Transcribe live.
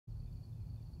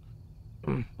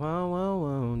Wow, wow,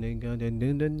 wow. They got the,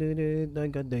 I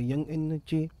got the young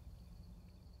energy.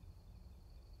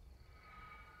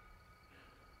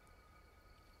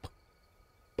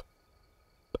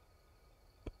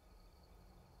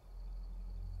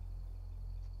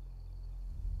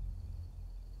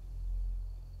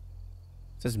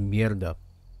 It says mierda.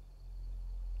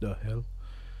 The hell?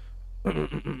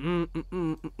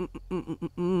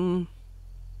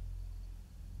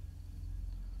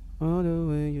 All the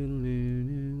way you live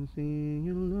and see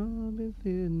your love is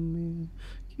in me.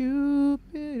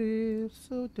 Cupid is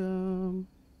so dumb.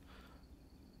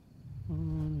 On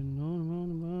and on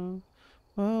and on.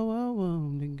 Wow, wow,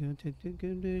 wow. They got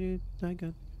it. I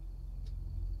got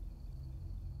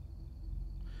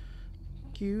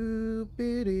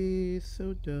Cupid is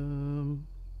so dumb.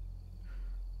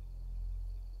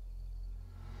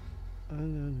 I got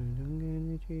the young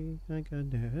energy. I got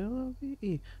the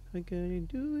LOVE. I gotta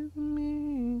do it for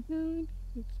me.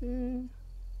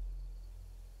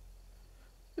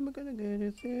 I'm gonna get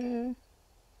it there.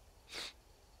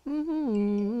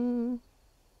 Mm-hmm.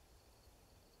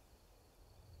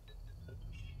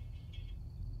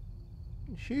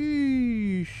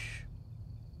 Sheesh.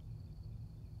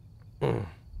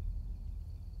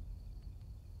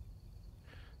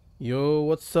 Yo,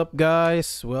 what's up,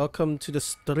 guys? Welcome to the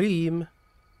stream.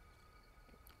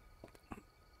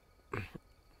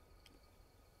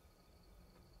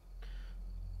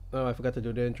 Oh, I forgot to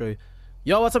do the intro.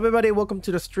 Yo, what's up, everybody? Welcome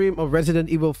to the stream of Resident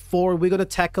Evil 4. We're gonna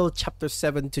tackle Chapter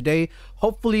 7 today.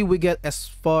 Hopefully, we get as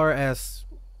far as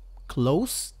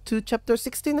close to Chapter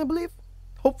 16, I believe.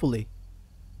 Hopefully.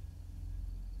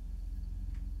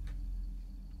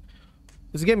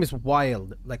 This game is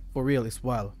wild. Like, for real, it's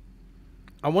wild.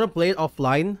 I want to play it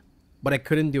offline, but I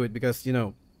couldn't do it because, you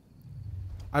know,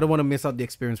 I don't want to miss out the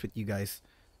experience with you guys.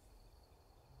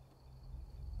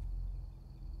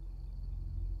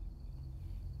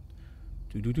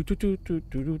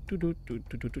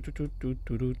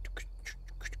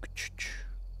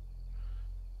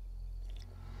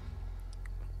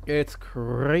 It's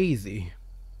crazy.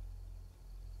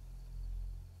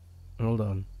 Hold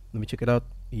on. Let me check it out.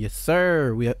 Yes,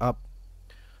 sir. We are up.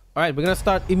 Alright, we're gonna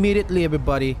start immediately,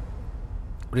 everybody.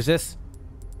 What is this?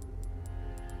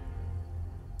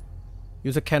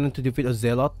 Use a cannon to defeat a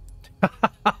zealot.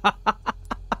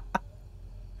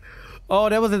 Oh,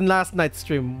 that was in last night's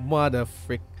stream. Mother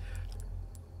frick.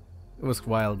 It was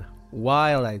wild.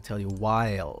 Wild, I tell you.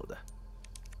 Wild.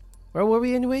 Where were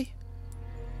we anyway?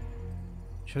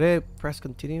 Should I press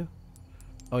continue?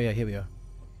 Oh yeah, here we are.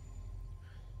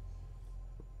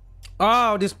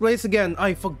 Oh, this place again.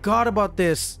 I forgot about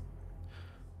this.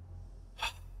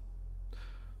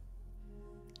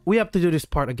 We have to do this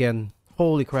part again.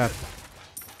 Holy crap.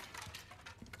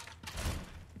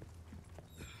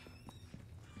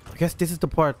 I guess this is the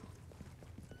part.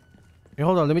 Hey,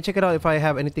 hold on, let me check it out if I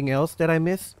have anything else that I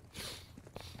miss.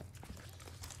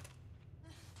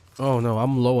 Oh no,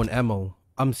 I'm low on ammo.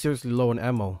 I'm seriously low on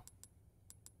ammo.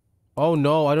 Oh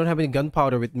no, I don't have any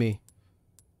gunpowder with me.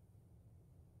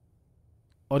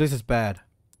 Oh, this is bad.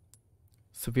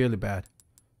 Severely bad.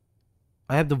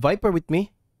 I have the Viper with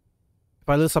me. If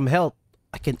I lose some health,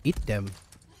 I can eat them.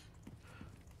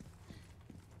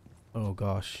 Oh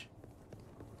gosh.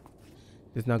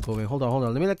 It's not going. Hold on, hold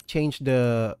on. Let me like change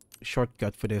the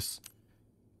shortcut for this.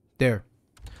 There.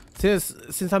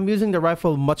 Since I'm using the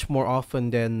rifle much more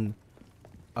often than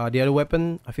the other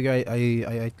weapon, I figure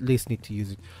I at least need to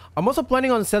use it. I'm also planning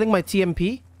on selling my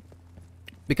TMP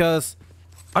because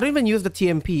I don't even use the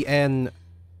TMP, and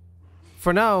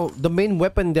for now, the main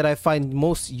weapon that I find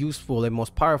most useful and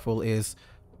most powerful is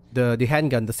the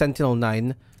handgun, the Sentinel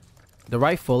 9, the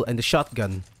rifle, and the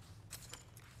shotgun.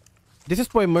 This is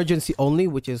for emergency only,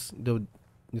 which is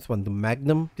this one, the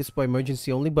Magnum. This is for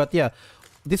emergency only. But yeah,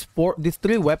 these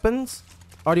three weapons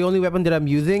are the only weapon that I'm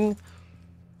using,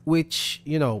 which,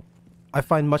 you know, I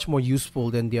find much more useful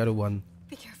than the other one.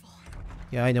 Be careful.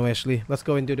 Yeah, I know, Ashley. Let's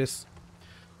go and do this.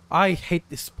 I hate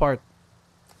this part.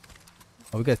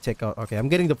 Oh, we gotta take out. Okay, I'm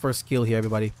getting the first kill here,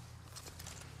 everybody.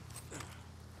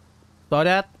 Saw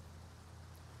that?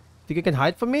 Think you can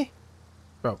hide from me?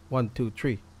 Bro, 1, 2,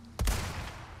 3.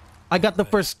 I got the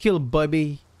first kill,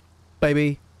 baby.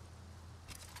 Baby.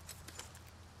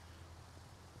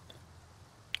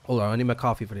 Hold on, I need my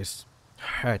coffee for this.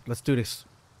 Alright, let's do this.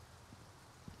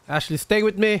 Ashley, stay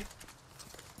with me.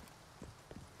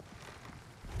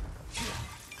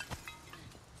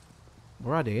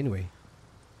 Where are they anyway?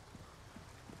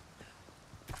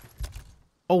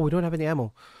 Oh, we don't have any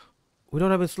ammo. We don't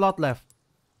have a slot left.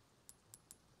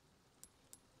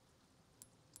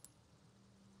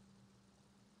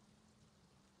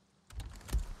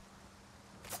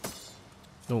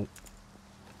 No.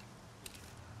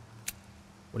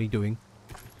 What are you doing?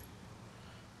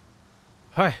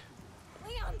 Hi.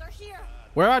 Leon, they're here.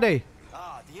 Where are they?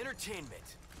 Ah, the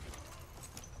entertainment.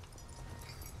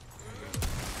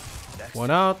 Next. One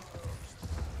out.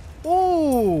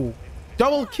 Ooh!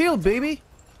 Double kill, baby!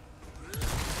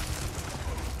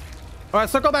 Alright,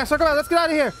 circle back, circle back. Let's get out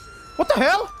of here. What the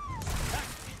hell?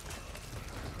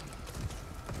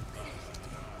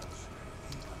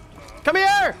 Come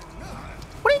here!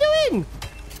 What are you doing?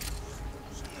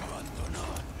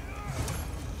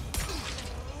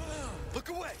 Look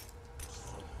away.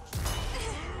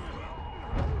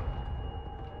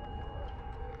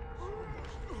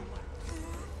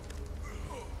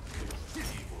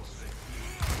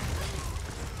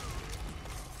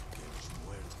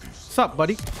 What's up,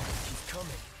 buddy? He's coming.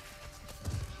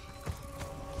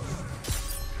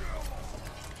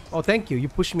 Oh, thank you. You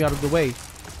pushed me out of the way.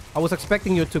 I was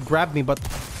expecting you to grab me, but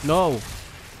no.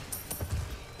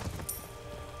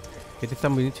 Okay, this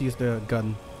time we need to use the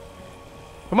gun.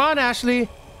 Come on, Ashley.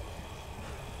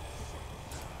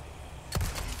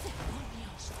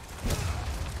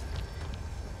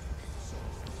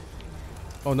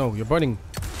 Oh no, you're burning.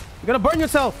 You're gonna burn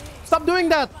yourself. Stop doing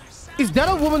that. Is that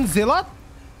a woman zealot?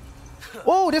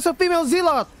 Oh, there's a female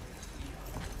zealot.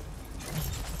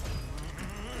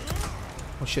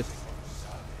 Oh shit.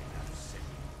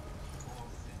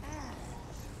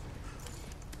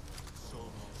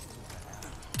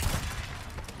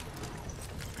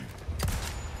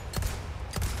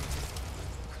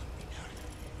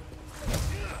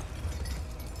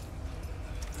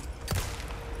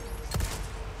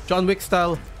 John Wick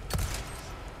style.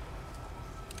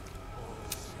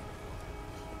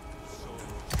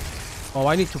 Oh,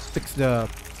 I need to fix the...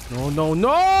 No, no,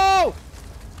 no!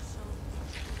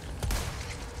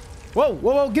 Whoa,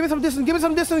 whoa, whoa. Give me some distance. Give me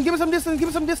some distance. Give me some distance. Give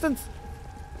me some distance.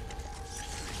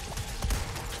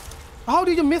 How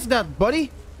did you miss that,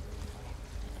 buddy?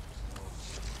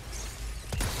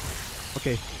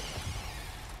 Okay.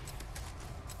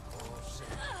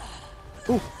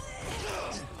 Ooh.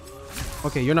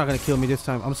 Okay, you're not gonna kill me this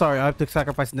time. I'm sorry. I have to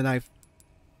sacrifice the knife.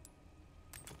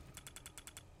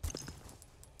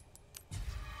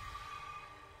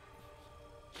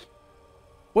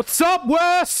 What's up,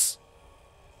 Wes?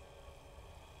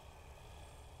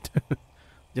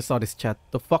 Just saw this chat.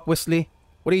 The fuck, Wesley?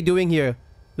 What are you doing here?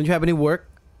 Don't you have any work?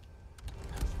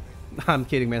 I'm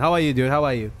kidding, man. How are you, dude? How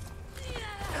are you?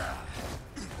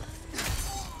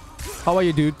 How are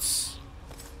you, dudes?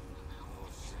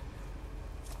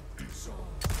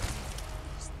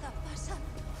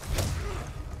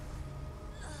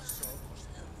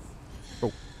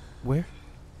 Oh, where?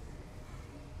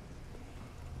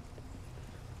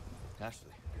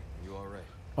 Ashley, you all right?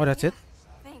 Oh, that's it?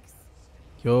 Thanks.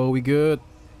 Yo, we good.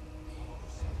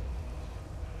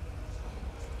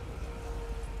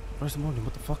 Where's the morning?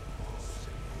 What the fuck?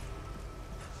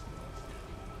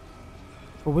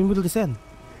 Oh, when will this end?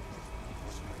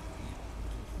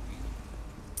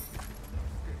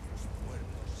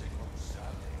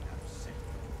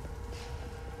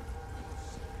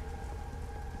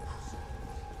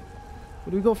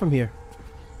 Where do we go from here?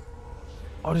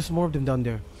 Oh, there's more of them down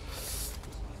there.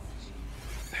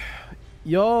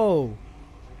 Yo!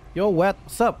 Yo, Wet,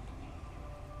 what's up?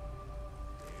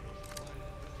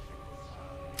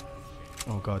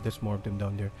 Oh god, there's more of them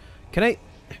down there. Can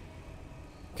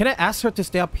I ask her to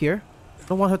stay up here? I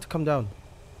don't want her to come down.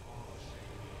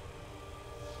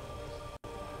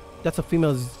 That's a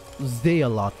female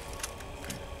Zealot.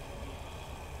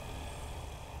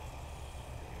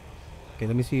 Okay,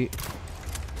 let me see.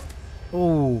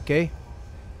 Oh, okay.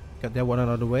 Got that one out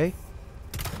of the way.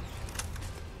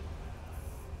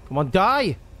 Come on,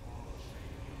 die!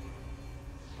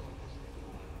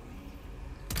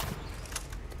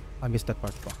 I missed that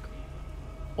part, fuck.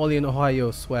 Only in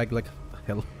Ohio swag like the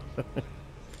hell.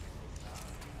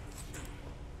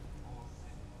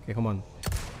 Okay, come on.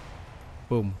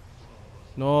 Boom.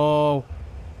 No!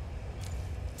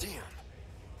 Damn.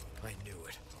 I knew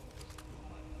it.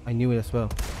 I knew it as well.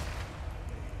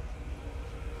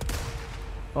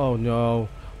 Oh no.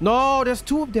 No, there's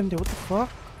two of them there. What the fuck?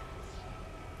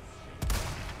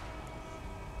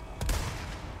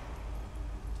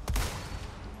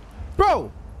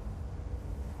 Bro!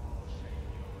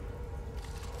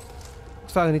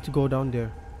 Looks like I need to go down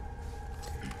there.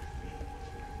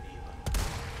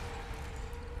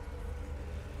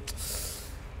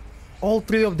 All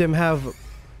three of them have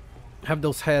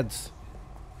those heads.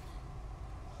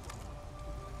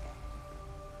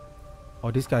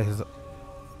 Oh, this guy has a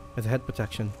head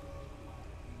protection.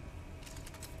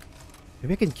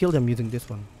 Maybe I can kill them using this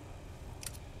one.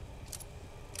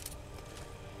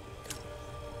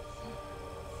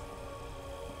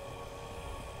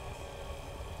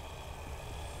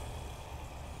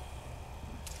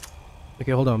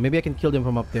 Okay, hold on. Maybe I can kill them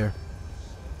from up there.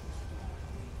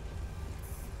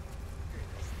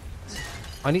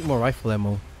 I need more rifle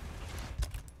ammo.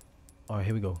 Alright,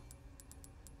 here we go.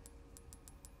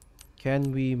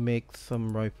 Can we make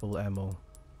some rifle ammo?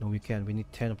 No, we can't. We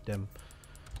need 10 of them.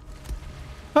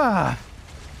 Ah!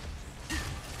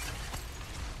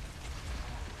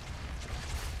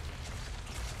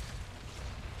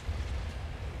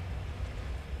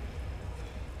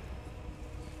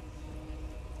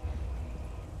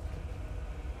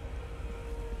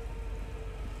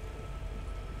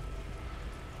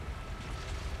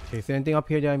 Okay, is there anything up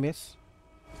here that I miss?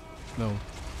 No.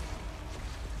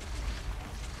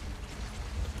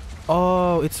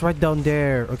 Oh, it's right down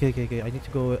there. Okay, okay, okay. I need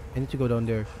to go down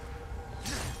there.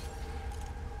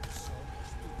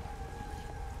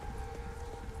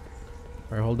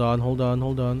 Alright, hold on, hold on,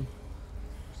 hold on.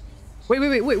 Wait, wait,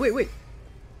 wait, wait, wait, wait.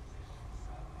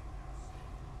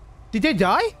 Did they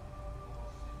die?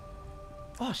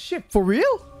 Oh shit, for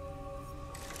real?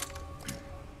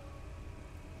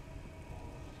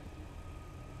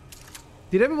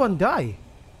 Did everyone die?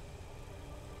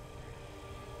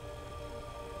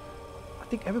 I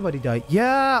think everybody died.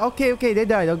 Yeah, okay, okay, they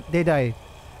died. They died.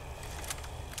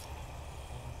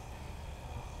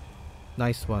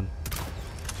 Nice one.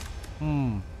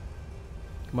 Come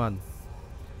on.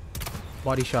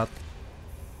 Body shot.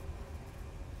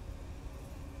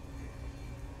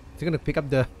 Is he gonna pick up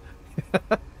the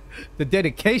the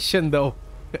dedication though?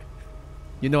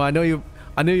 You know, I know you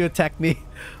attacked me,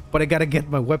 but I gotta get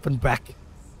my weapon back.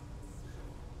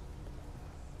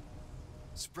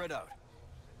 Spread out.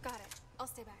 Got it. I'll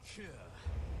stay back.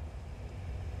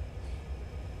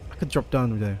 I could drop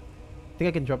down there. I think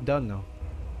I can drop down now.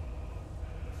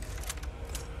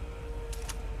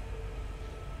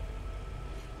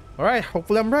 Alright,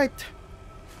 hopefully I'm right.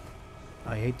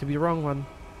 I hate to be wrong one.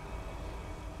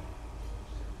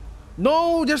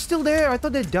 No, they're still there. I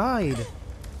thought they died.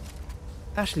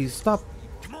 Ashley, stop.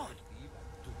 Come on.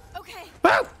 Okay.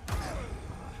 Ah!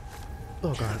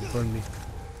 Oh god, it burned me.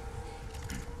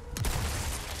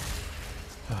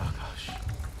 Oh gosh.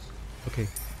 Okay.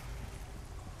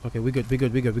 Okay, we good, we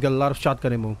good, we good. We got a lot of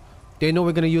shotgun ammo. They know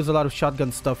we're gonna use a lot of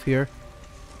shotgun stuff here.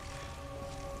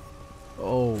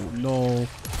 Oh no.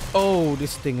 Oh,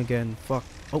 this thing again. Fuck.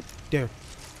 Oh, there.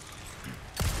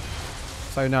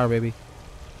 Sayonara, baby.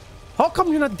 How come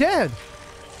you're not dead?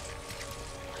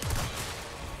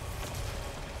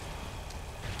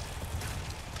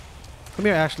 Come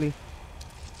here, Ashley.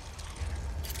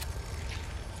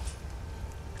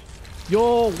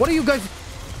 Yo, what are you guys?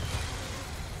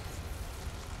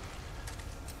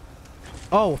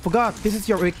 Oh, forgot. This is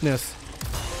your weakness.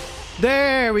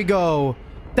 There we go.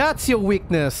 That's your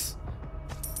weakness.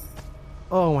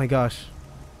 Oh my gosh.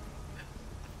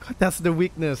 God, that's the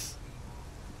weakness.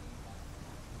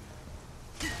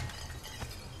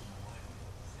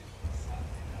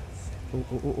 Oh,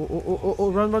 oh, oh, oh, oh, oh,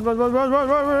 oh, run, run, run, run, run, run,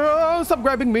 run, run. Stop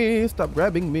grabbing me. Stop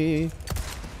grabbing me.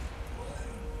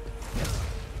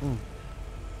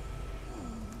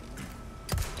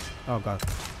 Oh god.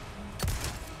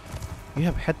 You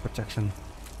have head protection.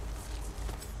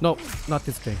 No, not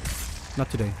this day. Not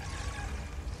today.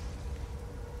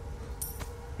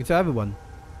 It's everyone.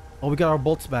 Oh, we got our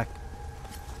bolts back.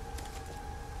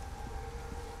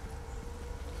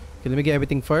 Okay, let me get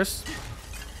everything first.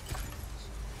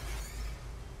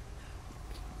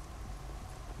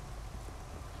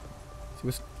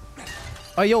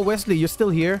 Oh, yo, Wesley, you're still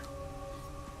here?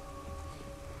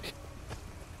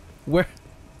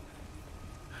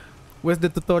 Where's the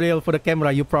tutorial for the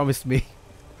camera you promised me?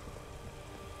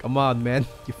 Come on, man.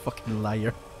 You fucking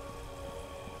liar.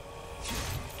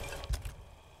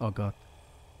 Oh god.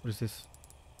 What is this?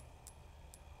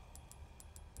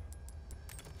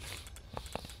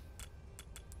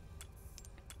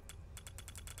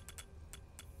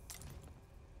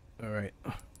 Alright.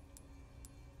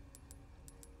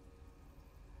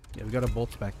 Yeah, we got our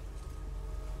bolts back.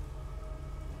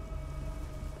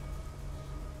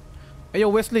 Hey, yo,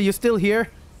 Wesley, you still here?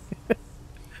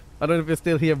 I don't know if you're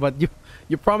still here, but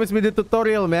you promised me the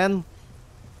tutorial, man.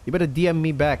 You better DM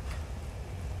me back.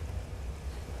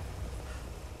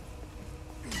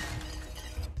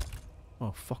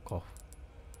 Oh, fuck off.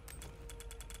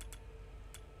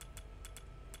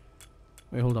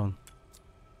 Wait, hold on.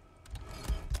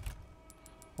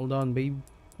 Hold on, babe.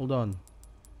 Hold on.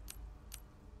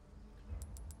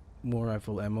 More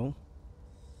rifle ammo.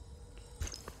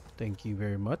 Thank you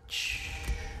very much.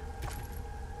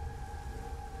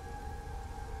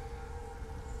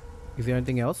 Is there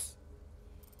anything else?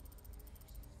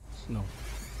 No.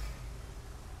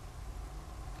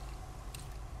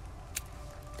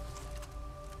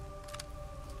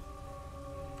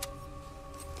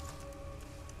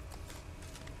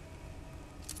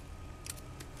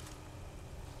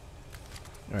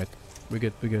 All right, we're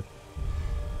good. We're good.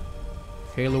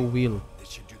 Halo wheel. This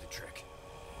should do the trick.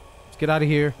 Let's get out of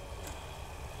here.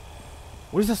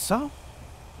 What is that sound?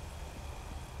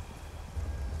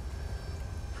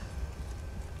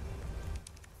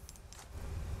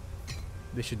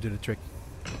 This should do the trick.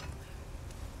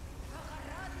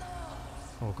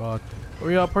 Oh god.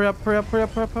 Hurry up, hurry up, hurry up, hurry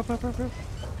up, hurry up, hurry up, hurry up.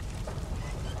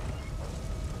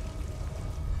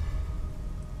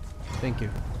 Thank you.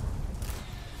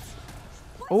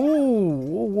 Oh,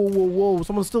 whoa, whoa, whoa, whoa.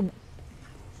 Someone's still...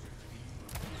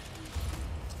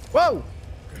 Whoa!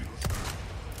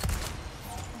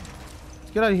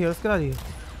 Let's get out of here, let's get out of here.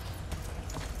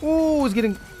 Oh, it's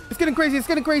getting crazy, it's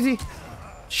getting crazy.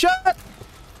 Shut!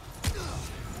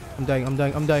 I'm dying, I'm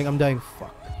dying, I'm dying, I'm dying.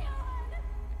 Fuck.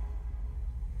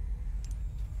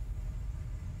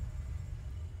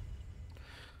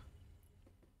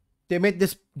 They made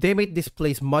this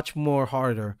place much more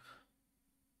harder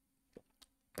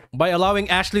by allowing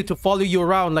Ashley to follow you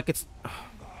around like it's...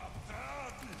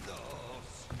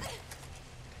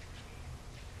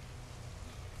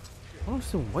 Oh,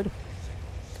 so what?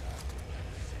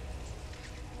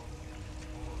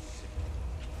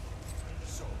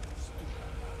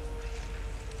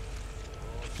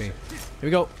 Okay, here we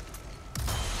go.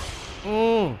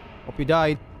 Hope you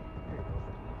died.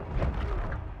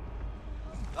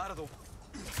 Out of the...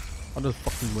 Out of the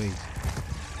fucking way.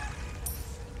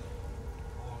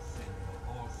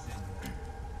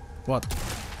 What?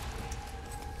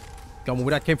 Come on,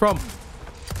 where that came from?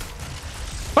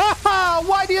 Haha!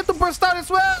 Why do you have to burst out as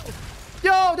well?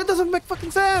 Yo, that doesn't make fucking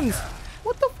sense.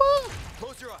 What the fuck?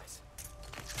 Close your eyes.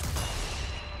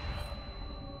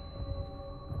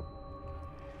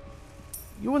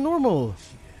 You were normal.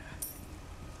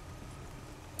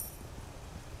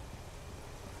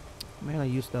 Man, I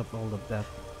used up all of that.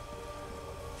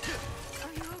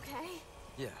 Are you okay?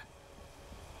 Yeah.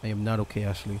 I am not okay,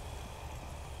 Ashley.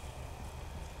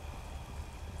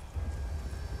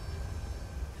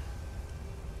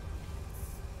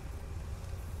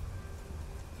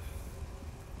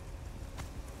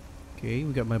 Okay,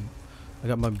 I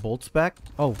got my bolts back.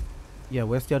 Oh, yeah,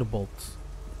 where's the other bolts?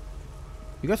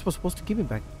 You guys were supposed to give me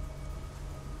back.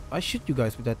 I shoot you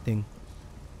guys with that thing.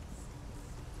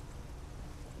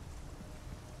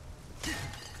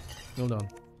 Hold on.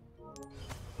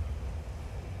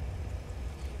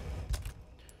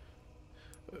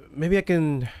 Maybe I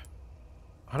can...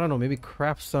 I don't know, maybe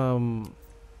craft some...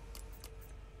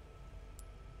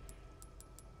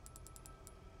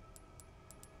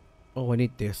 Oh, I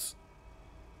need this.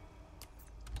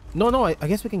 No, I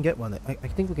guess we can get one. I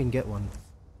think we can get one.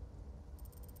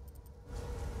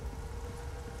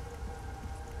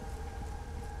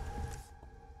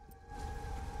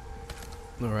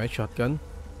 Alright, shotgun.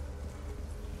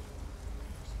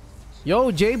 Yo,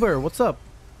 Jaber, what's up?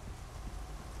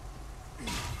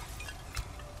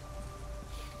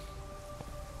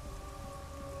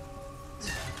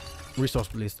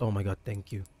 Resource list. Oh my god,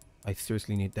 thank you. I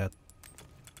seriously need that.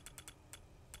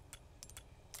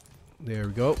 There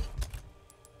we go.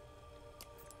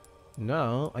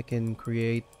 Now I can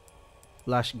create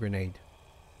flash grenade.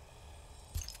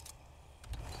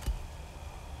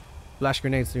 Flash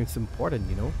grenades are important,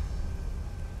 you know.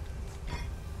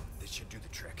 This should do the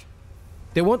trick.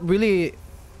 They weren't really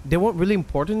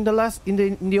important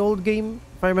in the old game,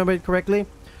 if I remember it correctly.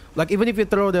 Like even if you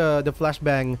throw the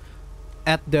flashbang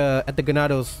at the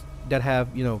ganados that have,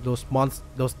 you know,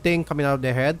 those things coming out of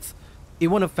their heads, it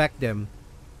won't affect them.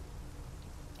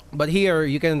 But here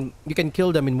you can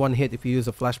kill them in one hit if you use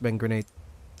a flashbang grenade.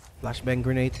 Flashbang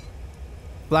grenade.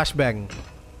 Flashbang.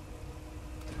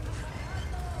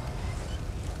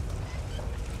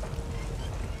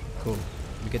 Cool.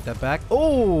 Let me get that back.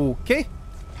 Oh, okay.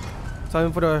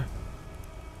 Time for the...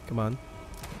 Come on.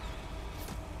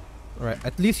 Alright,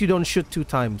 at least you don't shoot 2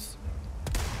 times.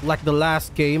 Like the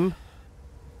last game.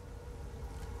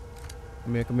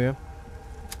 Come here, come here.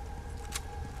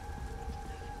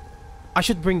 I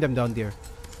should bring them down there.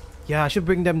 Yeah, I should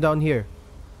bring them down here.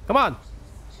 Come on.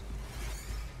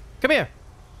 Come here.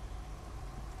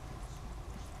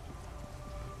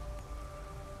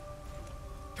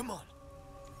 Come on.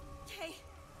 Okay.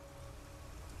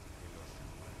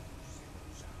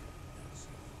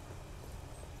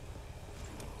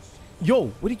 Yo,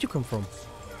 where did you come from?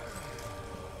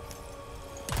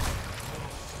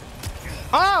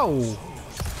 Ow!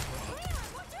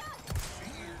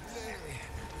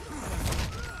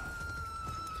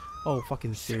 Oh,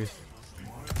 fucking serious.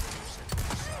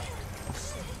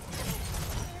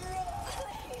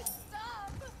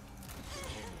 Stop!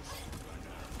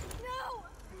 No!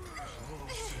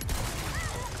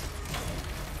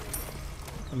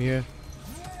 Come here.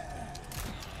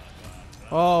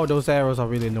 Oh, those arrows are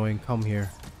really annoying. Come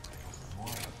here.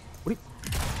 What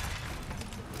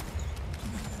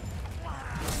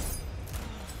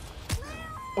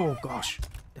oh gosh.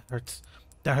 That hurts.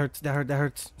 That hurts. That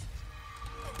hurts.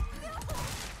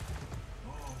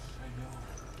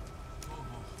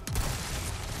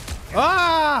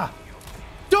 Ah!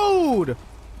 Dude!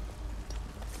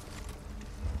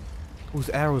 Those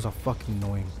arrows are fucking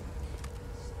annoying.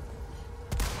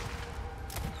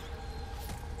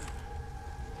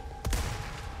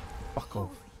 Fuck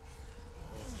off.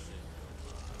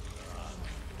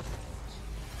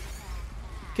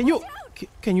 Can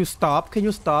you stop? Can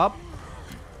you stop?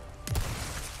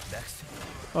 Next.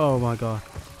 Oh my god.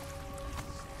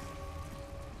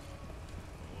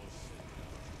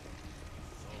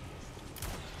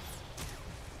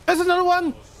 There's another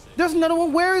one! There's another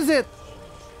one! Where is it?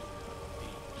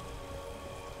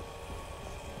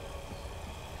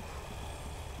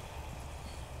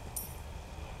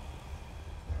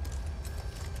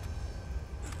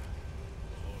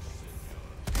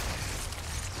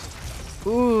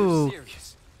 Ooh.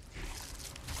 Serious.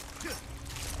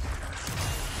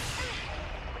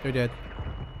 You're dead.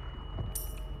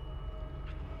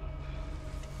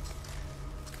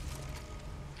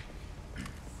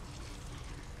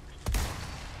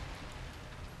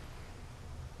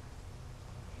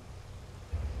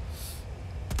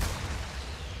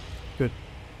 Good.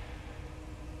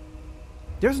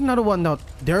 There's another one now.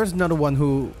 There's another one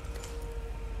who...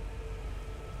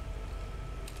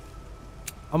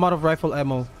 I'm out of rifle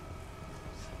ammo.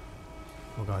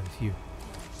 Oh god, it's you.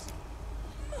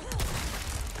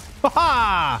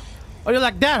 Haha! Oh, you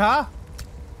like that, huh?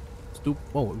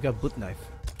 Oh, we got boot knife.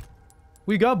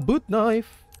 We got boot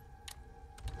knife.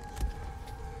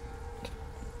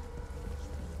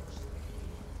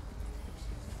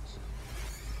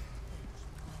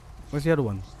 Where's the other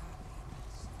one?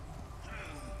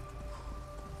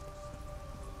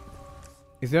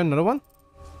 Is there another one?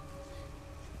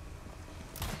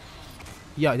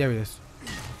 Yeah, there it is.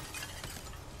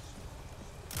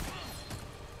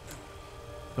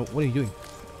 No, what are you doing?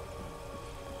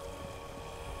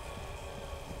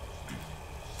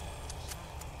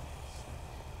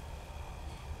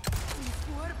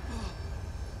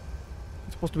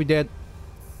 It's supposed to be dead.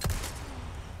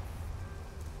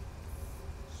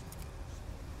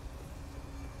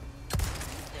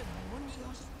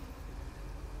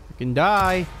 You can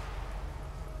die.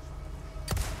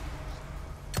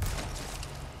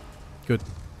 Good.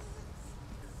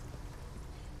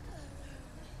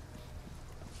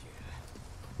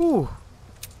 Whew.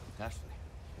 Ashley,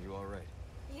 are you all right?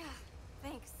 Yeah,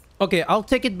 thanks. Okay, I'll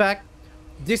take it back.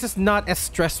 This is not as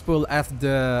stressful as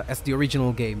the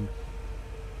original game.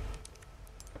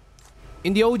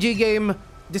 In the OG game,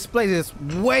 this place is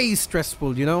way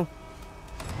stressful, you know?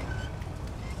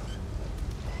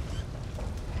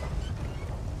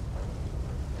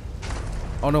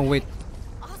 Oh no, wait.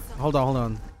 Awesome. Hold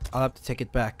on. I'll have to take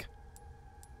it back.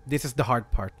 This is the hard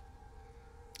part.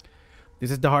 This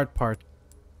is the hard part.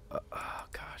 Oh,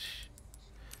 gosh.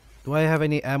 Do I have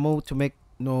any ammo to make...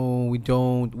 No, we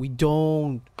don't. We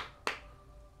don't.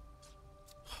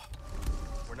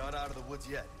 We're not out of the woods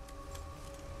yet.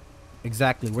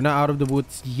 Exactly. We're not out of the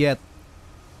woods yet.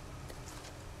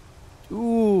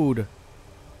 Dude.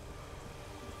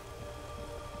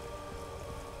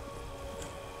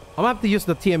 I'm gonna have to use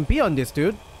the TMP on this,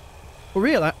 dude. For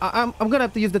real. I'm gonna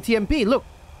have to use the TMP. Look.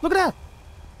 Look at that.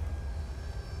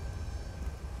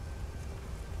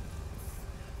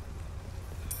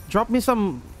 Drop me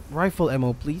some rifle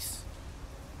ammo, please.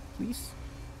 Please.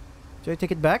 Should I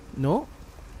take it back? No.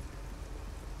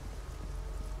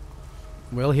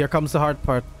 Well, here comes the hard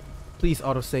part. Please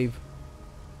autosave.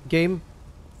 Game.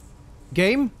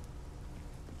 Game?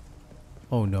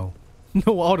 Oh no.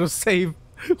 No autosave.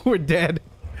 We're dead.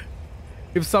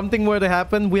 If something were to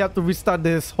happen, we have to restart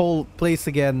this whole place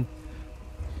again.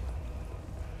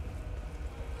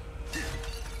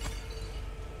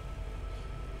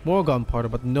 More gunpowder,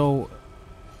 but no...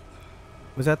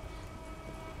 Was that...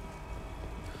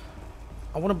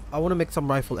 I wanna make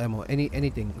some rifle ammo.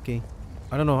 Anything, okay?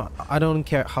 I don't know. I don't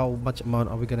care how much amount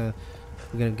are we're gonna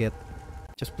get.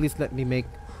 Just please let me make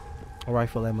a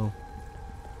rifle ammo.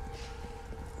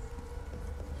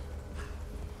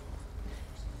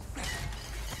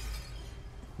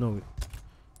 No.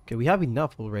 Okay, we have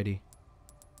enough already.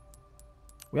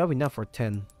 We have enough for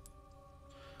 10.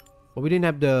 But we didn't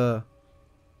have the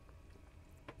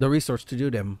resource to do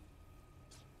them.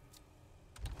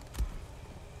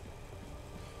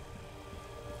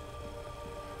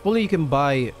 Only you can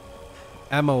buy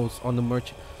ammos on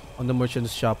the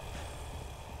merchant's shop.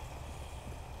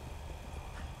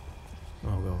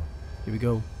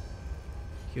 go.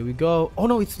 Here we go. Oh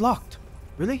no, it's locked.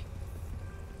 Really?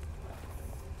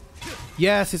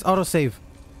 Yes, it's autosave.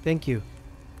 Thank you.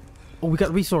 Oh, we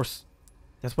got resource.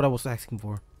 That's what I was asking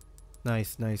for.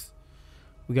 Nice, nice.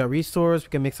 We got resource. We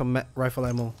can make some rifle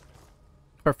ammo.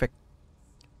 Perfect.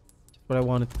 That's what I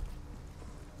wanted.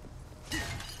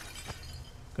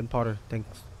 Gunpowder,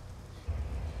 thanks.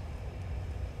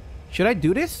 Should I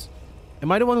do this?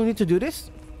 Am I the one who needs to do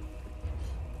this?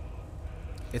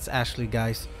 It's Ashley,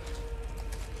 guys.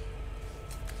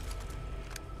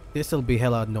 This'll be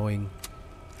hella annoying.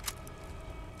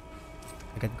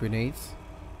 I got grenades.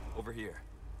 Over here.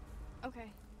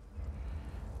 Okay.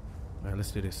 Alright,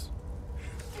 let's do this.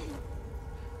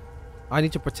 I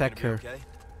need to protect her. Okay?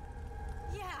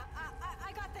 Yeah,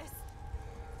 I got this.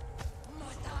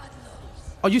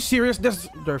 Are you serious?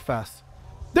 They're fast.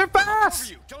 They're Over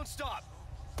fast! you. Don't stop.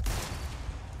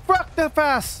 Fuck, they're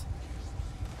fast!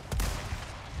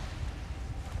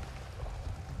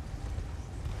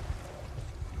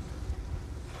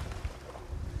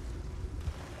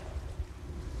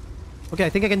 Okay, I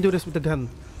think I can do this with the gun.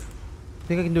 I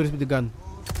think I can do this with the gun.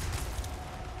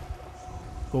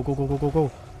 Go, go, go, go, go,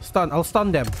 go. Stun. I'll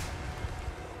stun them.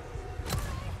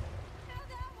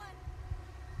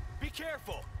 Be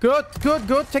careful. Good, good,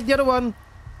 good. Take the other one.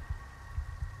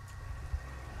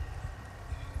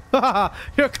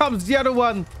 Here comes the other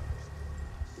one.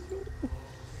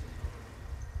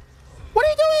 What are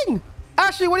you doing?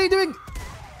 Ashley, what are you doing?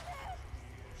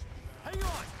 Hang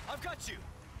on. I've got you.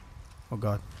 Oh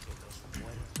god.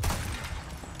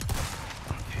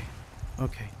 Okay.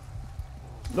 Okay.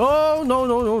 No, no,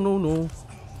 no, no, no, no.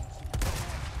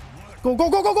 Go, go,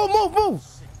 go, go, go. Move, move.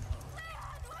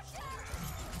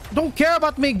 Don't care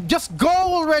about me. Just go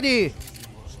already.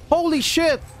 Holy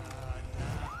shit.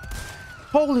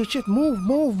 Holy shit. Move,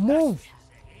 move, move.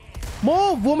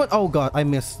 Move, woman. Oh god, I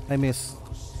miss. I miss.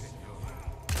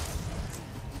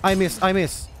 I miss. I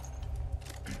miss.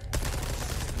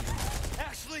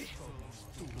 Ashley.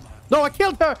 No, I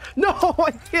killed her. No,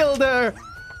 I killed her.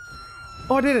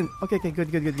 Oh, I didn't. Okay, okay, good,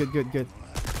 good, good, good, good, good.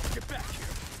 Get back here.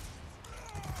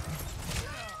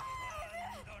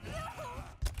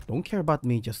 Don't care about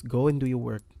me. Just go and do your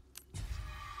work.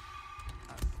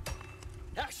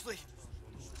 Ashley.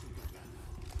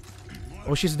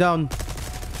 Oh, she's down.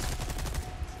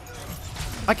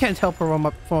 I can't help her from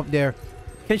up there.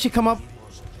 Can she come up?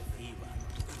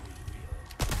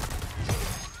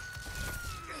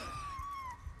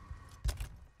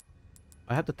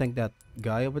 I have to thank that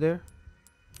guy over there.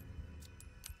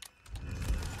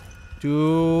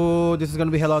 Dude, this is gonna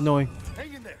be hella annoying.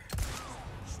 Hang in there.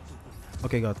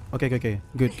 Okay, God. Okay, okay, okay.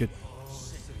 Good, good.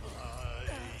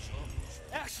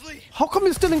 Ashley. How come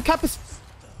you're still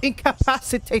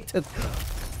incapacitated?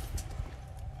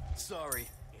 Sorry.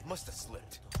 Must have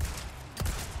slipped.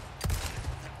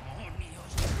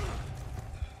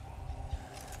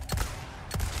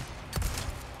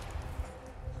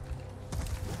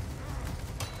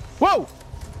 Whoa!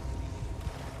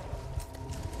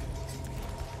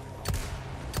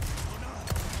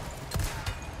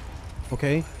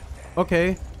 Okay.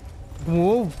 Okay.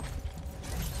 Move.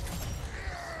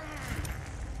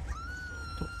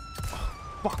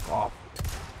 Fuck off.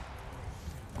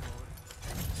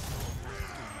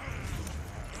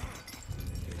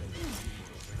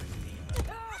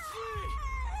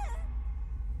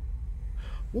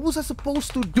 What was I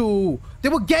supposed to do? They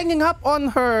were ganging up on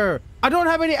her. I don't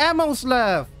have any ammos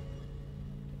left.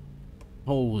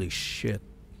 Holy shit.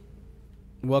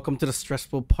 Welcome to the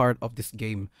stressful part of this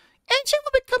game. Ancient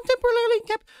will become temporarily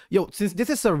kept. Yo, since this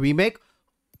is a remake,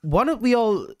 why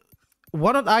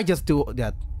don't I just do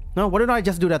that? No, why don't I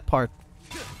just do that part?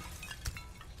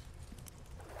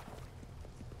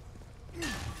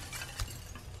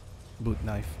 Boot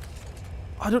knife.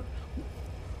 I don't.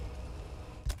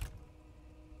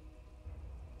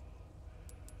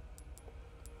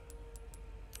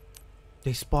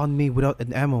 They spawned me without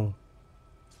an ammo.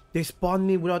 They spawned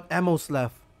me without ammos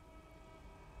left.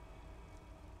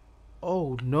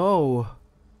 Oh no.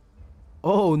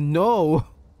 Oh no.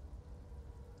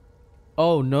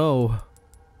 Oh no.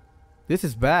 This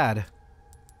is bad.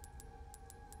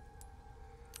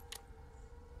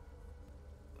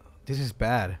 This is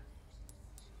bad.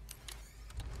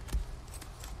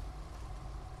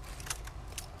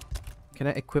 Can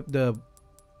I equip the...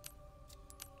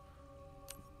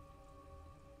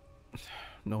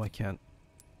 No, I can't.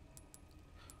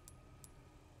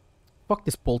 Fuck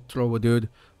this bolt thrower, dude.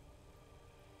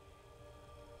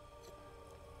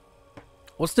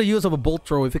 What's the use of a bolt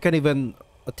thrower if you can't even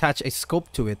attach a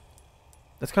scope to it?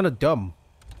 That's kind of dumb.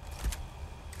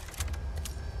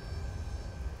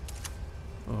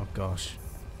 Oh gosh.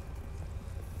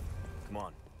 Come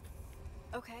on.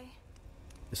 Okay.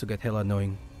 This will get hella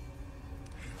annoying.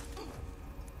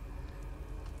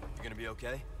 You gonna be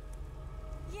okay?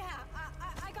 Yeah,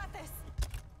 I got this.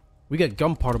 We get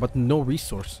gunpowder, but no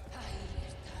resource.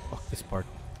 Fuck this part.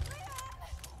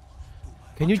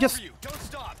 Can you just... You. Don't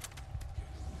stop.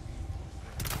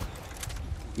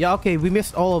 Yeah, okay, we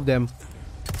missed all of them.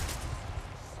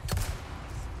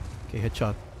 Okay,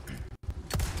 headshot.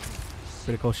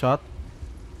 Critical shot.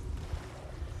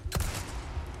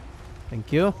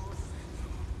 Thank you.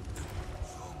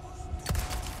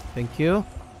 Thank you.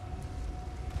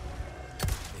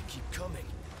 They keep coming.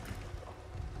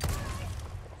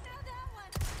 Now that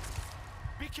one.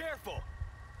 Be careful.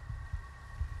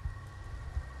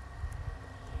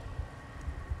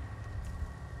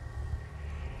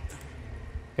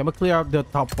 Okay, I'm gonna clear out the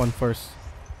top one first.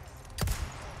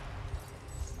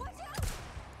 Watch out.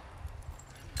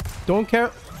 Don't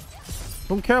care.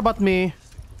 Don't care about me.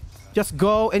 Just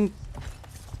go and...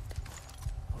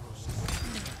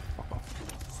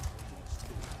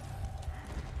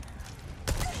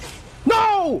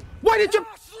 No! Why did you...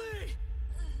 Ashley!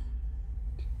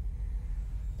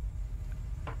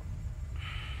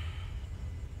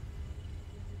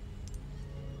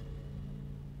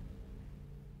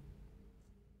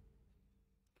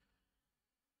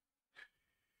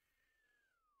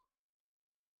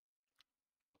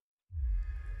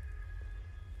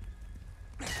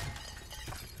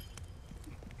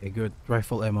 Okay, good.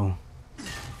 Rifle ammo.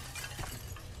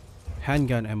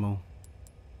 Handgun ammo.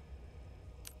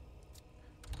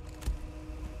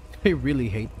 I really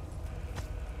hate.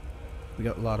 We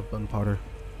got a lot of gunpowder.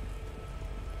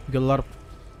 We got a lot of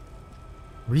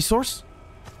resource.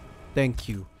 Thank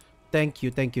you, thank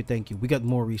you, thank you, thank you. We got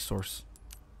more resource.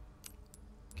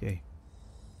 Okay.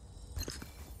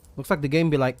 Looks like the game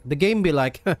be like.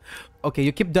 Okay,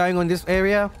 you keep dying on this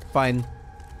area. Fine.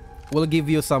 We'll give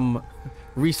you some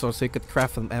resource so you could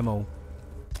craft some ammo.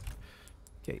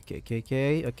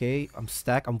 Okay. I'm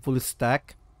stacked. I'm fully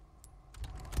stacked.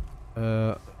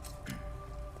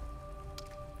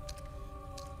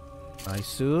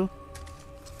 Nice. Let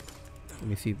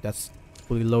me see if that's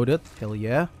fully loaded. Hell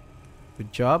yeah.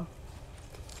 Good job.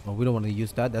 Oh, we don't want to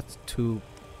use that. That's too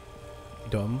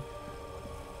dumb.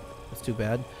 That's too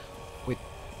bad. Wait.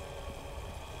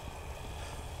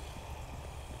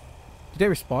 Did they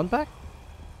respawn back?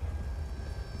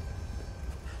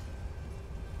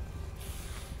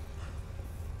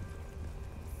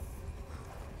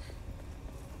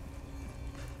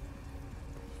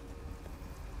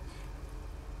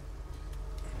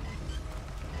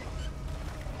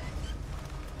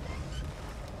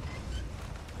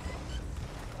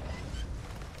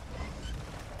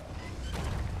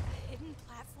 Hidden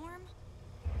platform?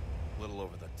 A little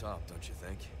over the top, don't you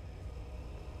think?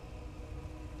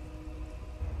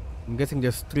 I'm guessing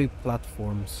there's 3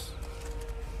 platforms.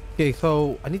 Okay,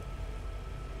 so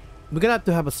we're gonna have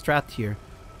to have a strat here.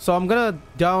 So I'm gonna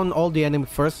down all the enemy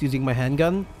first using my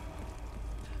handgun.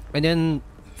 And then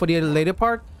for the later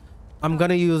part, I'm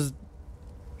gonna use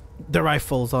the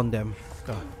rifles on them.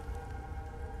 God.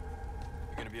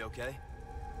 You gonna be okay?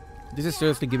 This is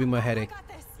seriously giving me a headache. I got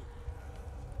this.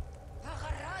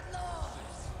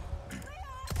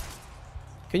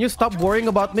 Can you stop worrying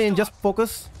about me and just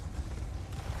focus?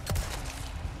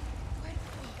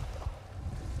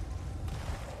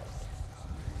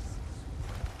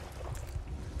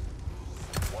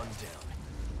 One down.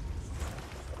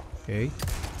 Okay.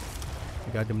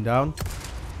 We got them down.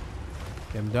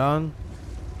 Them down.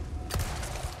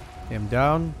 Them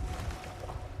down.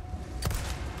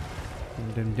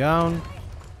 Them down. Now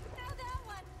that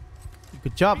one.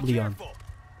 Good job, Be Leon. careful.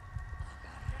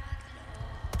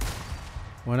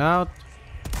 One out.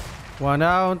 One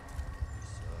out.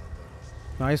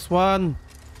 Nice one.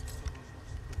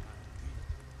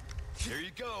 Here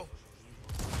you go.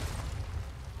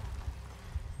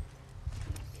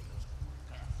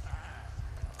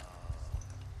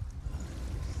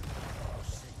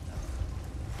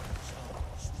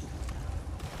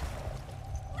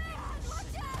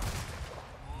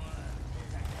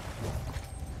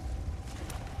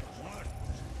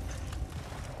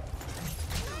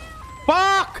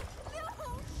 Fuck!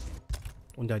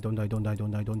 Don't die, don't die, don't die,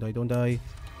 don't die, don't die, don't die.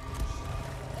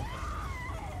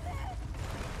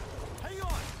 Hang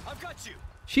on, I've got you.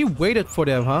 She waited for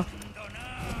them, huh?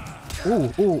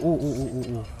 Ooh, ooh, ooh, ooh, ooh,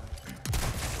 ooh, ooh.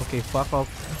 Okay, fuck off.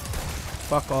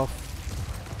 Fuck off.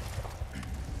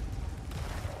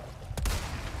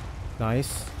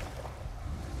 Nice.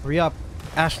 Hurry up.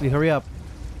 Ashley, hurry up.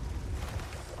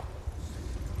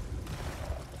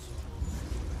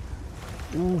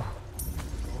 Ooh.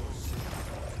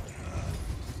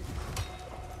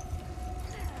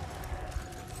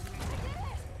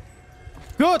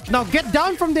 Good. Now get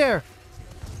down from there.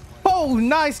 Oh,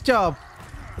 nice job.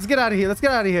 Let's get out of here. Let's get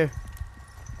out of here.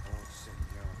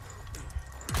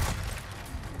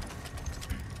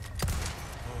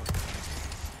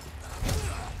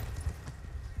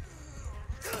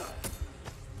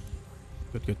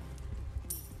 Good, good.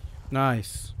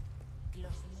 Nice.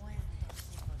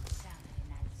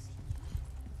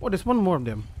 Oh, there's one more of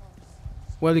them.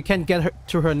 Well, you can't get her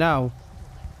to her now.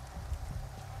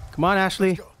 Come on,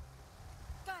 Ashley. Got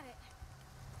it.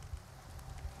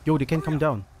 Yo, they can come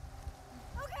down.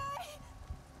 Okay.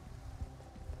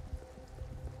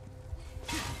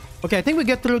 Okay, I think we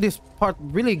get through this part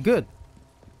really good.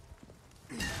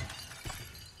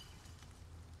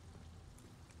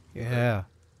 Yeah.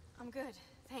 I'm good.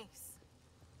 Thanks.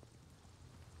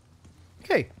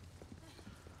 Okay.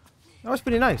 That was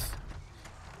pretty nice.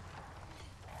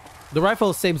 The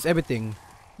rifle saves everything.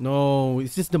 No,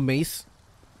 it's just the mace.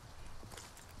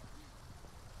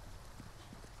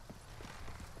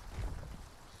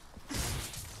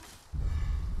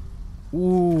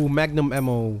 Ooh, magnum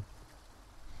ammo.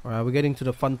 Alright, we're getting to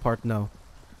the fun part now.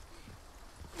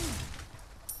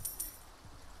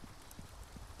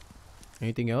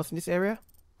 Anything else in this area?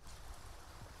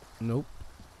 Nope.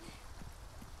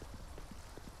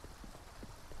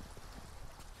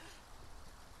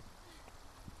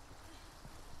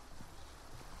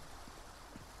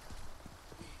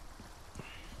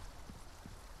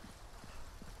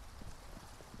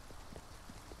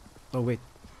 Oh, wait.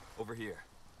 Over here.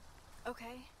 Okay.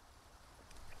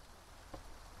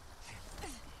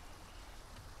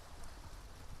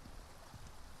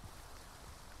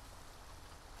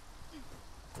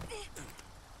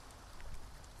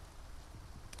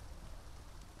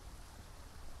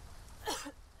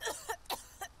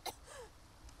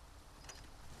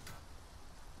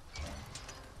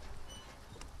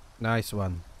 Nice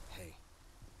one. Hey,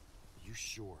 you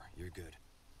sure you're good?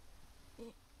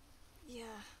 Yeah.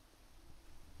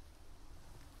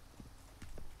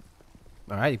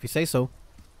 Alright, if you say so.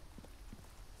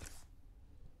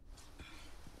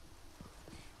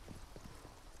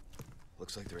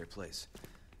 Looks like the right place.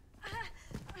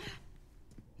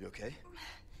 You okay?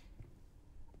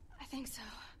 I think so.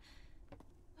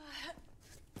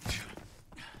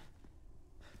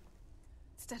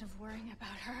 Instead of worrying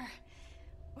about her,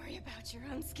 worry about your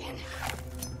own skin.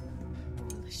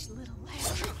 Foolish little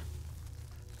lamb.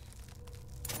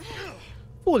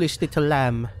 Foolish little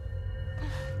lamb.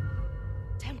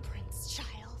 Temperance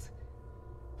child.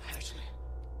 Ashley.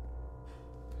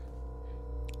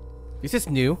 This is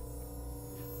new.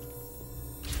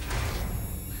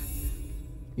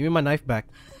 Give me my knife back.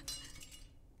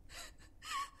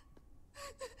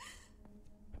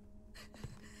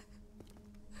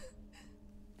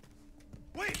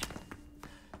 Wait!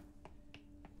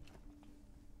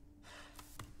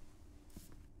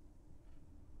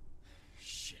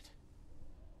 Shit.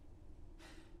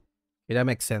 Okay, that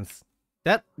makes sense.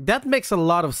 That makes a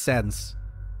lot of sense.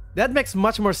 That makes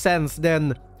much more sense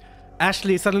than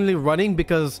Ashley suddenly running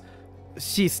because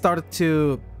she started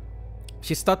to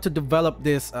develop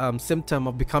this symptom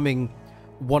of becoming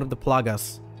one of the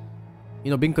plagas. You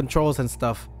know, being controls and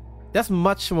stuff. That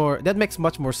makes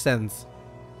much more sense.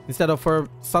 Instead of her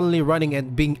suddenly running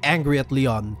and being angry at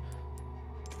Leon.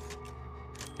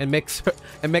 And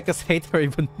make us hate her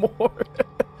even more.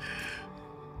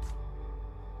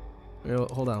 Well,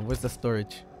 hold on, where's the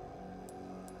storage?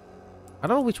 I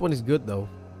don't know which one is good though.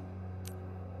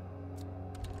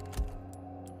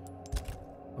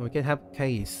 Oh, we can have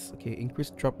case. Okay,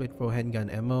 increased drop rate for handgun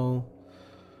ammo.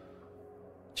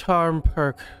 Charm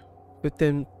perk.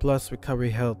 15 plus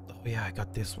recovery health. Oh yeah, I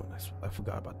got this one. I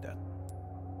forgot about that.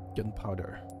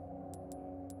 Gunpowder.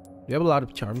 You have a lot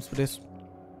of charms for this.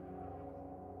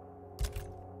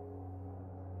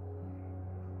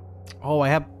 Oh, I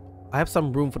have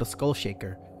some room for the skull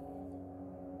shaker.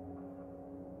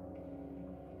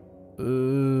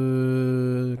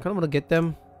 Kind of want to get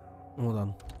them. Hold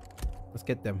on. Let's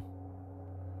get them.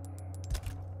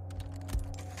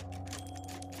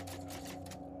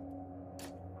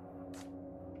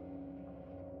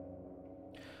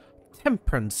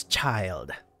 Temperance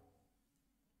child.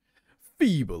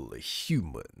 Feeble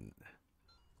human.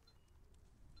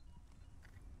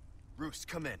 Roost,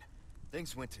 come in.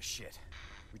 Things went to shit.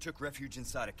 We took refuge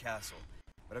inside a castle,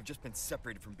 but I've just been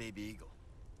separated from Baby Eagle.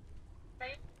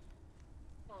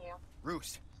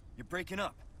 Roost, you're breaking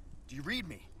up. Do you read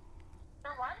me?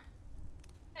 For what?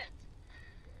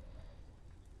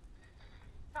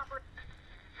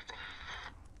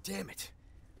 Damn it.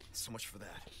 So much for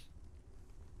that.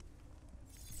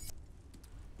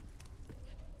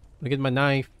 Look at my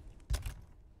knife.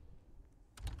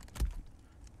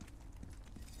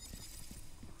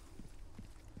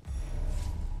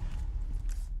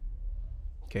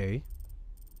 Okay.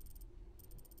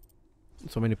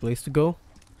 So many places to go.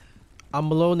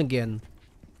 I'm alone again.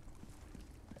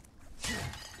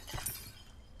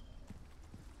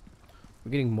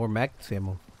 We're getting more max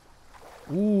ammo.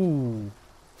 Ooh.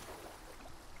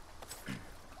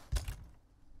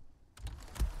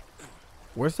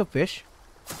 Where's the fish?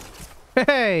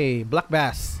 Hey, black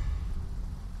bass.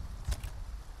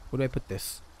 Where do I put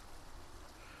this?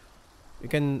 We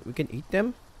can eat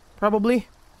them, probably.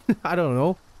 I don't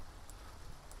know.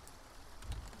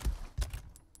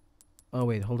 Oh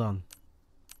wait, hold on.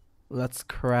 Let's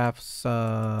craft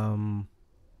some.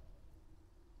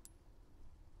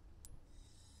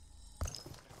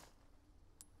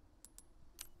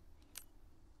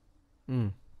 Hmm.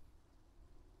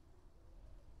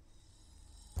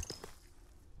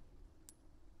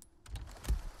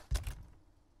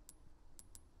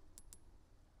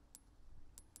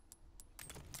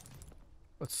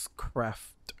 Let's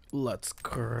craft. Let's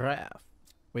craft.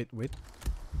 Wait. How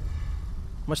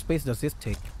much space does this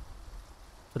take?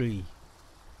 3.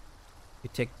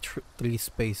 It take 3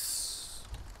 space.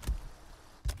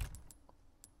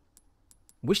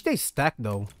 Wish they stack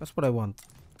though. That's what I want.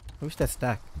 I wish they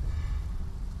stack.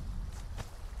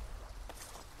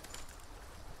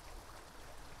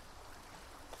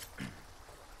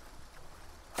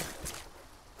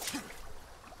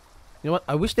 You know what?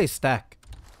 I wish they stack.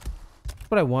 That's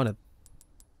what I wanted.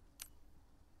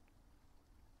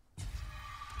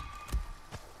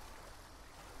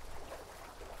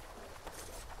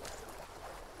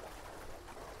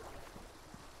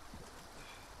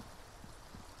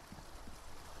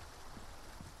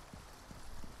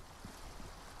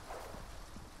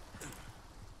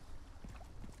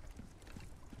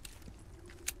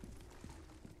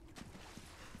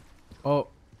 Oh.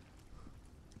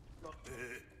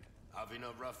 Having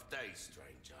a rough day,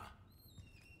 stranger.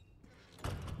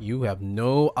 You have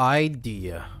no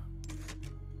idea.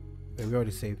 Wait, we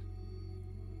already saved.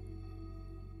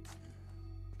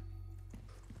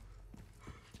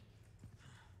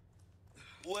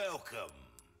 Welcome.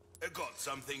 I got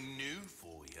something new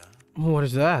for you. What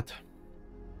is that?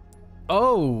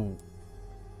 Oh.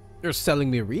 You're selling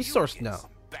me a resource You'll get now.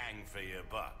 some bang for your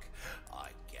buck. I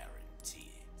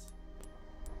guarantee it.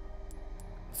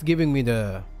 It's giving me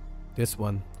this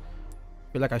one.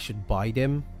 I feel like I should buy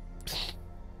them.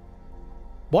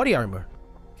 Body armor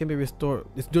can be restored.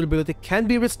 This durability can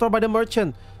be restored by the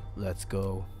merchant. Let's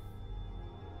go.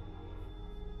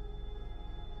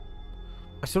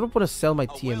 I sort of want to sell my A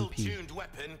TMP. well-tuned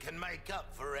weapon can make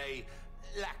up for a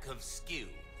lack of skill,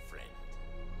 friend.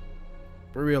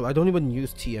 For real, I don't even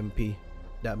use TMP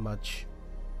that much.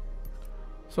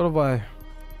 Sort of why.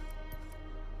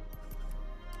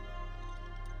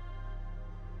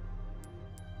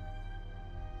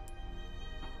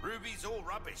 Ruby's all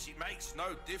rubbish. It makes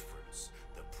no difference.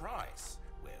 The price,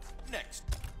 well, next.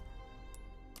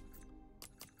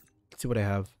 Let's see what I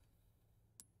have.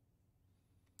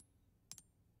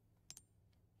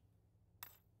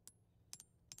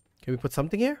 Can we put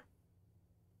something here?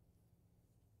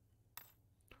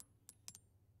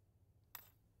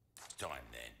 Time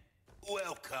then.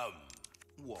 Welcome.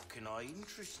 What can I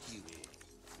interest you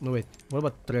in? No, wait. What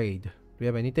about trade? Do we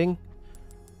have anything?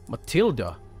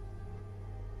 Matilda.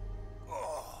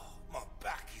 Oh, my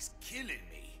back is killing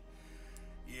me.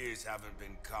 Years haven't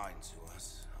been kind to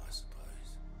us, I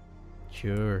suppose.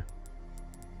 Sure.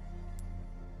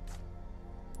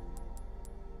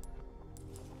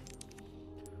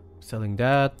 Selling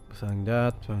that, selling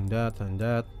that, selling that, selling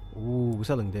that. Ooh, we're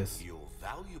selling this. Your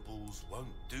valuables won't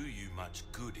do you much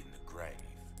good in the grave.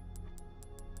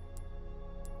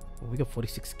 Oh, we got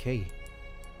 46k.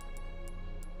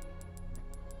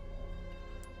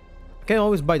 I can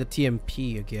always buy the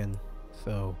TMP again,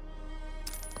 so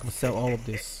I'm gonna sell all of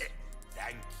this.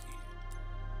 Thank you.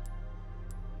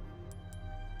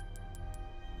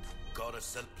 Gotta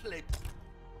sell plate.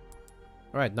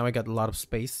 Alright, now I got a lot of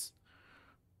space.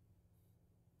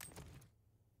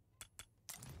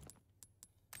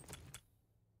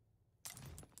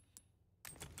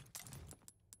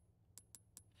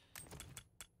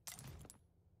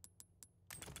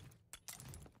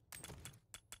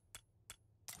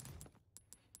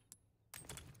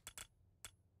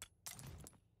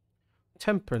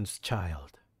 Temperance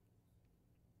child.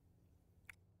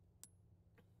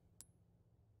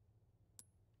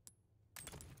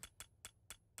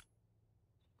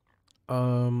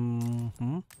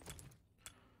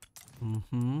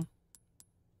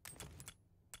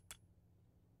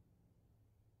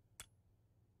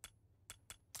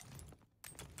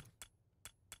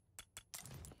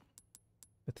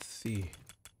 Let's see.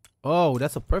 Oh,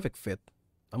 that's a perfect fit.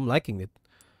 I'm liking it.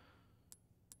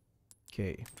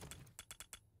 Okay.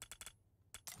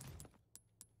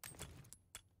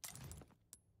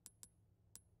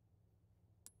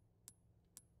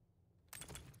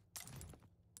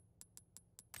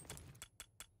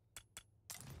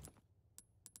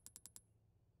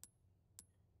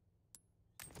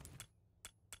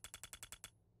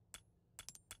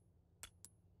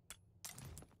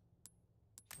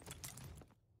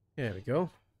 There we go.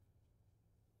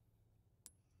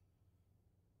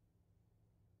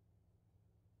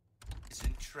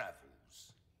 And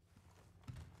travels.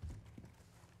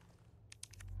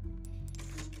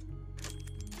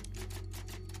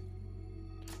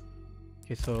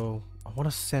 Okay, so I want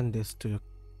to send this to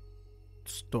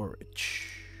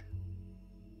storage.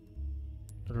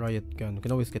 The riot gun. We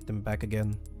can always get them back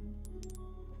again.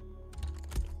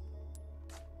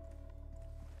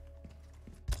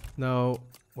 Now,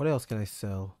 what else can I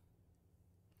sell?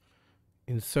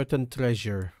 In certain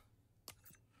treasure.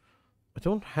 I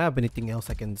don't have anything else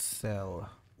I can sell.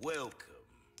 Welcome.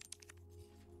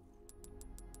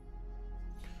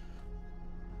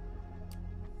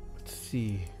 Let's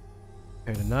see.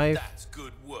 And a knife. That's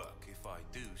good work if I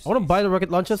do. I want to buy the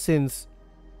rocket launcher since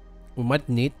we might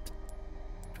need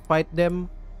to fight them.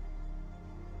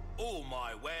 All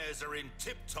my wares are in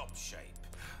tip-top shape,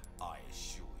 I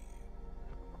assure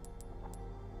you.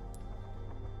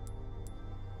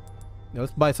 Now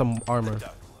let's buy some armor. Don't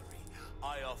worry,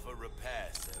 I offer repair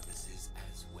services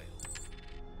as well.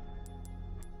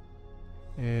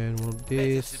 And one of Better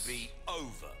this. to be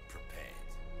over-prepared,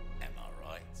 am I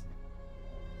right?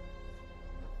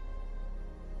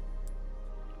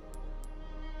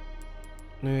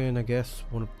 And I guess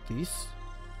one of these.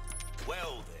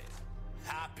 Well then,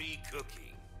 happy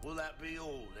cooking. Will that be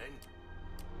all then?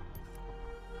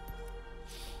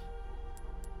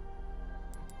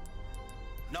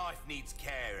 Knife needs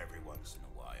care every once in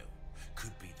a while.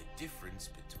 Could be the difference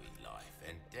between life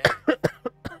and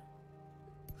death.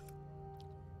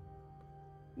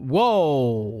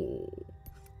 Whoa!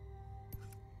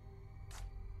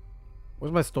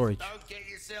 Where's my storage? Don't get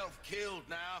yourself killed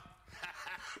now.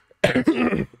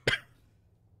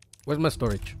 Where's my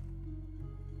storage?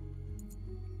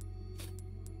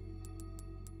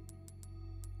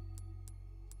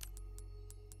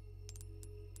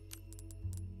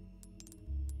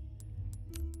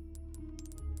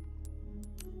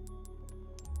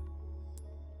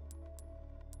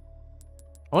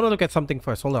 I want to look at something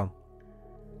first. Hold on.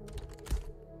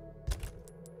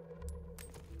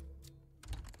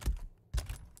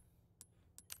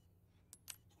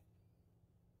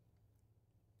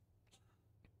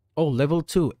 Oh, level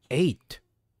 2, 8.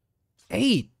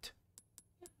 8.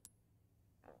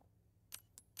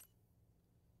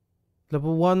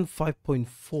 Level 1, 5.4.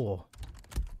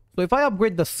 So if I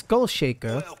upgrade the Skull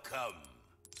Shaker. Welcome.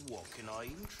 What can I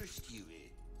interest you in?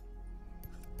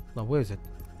 Now, where is it?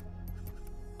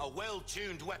 A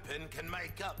well-tuned weapon can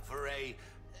make up for a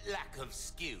lack of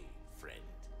skill, friend.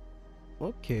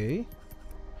 Okay.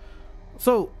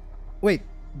 So, wait.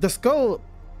 The skull.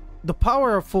 The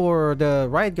power for the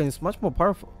riot gun is much more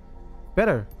powerful.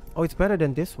 Better. Oh, it's better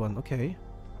than this one. Okay.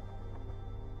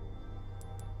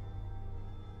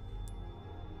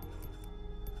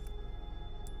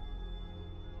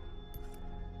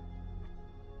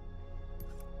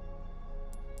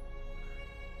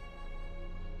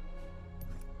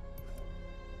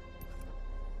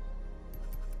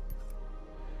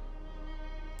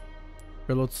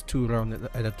 Reloads 2 rounds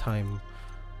at a time.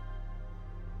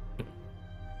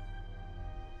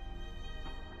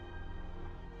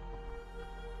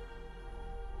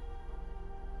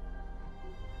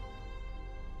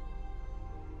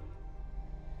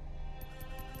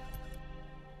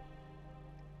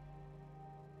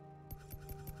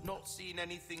 Not seen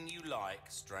anything you like,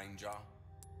 stranger?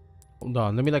 Hold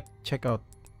on, let me like check out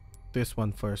this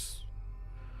one first.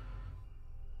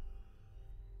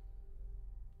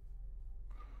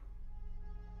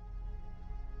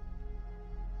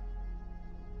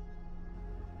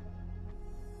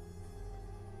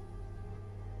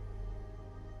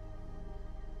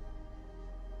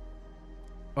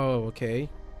 Oh, okay.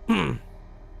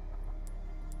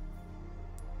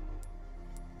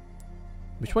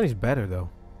 Which one is better though?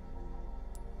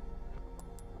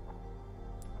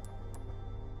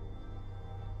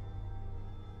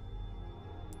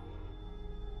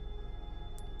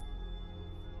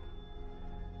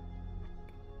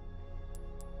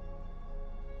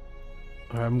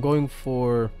 I'm going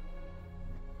for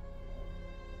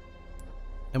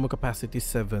ammo capacity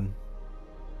 7.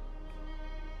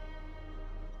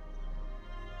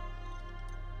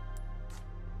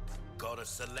 Got a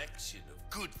selection of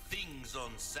good things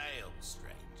on sale,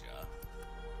 stranger.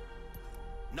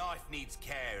 Knife needs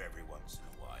care every once in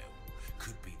a while.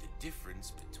 Could be the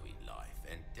difference between life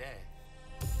and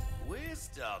death. We're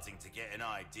starting to get an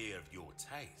idea of your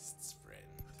tastes, friend.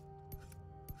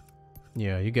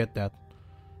 Yeah, you get that.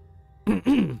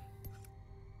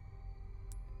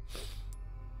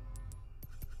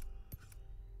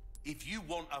 If you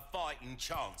want a fighting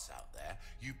chance out there,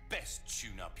 you best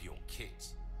tune up your kit.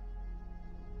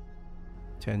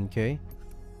 10K.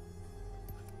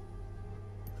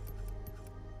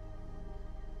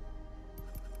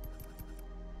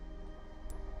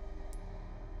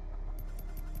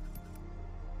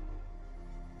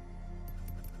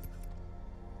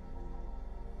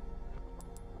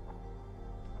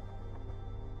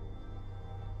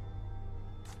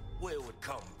 We'll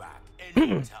come back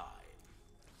anytime.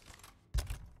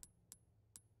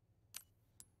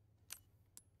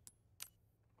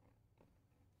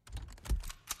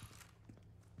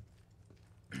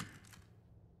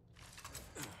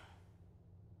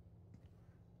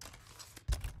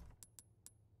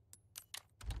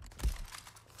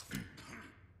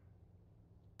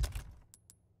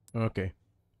 Okay.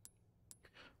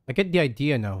 I get the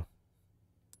idea now.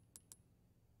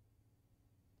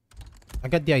 I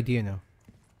get the idea now.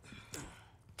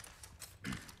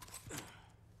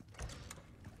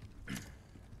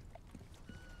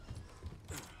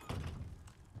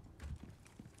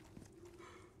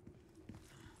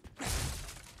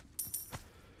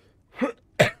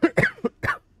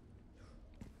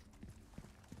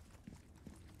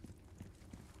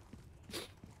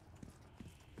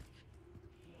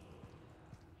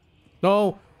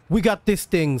 No, we got these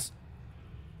things.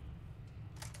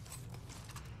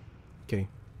 Okay.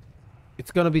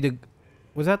 It's gonna be the...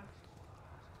 Was that?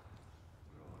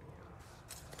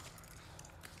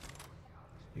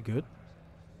 You good?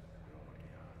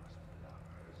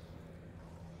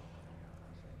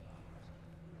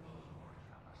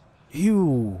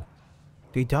 Ew.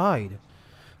 They died.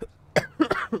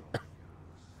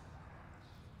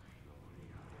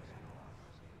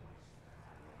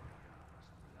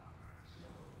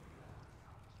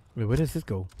 Wait, where does this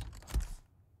go?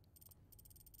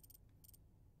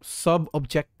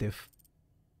 Sub-objective.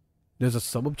 There's a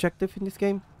sub-objective in this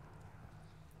game?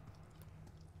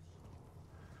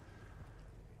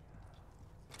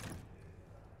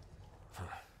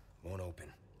 Won't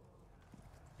open.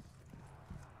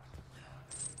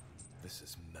 This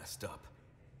is messed up.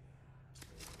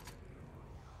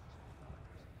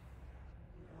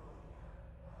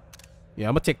 Yeah,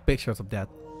 I'm gonna take pictures of that.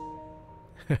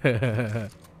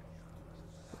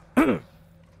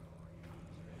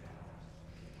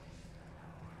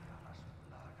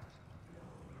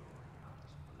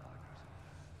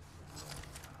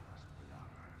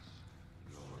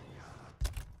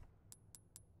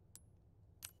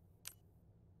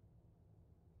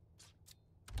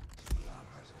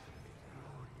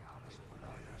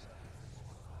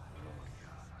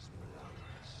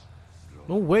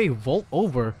 No way, vault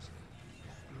over.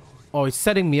 Oh, it's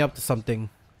setting me up to something.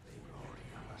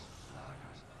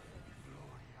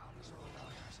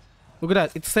 Look at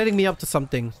that, it's setting me up to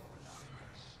something.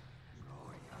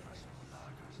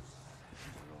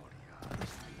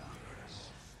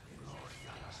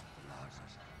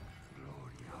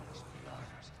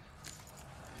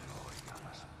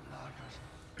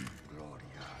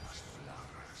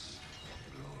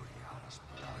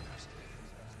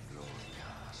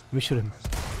 Let me shoot him.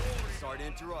 Sorry to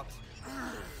interrupt.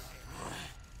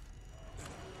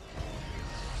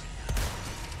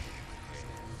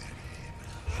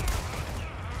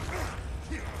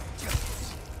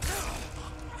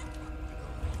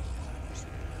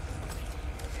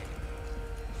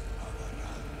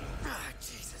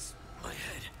 Jesus, my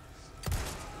head.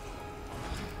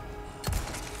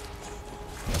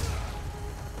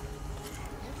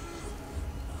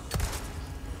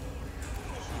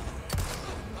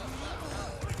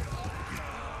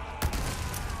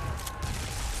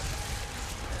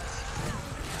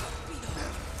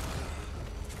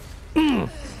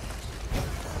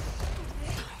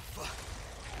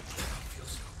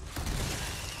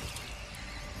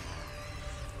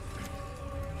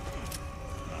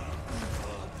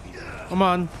 Come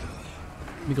on.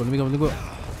 Let me go, let me go, let me go.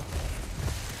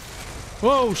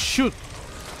 Whoa, shoot.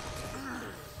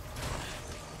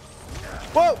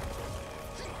 Whoa.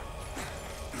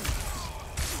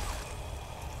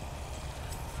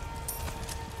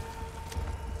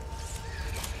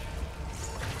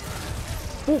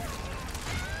 Ooh.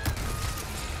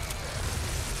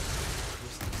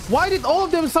 Why did all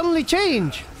of them suddenly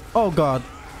change? Oh god.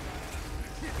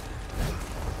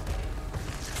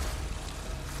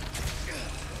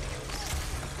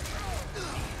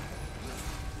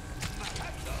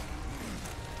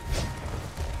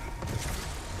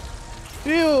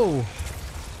 Ew!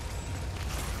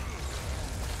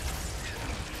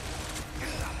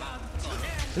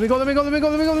 Let me go, let me go, let me go,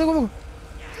 let me go, let me go.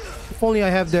 If only I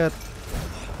have that.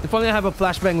 If only I have a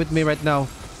flashbang with me right now.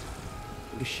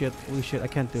 Holy shit, I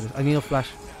can't do this. I need a flash.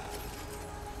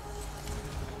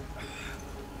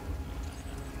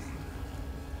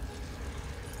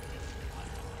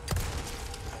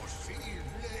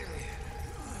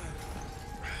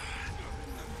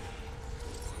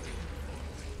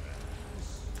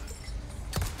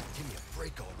 Give me a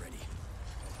break already.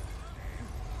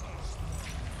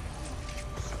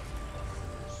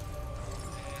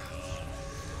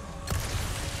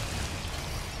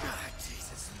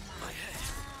 Jesus, my head.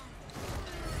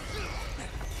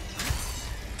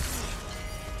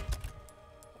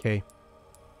 Okay.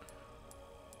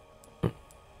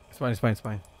 It's fine, it's fine, it's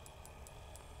fine.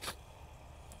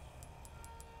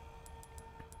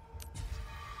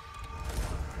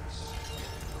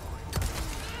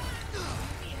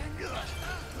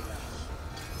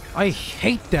 I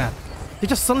hate that. They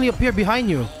just suddenly appear behind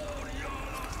you.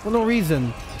 For no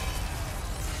reason.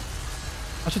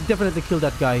 I should definitely kill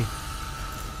that guy.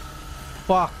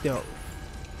 Fuck, though.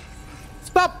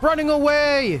 Stop running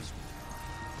away!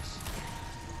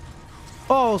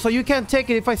 Oh, so you can't take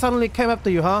it if I suddenly came up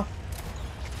to you, huh?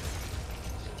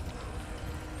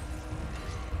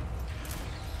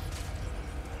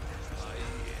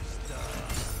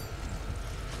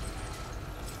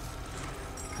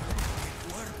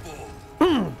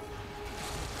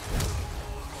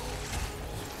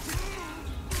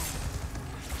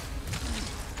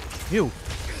 You.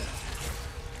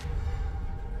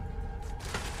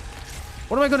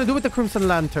 What am I gonna do with the Crimson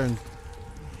Lantern?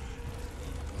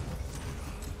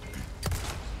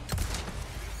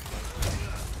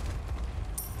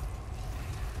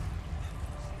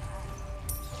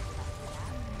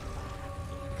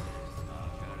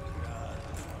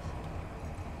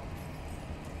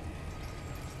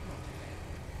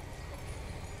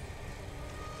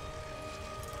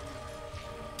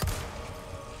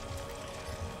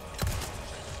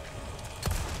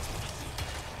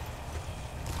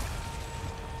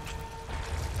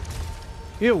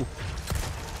 You.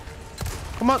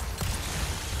 Come on.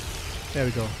 There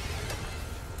we go.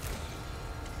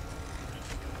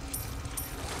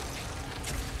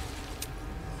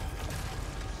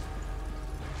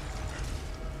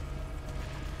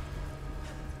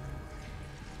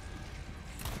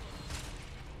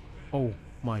 Oh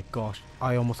my gosh.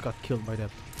 I almost got killed by that.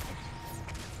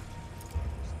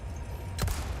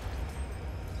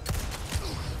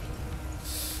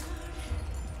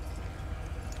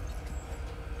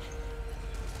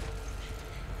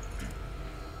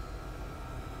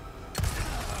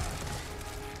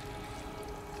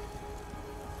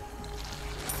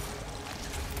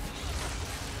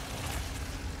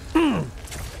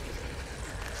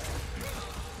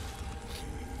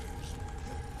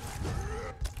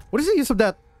 What is the use of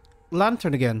that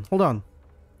lantern again? Hold on.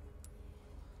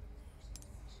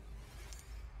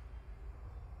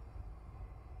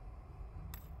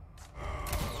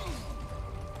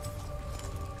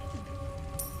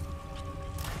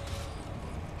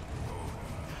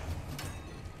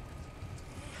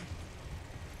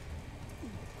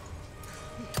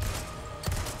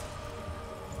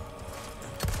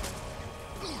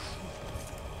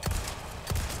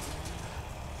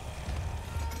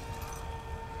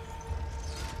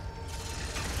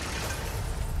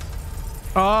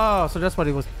 Oh, so that's what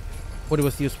it was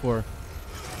used for.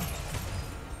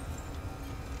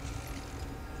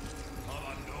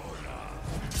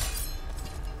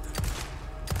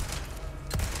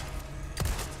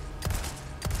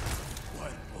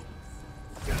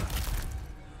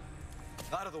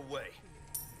 Out of the way.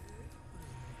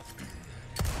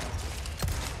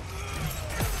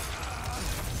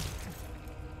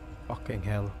 Fucking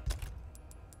hell.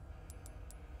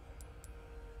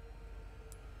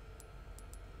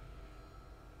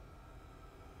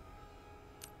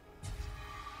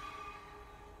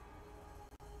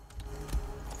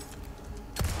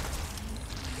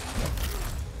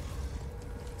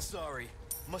 Sorry,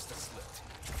 must have slipped.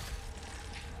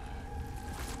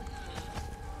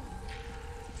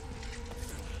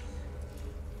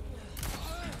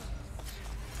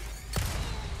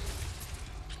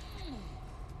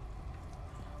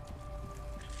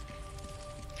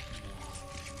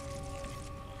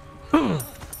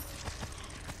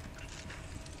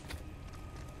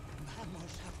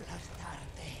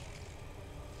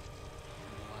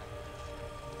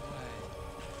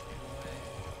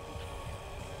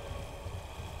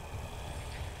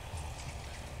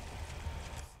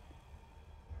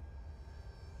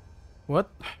 What?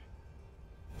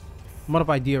 I'm out of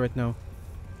idea right now.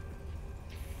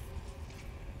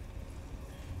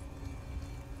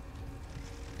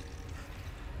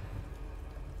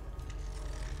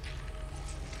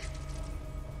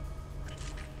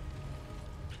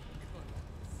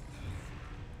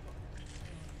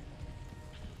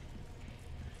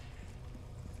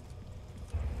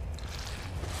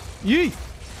 Yee!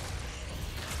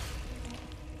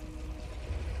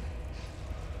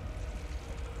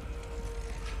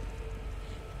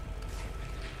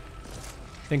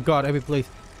 Thank God, every place,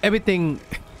 everything.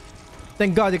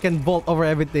 Thank God you can vault over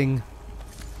everything.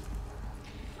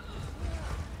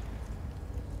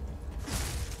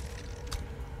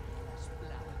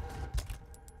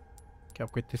 Okay,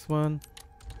 upgrade this one.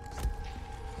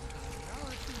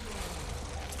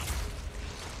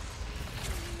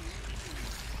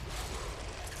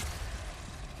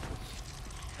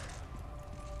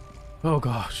 Oh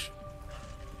gosh.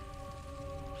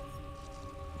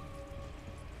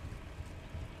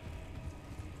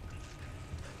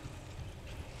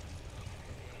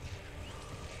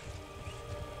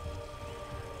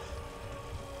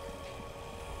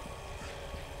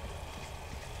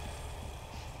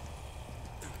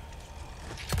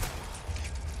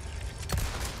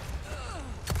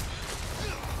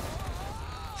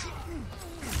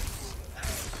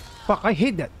 Fuck, I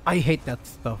hate that. I hate that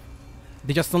stuff.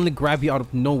 They just suddenly grab you out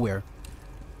of nowhere.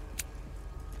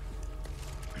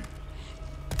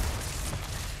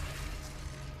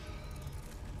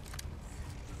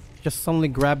 Just suddenly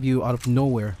grab you out of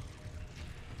nowhere.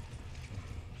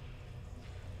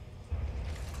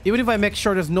 Even if I make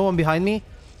sure there's no one behind me,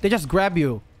 they just grab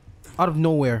you out of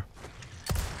nowhere.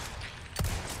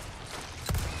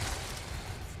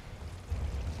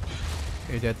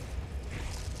 You're dead.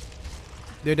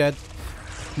 They're dead.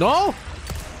 No!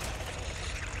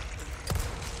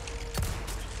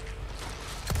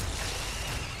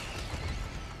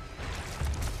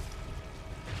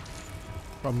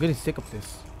 Bro, I'm getting sick of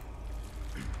this.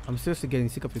 I'm seriously getting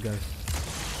sick of you guys.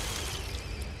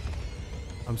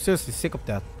 I'm seriously sick of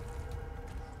that.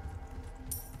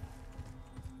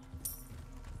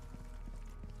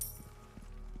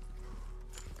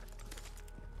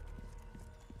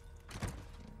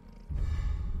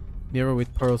 Mirror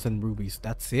with pearls and rubies.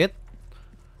 That's it?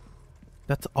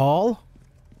 That's all?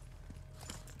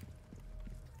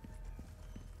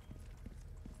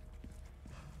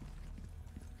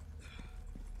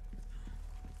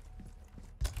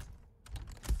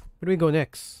 Where do we go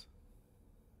next?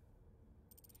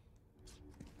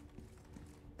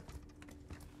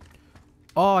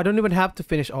 Oh, I don't even have to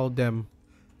finish all of them.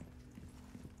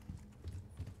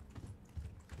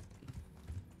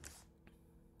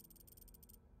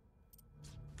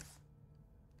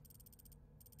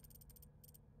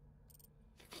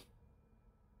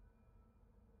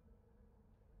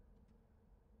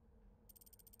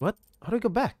 What? How do I go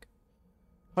back?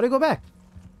 How do I go back?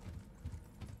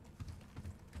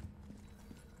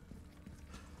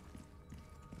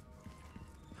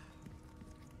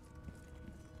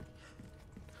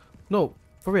 No,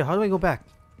 for real, how do I go back?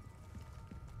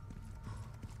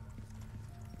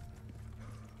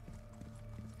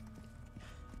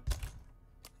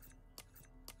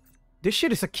 This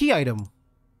shit is a key item.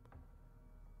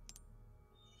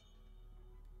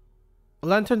 A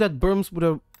lantern that burns with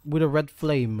a red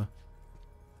flame.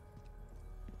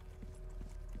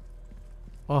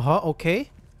 Uh-huh, okay.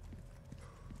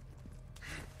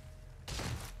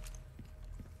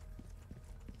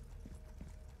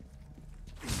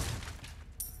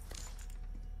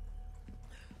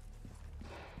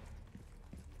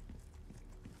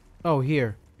 Oh,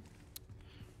 here.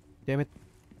 Damn it.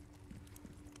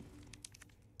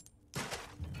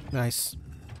 Nice.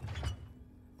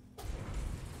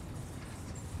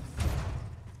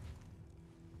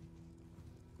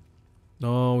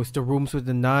 No, it's the rooms with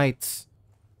the knights.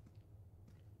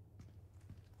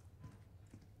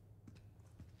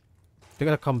 They're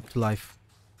gonna come to life.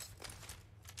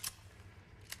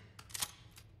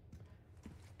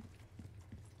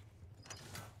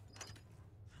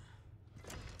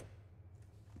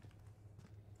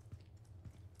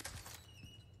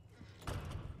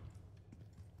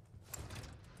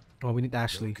 Oh, we need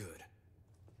Ashley. Good.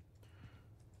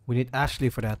 We need Ashley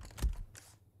for that.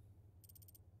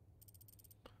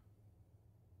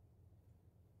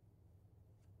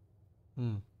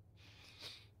 Hmm.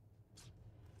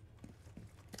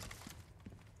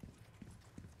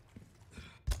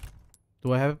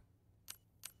 Do I have?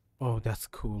 Oh, that's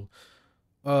cool.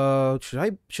 Should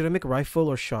I make a rifle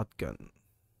or shotgun?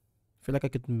 I feel like I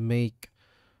could make.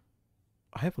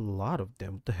 I have a lot of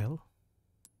them. What the hell?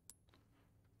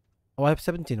 Oh, I have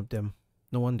 17 of them.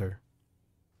 No wonder.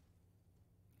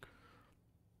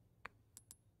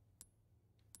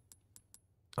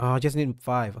 I just need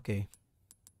 5. Okay.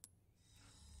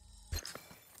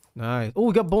 Nice. Oh,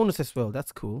 we got bonus as well.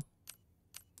 That's cool.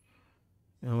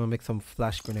 I'm gonna make some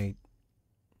flash grenade.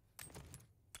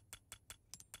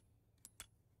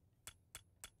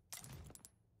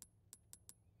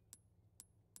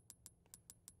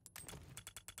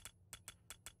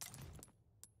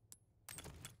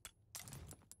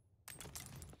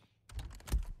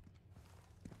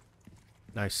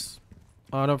 Nice.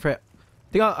 No,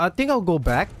 I think I'll go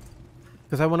back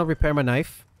because I want to repair my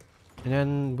knife, and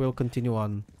then we'll continue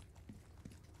on.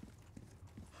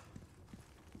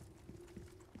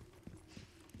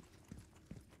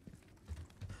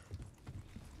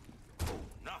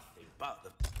 Nothing but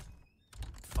the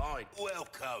fine.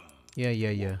 Welcome.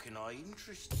 Yeah. What can I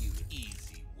interest you in?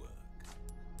 Easy work.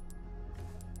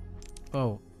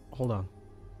 Oh, hold on.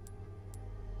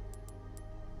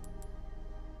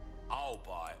 I'll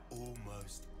buy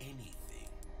almost anything.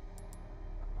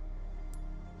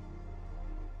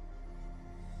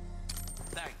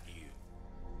 Thank you.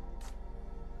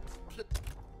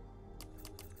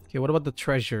 Okay, what about the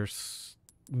treasures?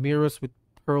 Mirrors with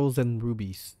pearls and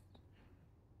rubies.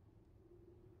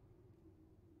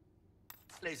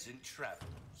 Pleasant travels.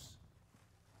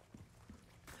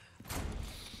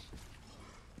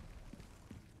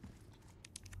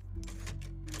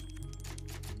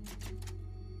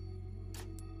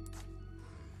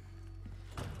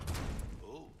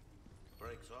 Oh,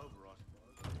 break's over, I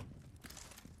suppose.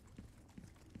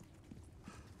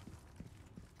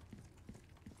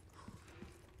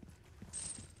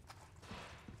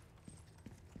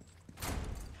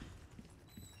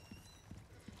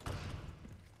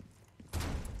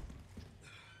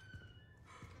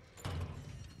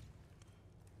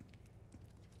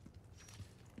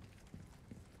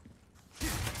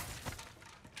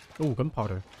 Oh,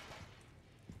 gunpowder.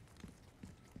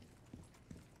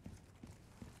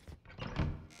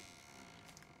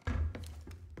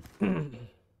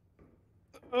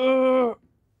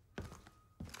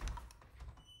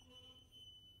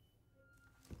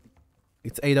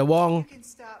 It's Ada Wong. You can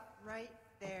stop right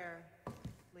there,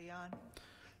 Leon.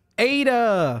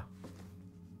 Ada!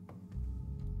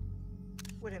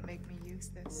 Wouldn't make me use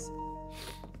this,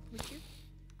 would you?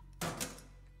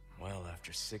 Well,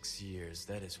 after 6 years,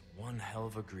 that is one hell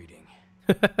of a greeting.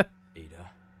 Ada.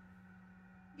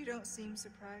 You don't seem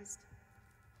surprised.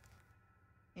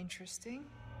 Interesting.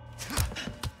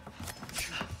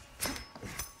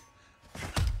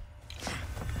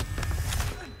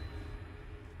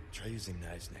 Try using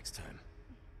knives next time.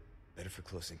 Better for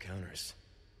close encounters.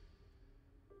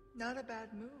 Not a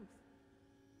bad move.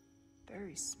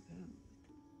 Very smooth.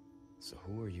 So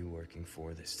who are you working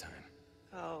for this time?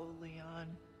 Oh,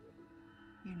 Leon.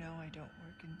 You know I don't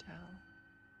work in town.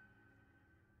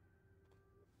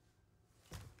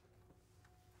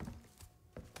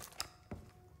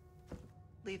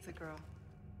 Leave the girl.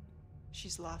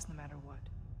 She's lost no matter what.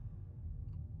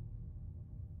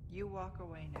 You walk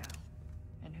away now,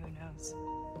 and who knows?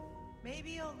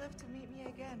 Maybe you'll live to meet me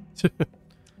again.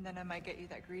 And then I might get you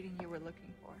that greeting you were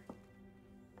looking for.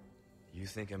 You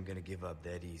think I'm gonna give up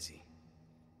that easy?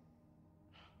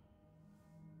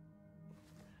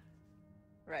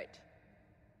 Right.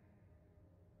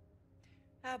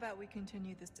 How about we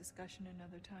continue this discussion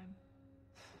another time?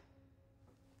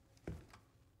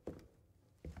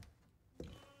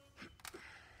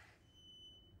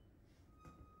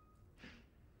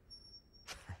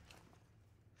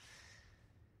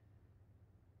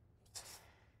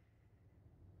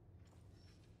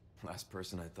 Last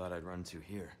person I thought I'd run to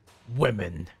here.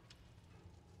 Women.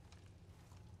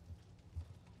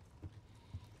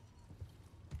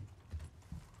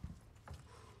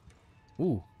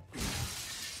 Ooh.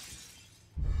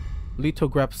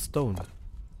 Lithograph stone.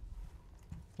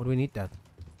 What do we need that?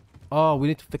 Oh, we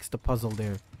need to fix the puzzle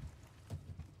there.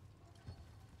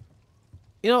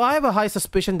 You know, I have a high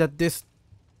suspicion that these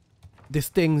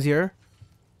things here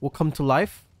will come to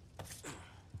life.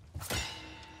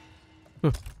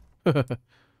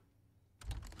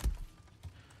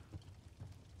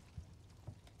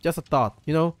 Just a thought,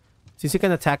 you know? Since you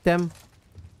can attack them,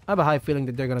 I have a high feeling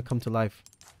that they're gonna come to life.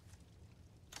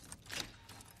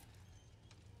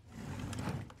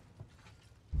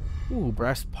 Ooh,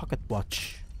 brass pocket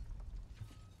watch.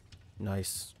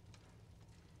 Nice.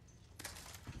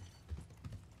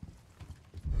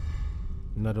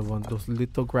 Another one, those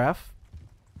lithograph.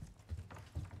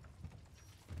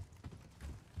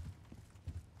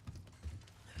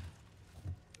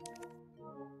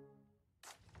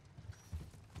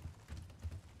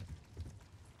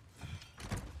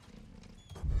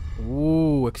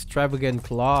 Ooh, extravagant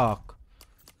clock.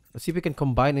 Let's see if we can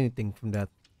combine anything from that.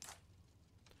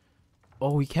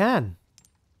 Oh, we can.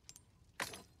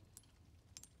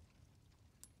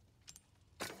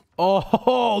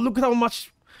 Oh, look at how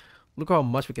much. Look how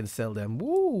much we can sell them.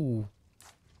 Woo.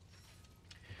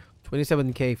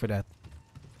 27k for that.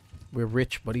 We're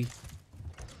rich, buddy.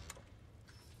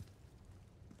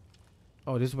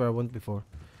 Oh, this is where I went before.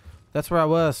 That's where I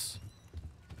was.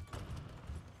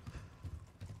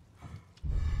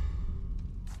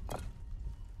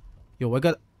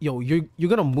 Yo, you're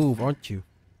gonna move, aren't you?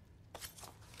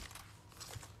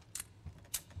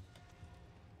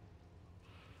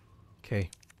 Okay.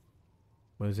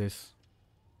 What is this?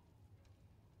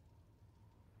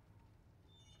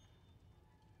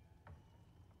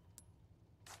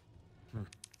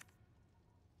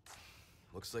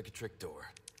 Looks like a trick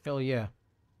door. Hell yeah.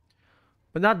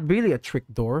 But not really a trick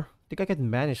door. Think I can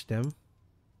manage them.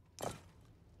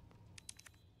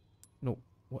 No.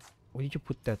 What? Why did you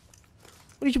put that?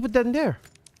 Why did you put that in there?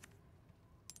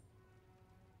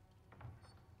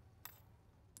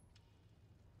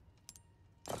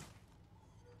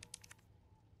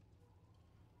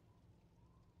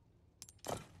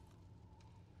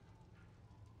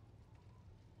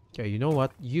 Okay, you know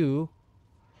what? You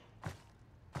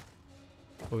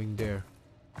going there.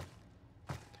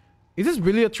 Is this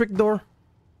really a trick door?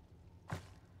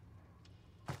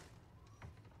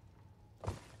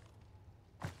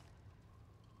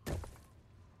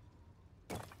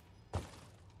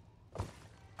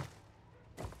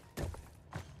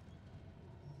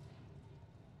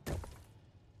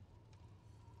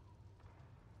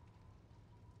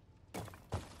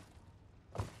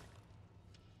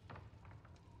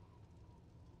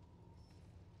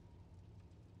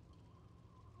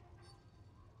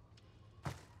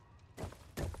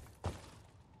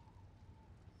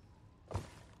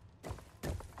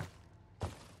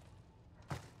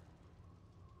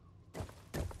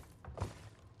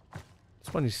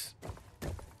 This one is...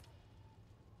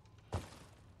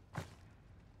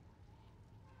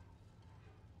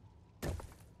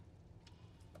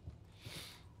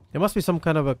 There must be some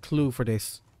kind of a clue for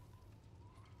this.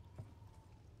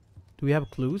 Do we have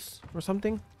clues or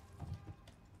something?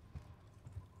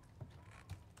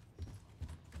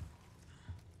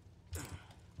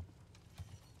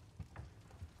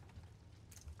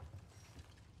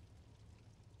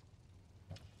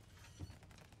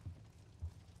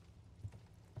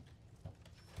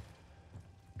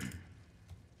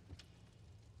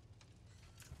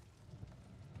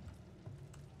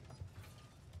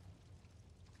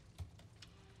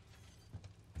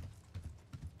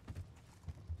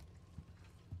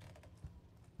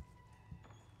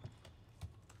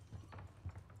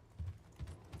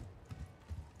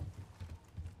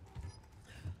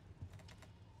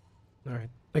 Alright.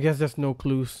 I guess there's no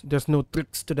clues. There's no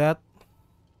tricks to that.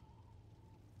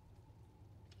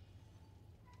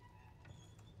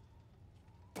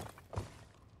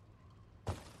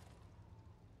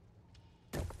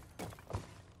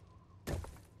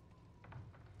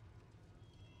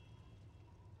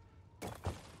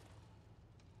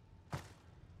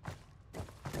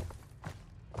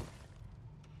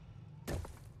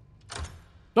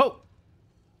 No!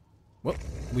 Well,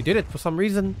 we did it for some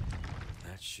reason.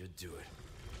 That should do it.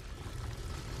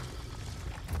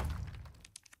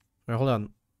 Alright, hold on.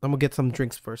 I'm gonna get some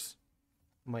drinks first.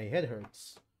 My head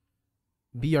hurts.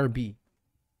 BRB.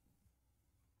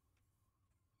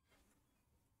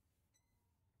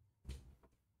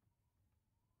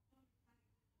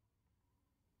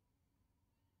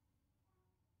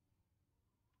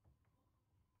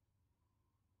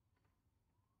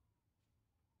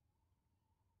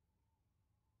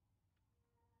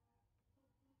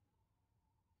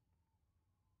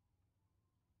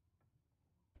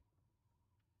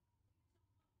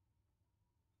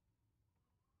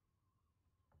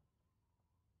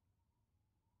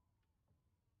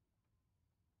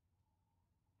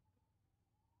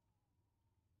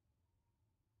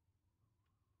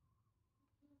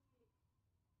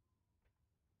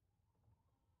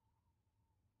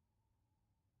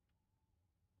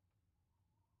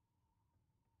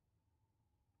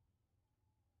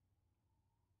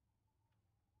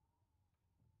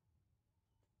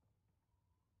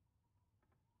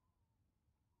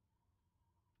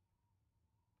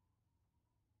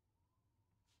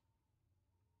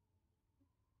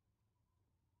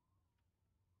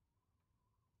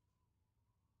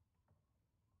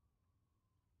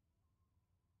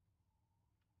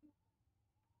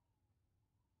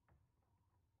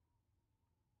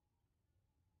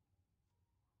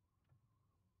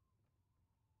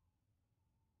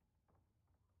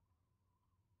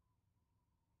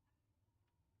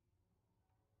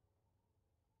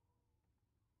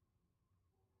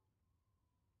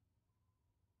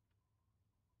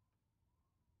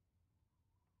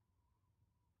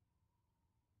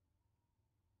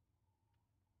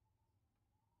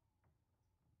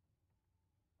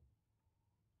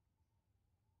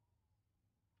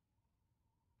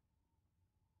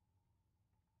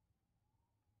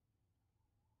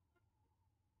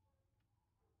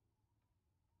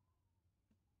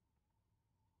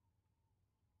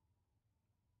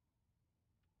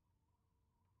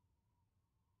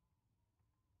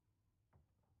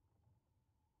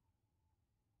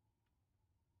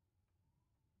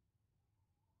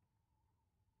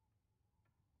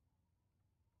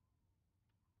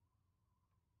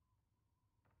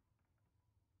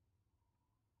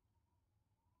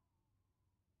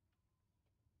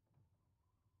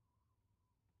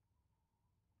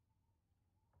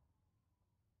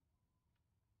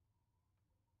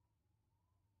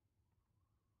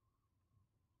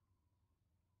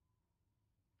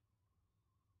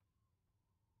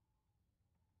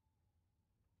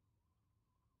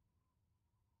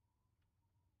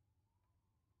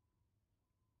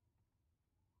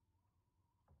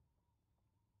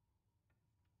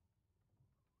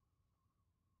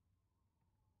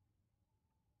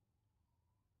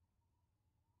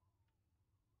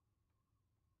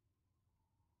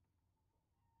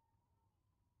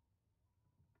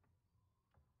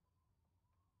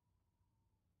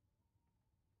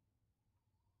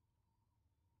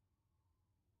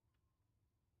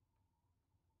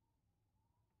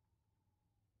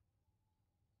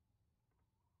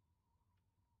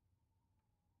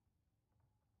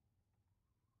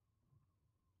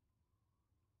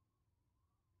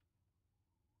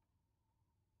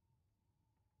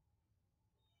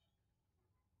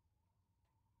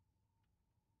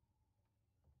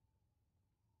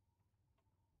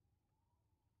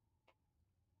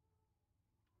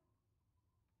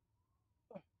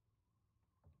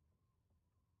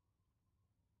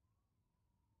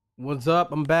 What's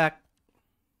up? I'm back.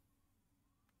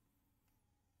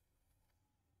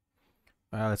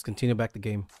 Alright, let's continue back the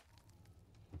game.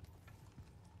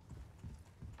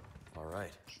 Alright.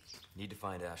 Need to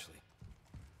find Ashley.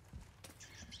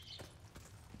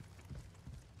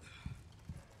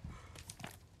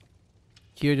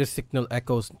 Hear the signal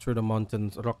echoes through the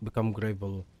mountains, rock become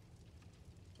gravel.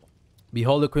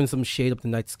 Behold the crimson shade of the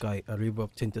night sky, a river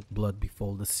of tinted blood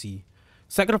befall the sea.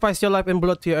 Sacrifice your life and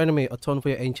blood to your enemy, atone for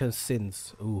your ancient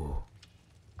sins. Ooh.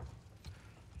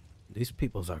 These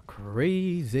peoples are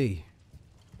crazy.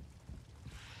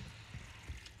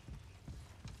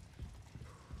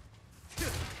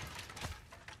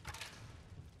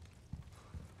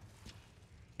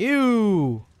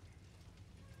 Ew!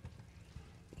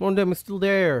 One of them is still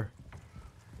there.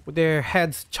 With their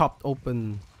heads chopped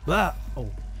open. Blah! Oh.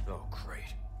 Oh,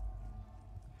 great.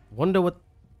 Wonder what...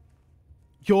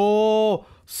 Yo!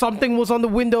 Something was on the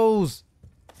windows!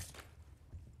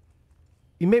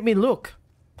 It made me look.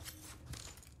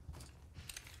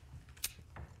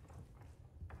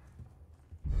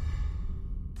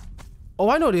 Oh,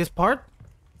 I know this part.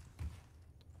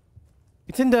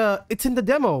 It's in the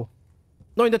demo.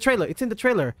 No, in the trailer. It's in the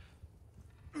trailer.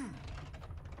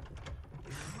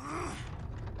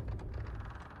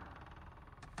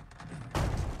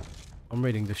 I'm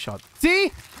reading the shot.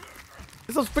 See?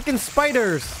 It's those freaking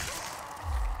spiders.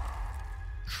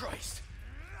 Christ.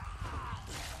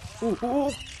 Ooh, ooh,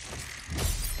 ooh.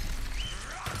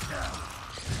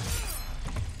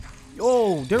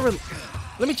 Oh, there were...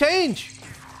 Let me change.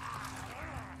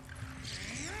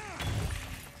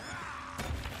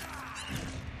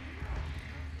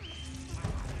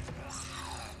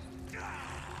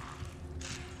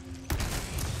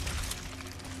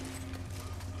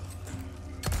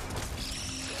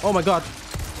 Oh my god.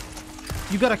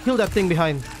 You gotta kill that thing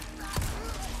behind.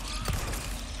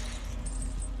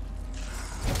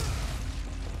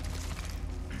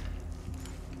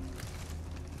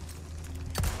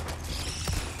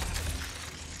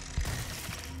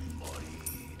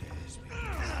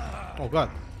 Oh god.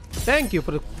 Thank you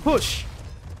for the push.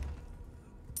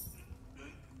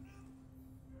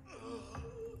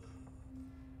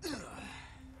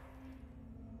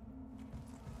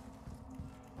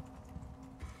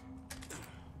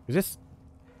 Is this?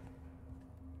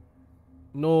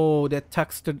 No, they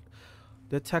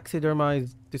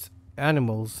taxidermized these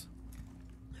animals.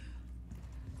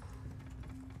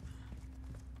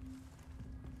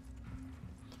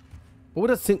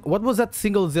 What was that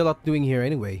single zealot doing here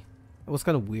anyway? It was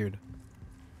kind of weird.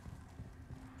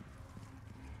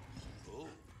 Oh,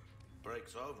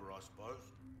 break's over, I suppose.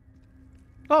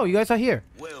 Oh, you guys are here.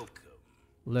 Welcome.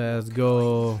 Let's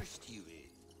go. Interest you in?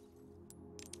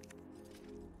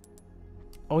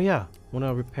 Oh yeah,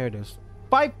 wanna repair this.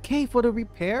 5K for the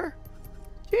repair?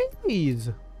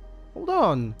 Jeez. Hold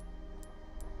on.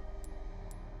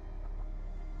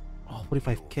 Oh,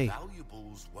 45K. Your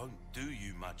valuables won't do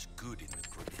you much good in the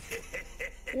group.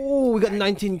 Oh, we got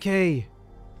 19K.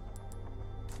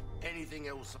 Anything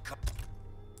else?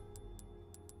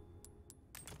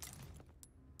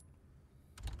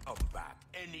 I'm back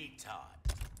anytime.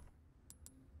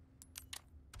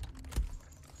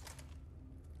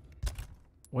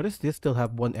 Why does this still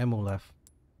have one ammo left?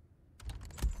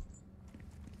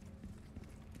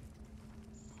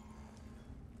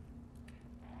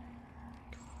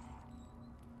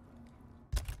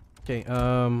 Okay,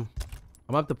 I'm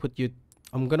gonna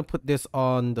put this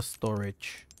on the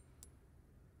storage.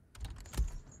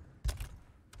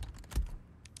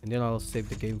 And then I'll save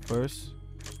the game first.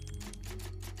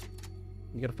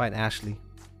 You gotta find Ashley.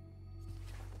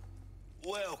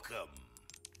 Welcome.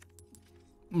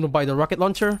 I'm gonna buy the rocket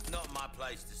launcher. Not my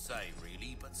place to say,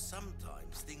 really, but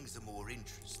sometimes things are more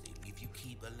interesting if you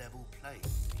keep a level playing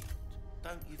field,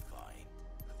 don't you find?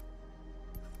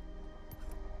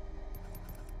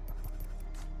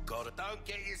 Don't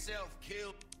get yourself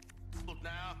killed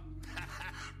now.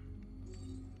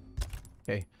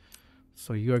 Okay,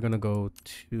 so you are gonna go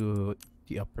to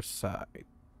the upper side.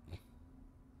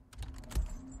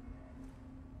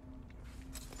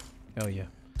 Oh yeah.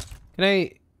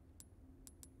 Can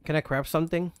I craft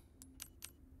something?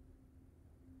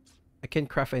 I can't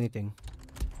craft anything.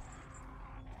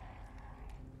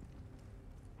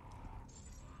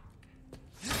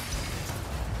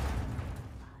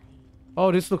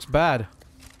 Oh, this looks bad.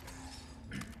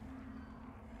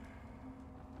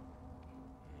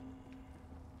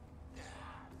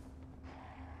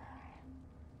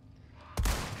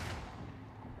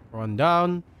 Run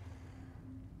down.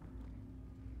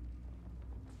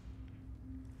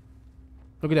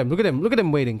 Look at them, look at them, look at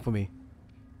them waiting for me.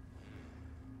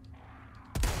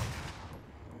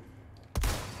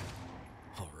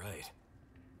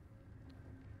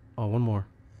 Oh, one more.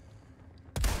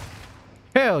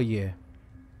 Hell yeah.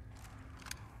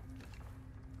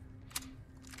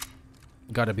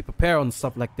 Gotta be prepared on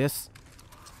stuff like this.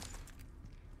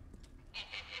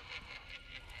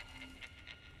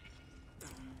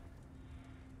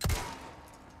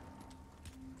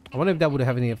 I wonder if that would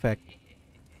have any effect.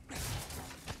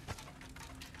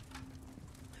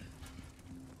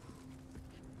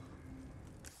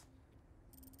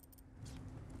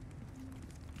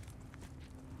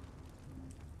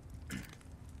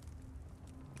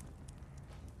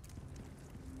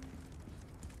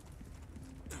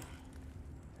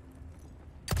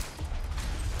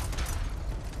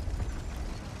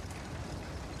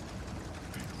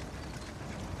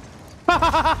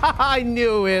 I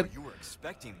knew it. You were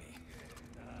expecting me.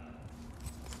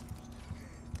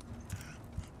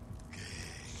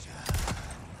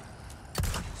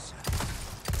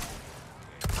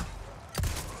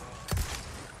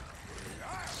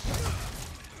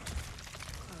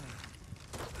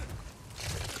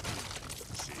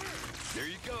 There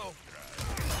you go.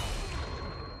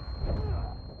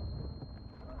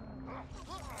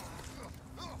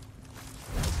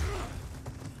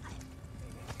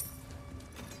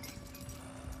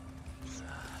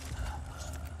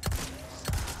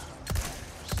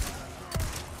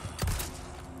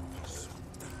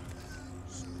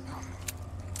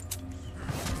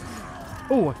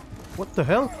 Oh, what the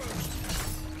hell?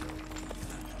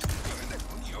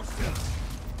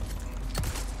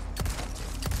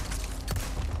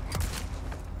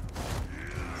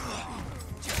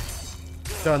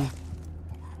 Done.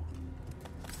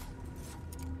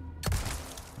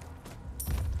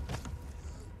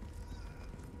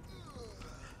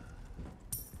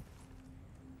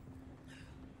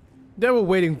 They were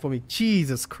waiting for me.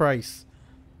 Jesus Christ.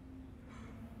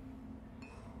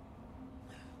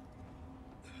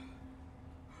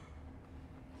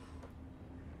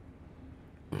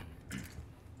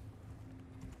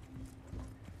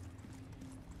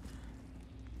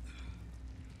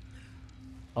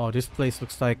 Oh, this place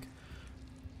looks like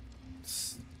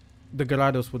the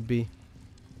Garados would be.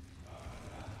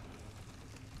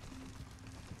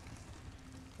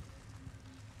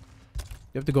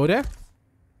 You have to go there?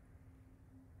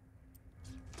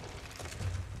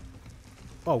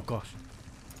 Oh gosh.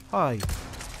 Hi.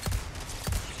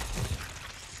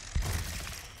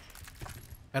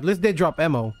 At least they drop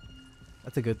ammo.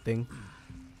 That's a good thing.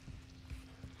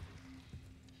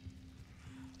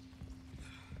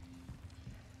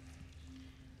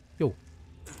 Yo.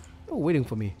 You're waiting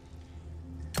for me.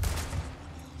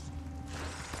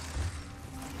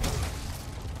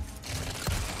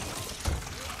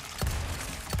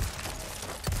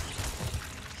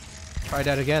 Try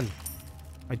that again.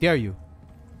 I dare you.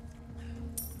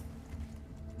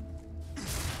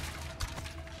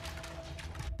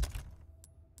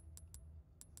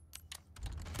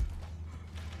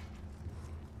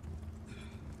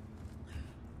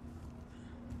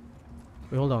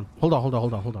 Wait, hold on. Hold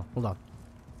on.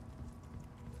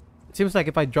 It seems like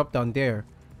if I drop down there,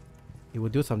 it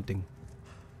would do something.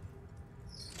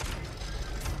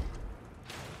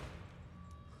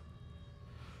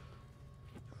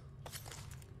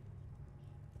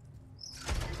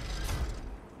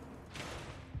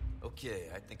 Okay,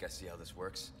 I think I see how this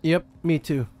works. Yep, me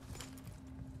too.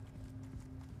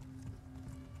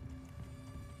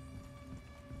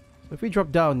 So if we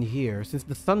drop down here, since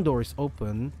the sun door is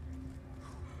open,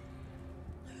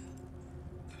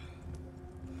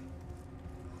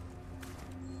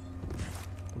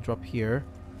 we'll drop here.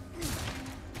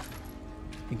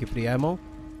 Thank you for the ammo.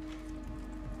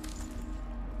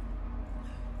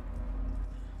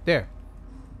 There.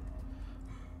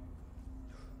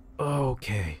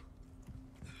 Okay.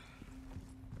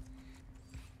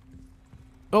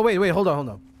 Oh wait, hold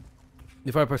on.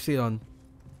 If I proceed on,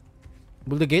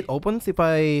 will the gate open if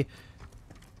I...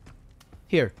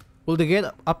 Here. Will the gate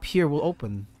up here will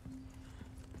open?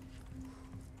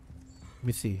 Let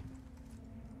me see.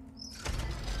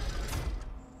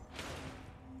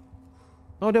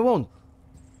 No, they won't.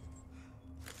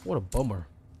 What a bummer.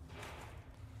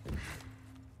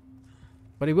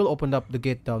 But it will open up the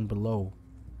gate down below.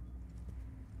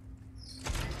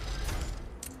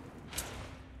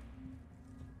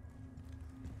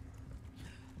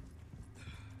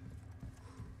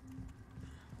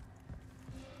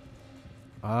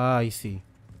 Ah, I see.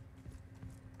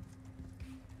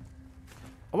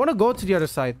 I want to go to the other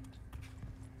side,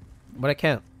 but I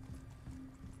can't.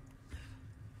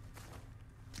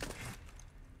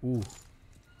 Ooh.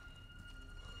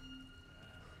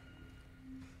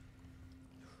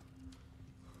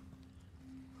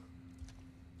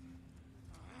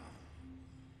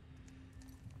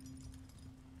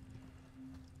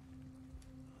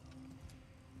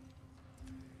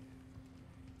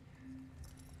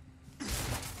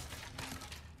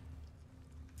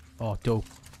 Oh, dope.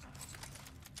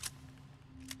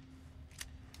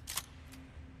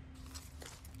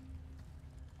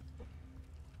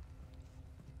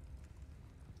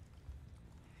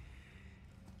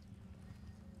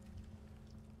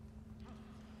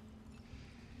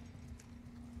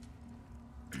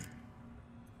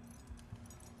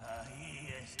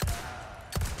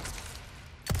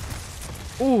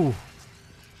 Ooh.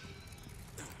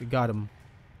 We got him.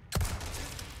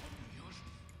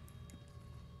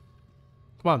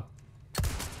 Come on.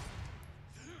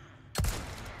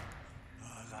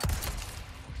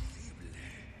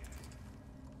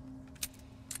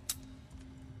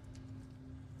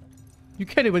 You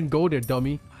can't even go there,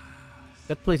 dummy.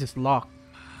 That place is locked.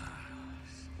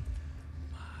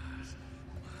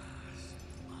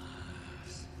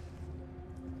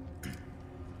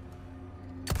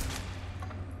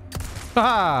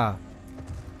 Haha!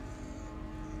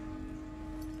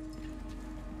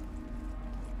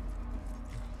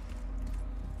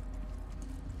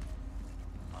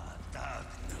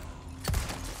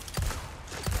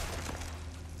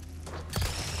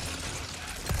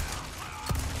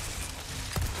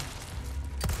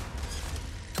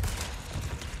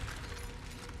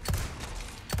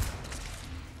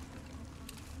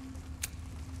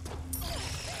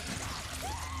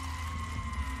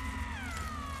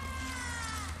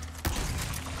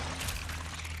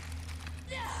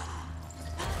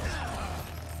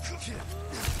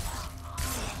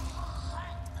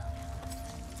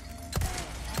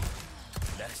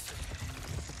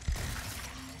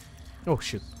 Oh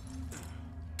shit.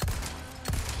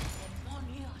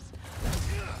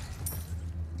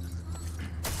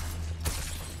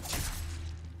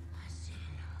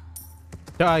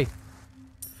 Die.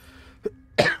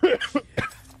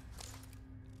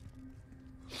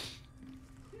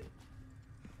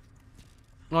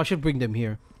 Oh, I should bring them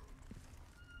here.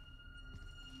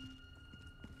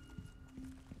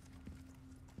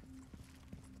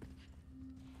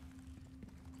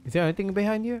 Is there anything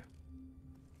behind here?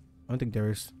 I don't think there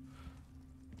is.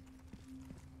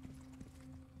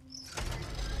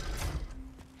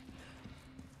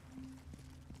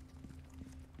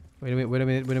 Wait a minute, wait a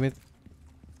minute, wait a minute.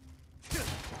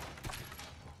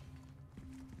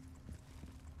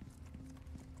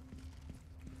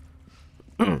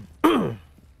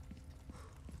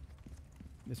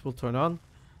 This will turn on.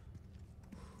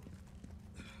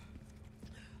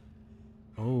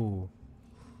 Oh.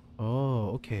 Oh,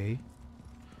 okay.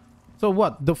 So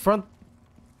what? The front...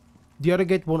 The other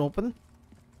gate won't open?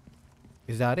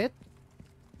 Is that it?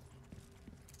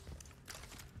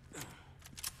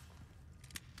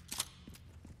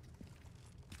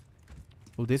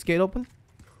 Will this gate open?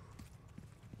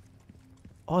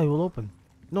 Oh, it will open.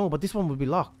 No, but this one will be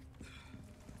locked.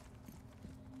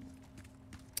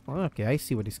 Okay, I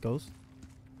see where this goes.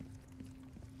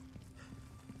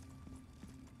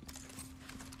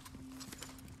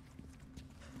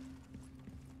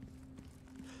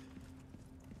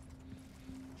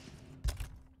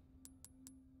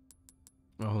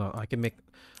 Oh, hold on, I can make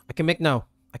now.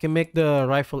 I can make the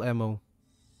rifle ammo.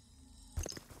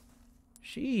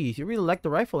 Jeez, you really like the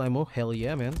rifle ammo? Hell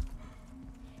yeah, man.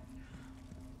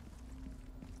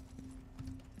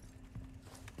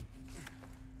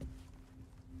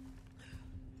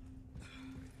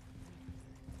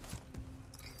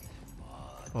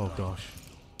 Oh gosh.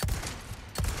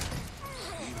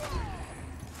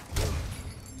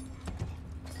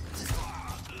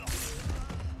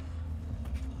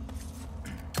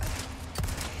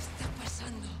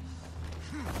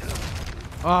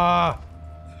 Ah!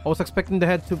 I was expecting the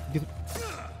head to...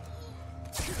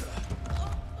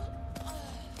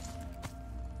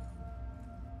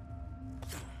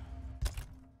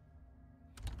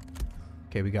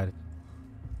 Okay, we got it.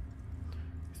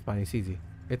 It's fine, it's easy.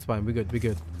 It's fine, we're good, we're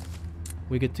good.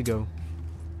 We're good to go.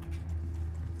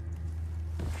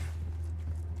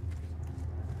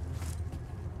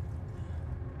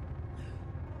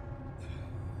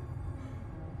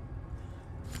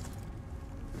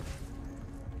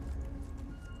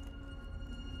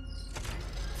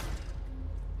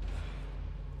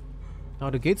 Now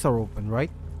the gates are open,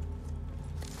 right?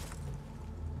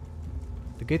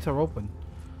 The gates are open.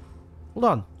 Hold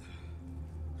on.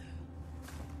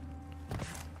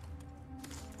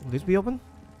 Will this be open?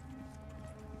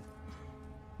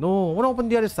 No, I want to open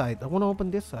the other side. I want to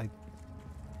open this side.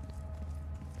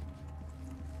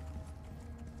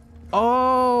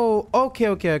 Oh, okay,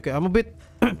 okay, okay. I'm a bit...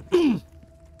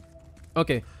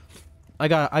 Okay. I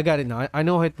got it now. I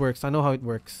know how it works. I know how it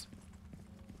works.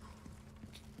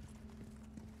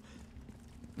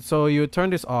 So you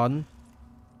turn this on.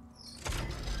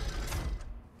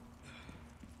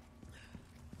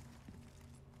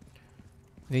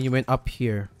 Then you went up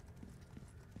here.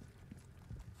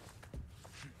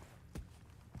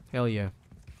 Hell yeah.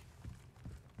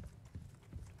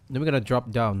 Then we're gonna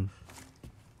drop down.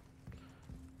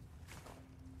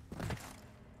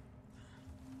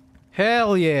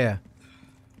 Hell yeah.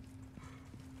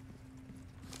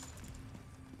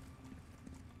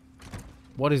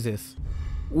 What is this?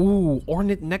 Ooh,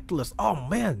 ornate necklace. Oh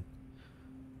man.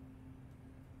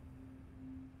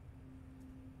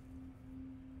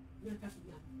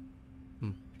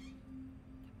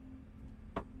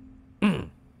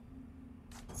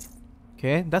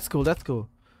 Okay, that's cool, that's cool.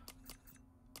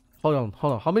 Hold on,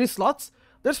 hold on. How many slots?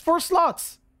 There's 4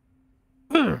 slots!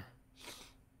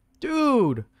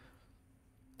 Dude!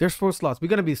 There's 4 slots. We're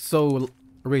gonna be so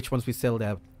rich once we sell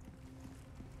that.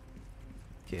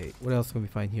 Okay, what else can we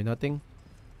find here? Nothing?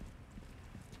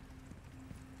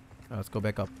 Let's go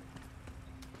back up.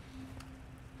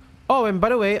 Oh, and by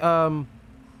the way, I'll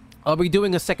be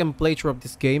doing a second playthrough of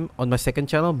this game on my second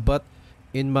channel, but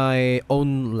in my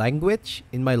own language,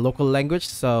 in my local language.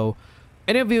 So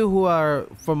any of you who are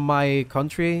from my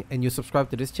country and you subscribe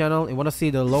to this channel and want to see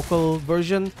the local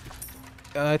version,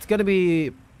 it's gonna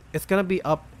be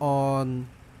up on,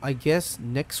 I guess,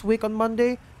 next week on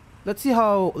Monday. Let's see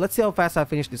how fast I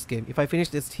finish this game. If I finish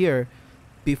this here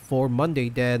before Monday,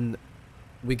 then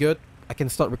we good. I can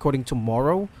start recording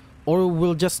tomorrow, or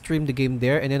we'll just stream the game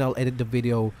there and then I'll edit the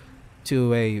video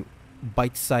to a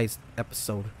bite-sized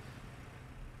episode.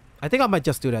 I think I might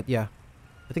just do that, yeah.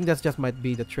 I think that's just might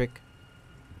be the trick.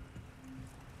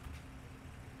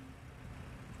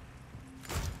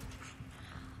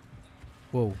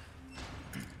 Whoa.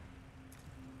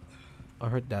 I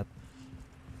heard that.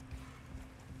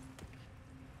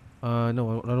 No, I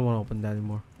don't want to open that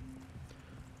anymore.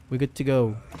 We're good to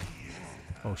go.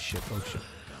 Oh shit, oh shit.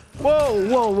 Whoa,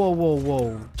 whoa, whoa, whoa,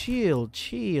 whoa. Chill,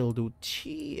 chill, dude,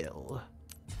 chill.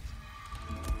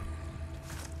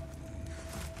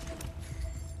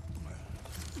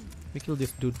 We kill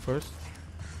this dude first.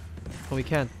 Oh, we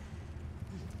can't.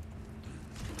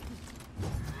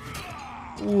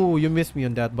 Ooh, you missed me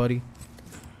on that, buddy.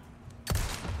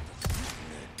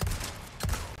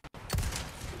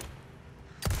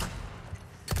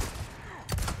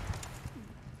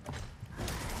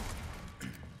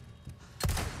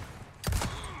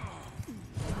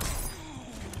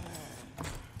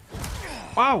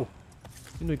 Wow!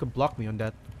 You know you can block me on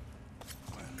that.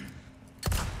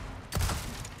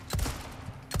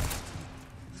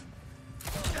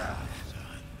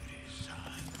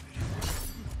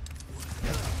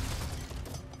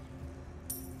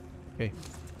 Okay.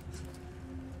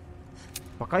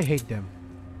 Fuck, I hate them.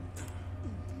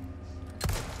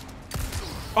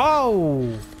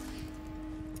 Oh!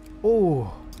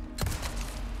 Oh!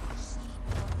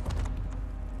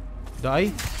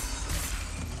 Die?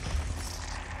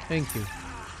 Thank you.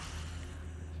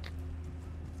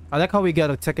 I like how we got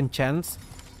a second chance.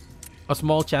 A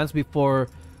small chance before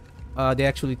they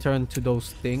actually turn to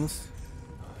those things.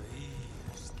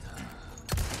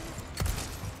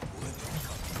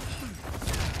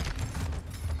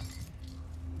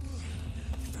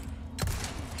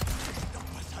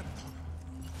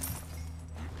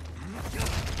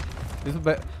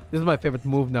 This is my favorite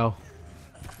move now.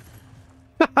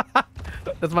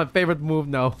 That's my favorite move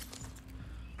now.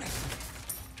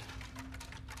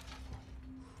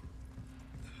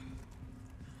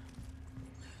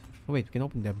 Oh, wait, we can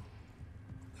open them.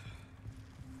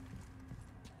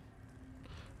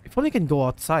 If only can go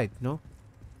outside, no?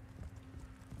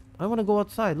 I want to go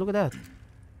outside. Look at that.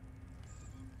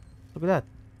 Look at that.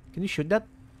 Can you shoot that?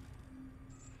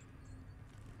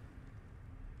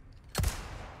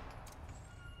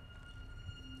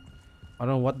 I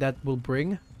don't know what that will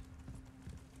bring.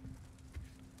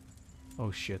 Oh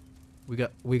shit. We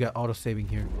got auto saving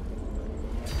here.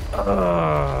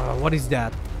 What is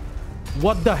that?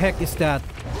 What the heck is that?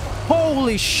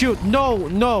 Holy shoot. No,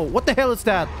 no. What the hell is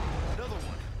that? Another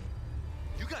one.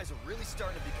 You guys are really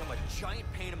starting to become a giant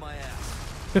pain in my ass.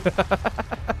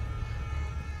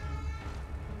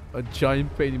 A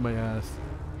giant pain in my ass.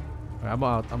 Alright, I'm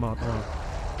out. I'm out. I'm out.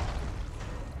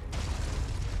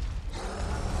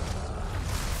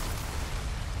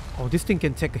 Oh, this thing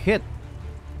can take a hit.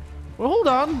 Well, hold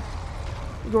on.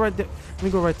 Let me go right there. Let me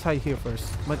go right side here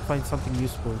first. Might find something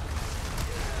useful.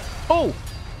 Oh!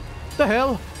 The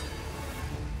hell?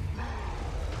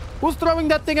 Who's throwing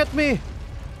that thing at me?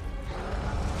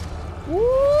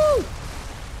 Woo!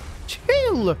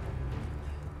 Chill!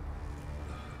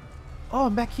 Oh,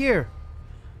 I'm back here.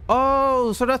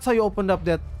 Oh, so that's how you opened up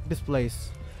this place.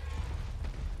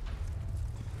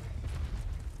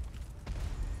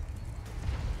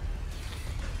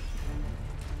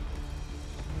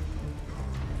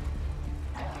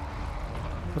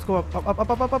 Let's go up, up, up, up,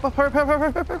 up, up, up, up. Hurry up, hurry up, hurry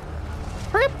up, hurry up.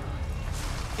 Hurry up.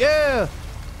 Yeah.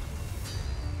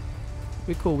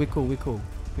 We cool, we cool, we cool.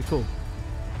 We cool.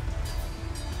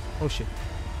 Oh shit.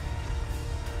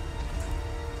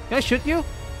 Can I shoot you?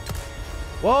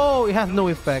 Whoa, it has no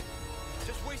effect.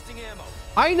 Just wasting ammo.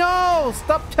 I know!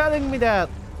 Stop telling me that.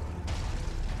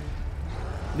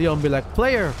 Leon be like,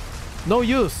 player, no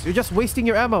use. You're just wasting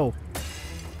your ammo.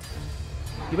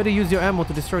 You better use your ammo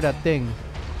to destroy that thing.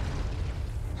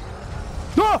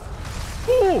 Ah!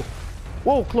 Oh!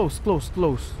 Whoa, close, close,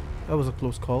 close. That was a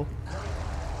close call.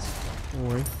 Don't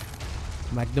worry.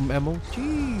 Magnum ammo.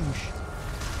 Jeez.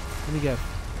 Let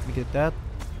me get that.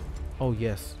 Oh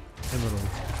yes. Emerald.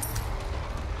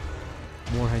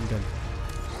 More handgun.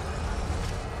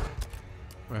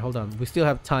 Alright, hold on. We still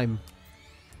have time.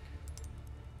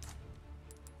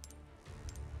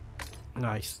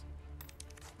 Nice.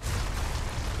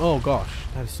 Oh gosh,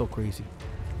 that is so crazy.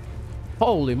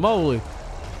 Holy moly.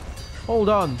 Hold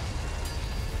on.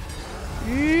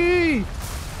 Eee!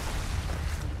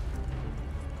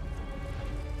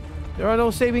 There are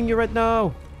no saving you right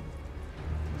now.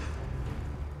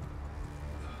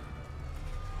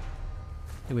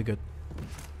 Here we good.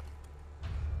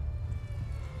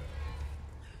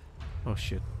 Oh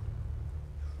shit.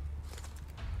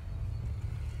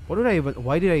 Why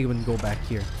did I even go back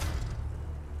here?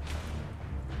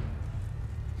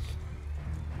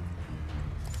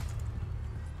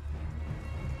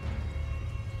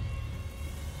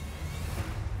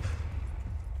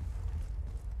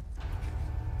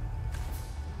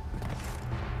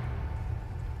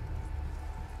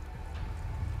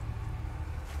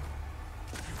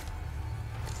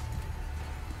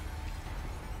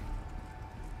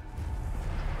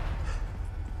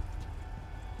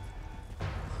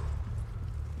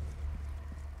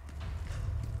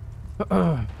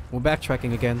 We're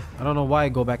backtracking again. I don't know why I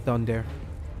go back down there.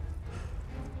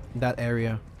 That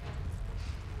area.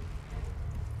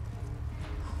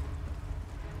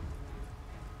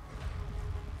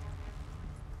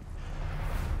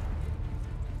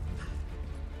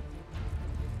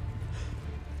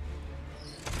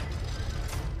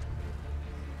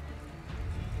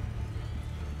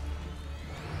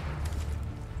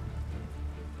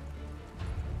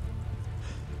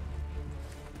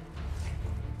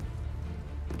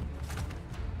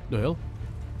 The hell?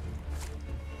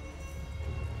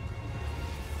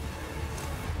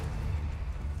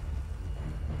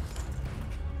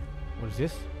 What is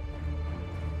this?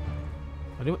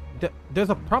 There's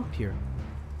a prompt here.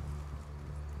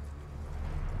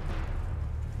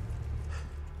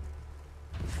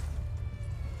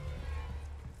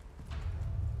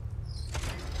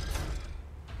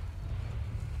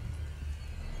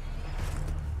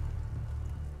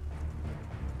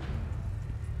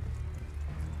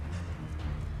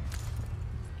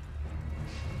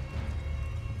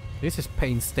 This is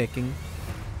painstaking.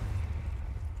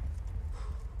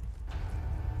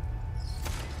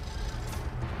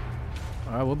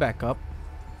 Alright, we'll back up.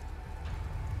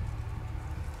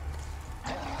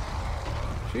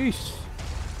 Jeez.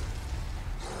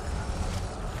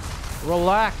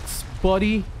 Relax,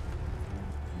 buddy.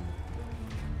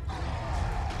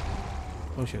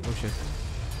 Oh shit, oh shit.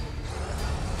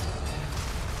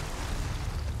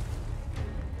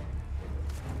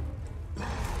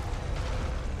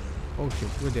 Oh shit,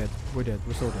 we're dead. We're dead.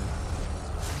 We're so dead.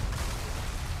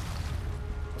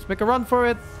 Let's make a run for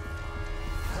it.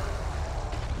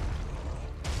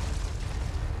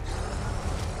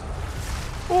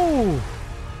 Oh!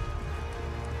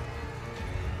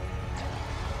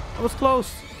 That was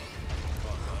close.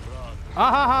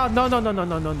 Ah ha ha! No no no no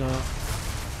no no no.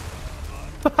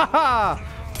 Ha ha!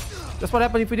 That's what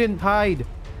happened if we didn't hide.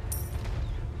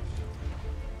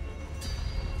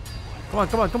 Come on,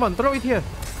 come on, come on! Throw it here.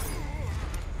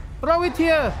 Throw it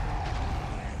here!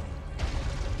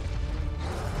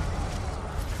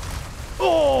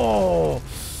 Oh!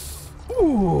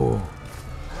 Ooh!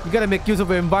 You gotta make use of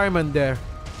the environment there.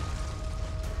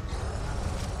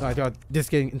 Alright, God, this is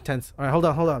getting intense. Alright, hold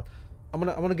on, hold on. I'm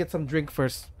gonna get some drink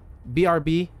first.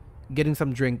 BRB, getting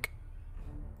some drink.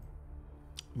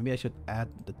 Maybe I should add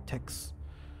the text.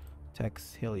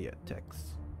 Text, hell yeah, text.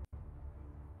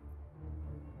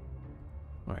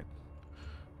 Alright.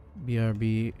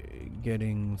 BRB,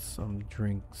 getting some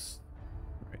drinks.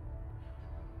 Right.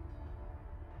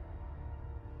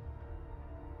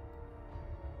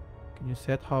 Can you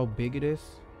set how big it is?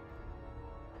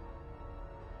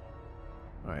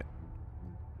 Alright.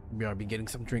 BRB, getting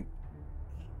some drink.